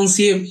I don't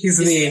see him, he's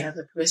there. The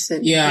other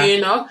person. Yeah.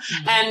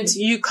 And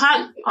you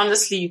can't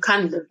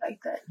live like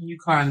that. You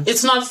can't.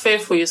 It's not fair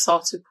for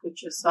yourself to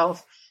put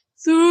yourself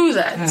through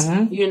that.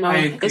 I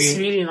agree. It's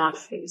really not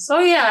fair. So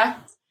yeah,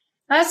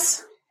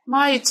 that's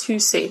my 2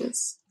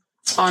 cents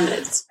on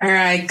it. All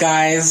right,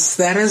 guys,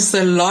 that is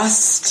the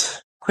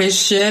last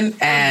question,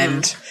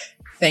 and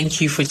thank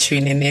you for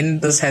tuning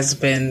in. This has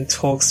been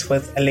Talks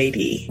with a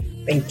Lady.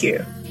 Thank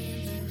you.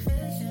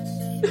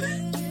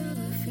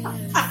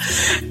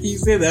 You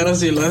said that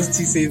was your last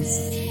 2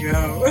 cents. Yo.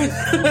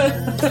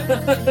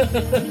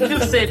 You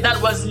said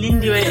that was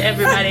Lindiwe,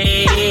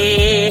 everybody.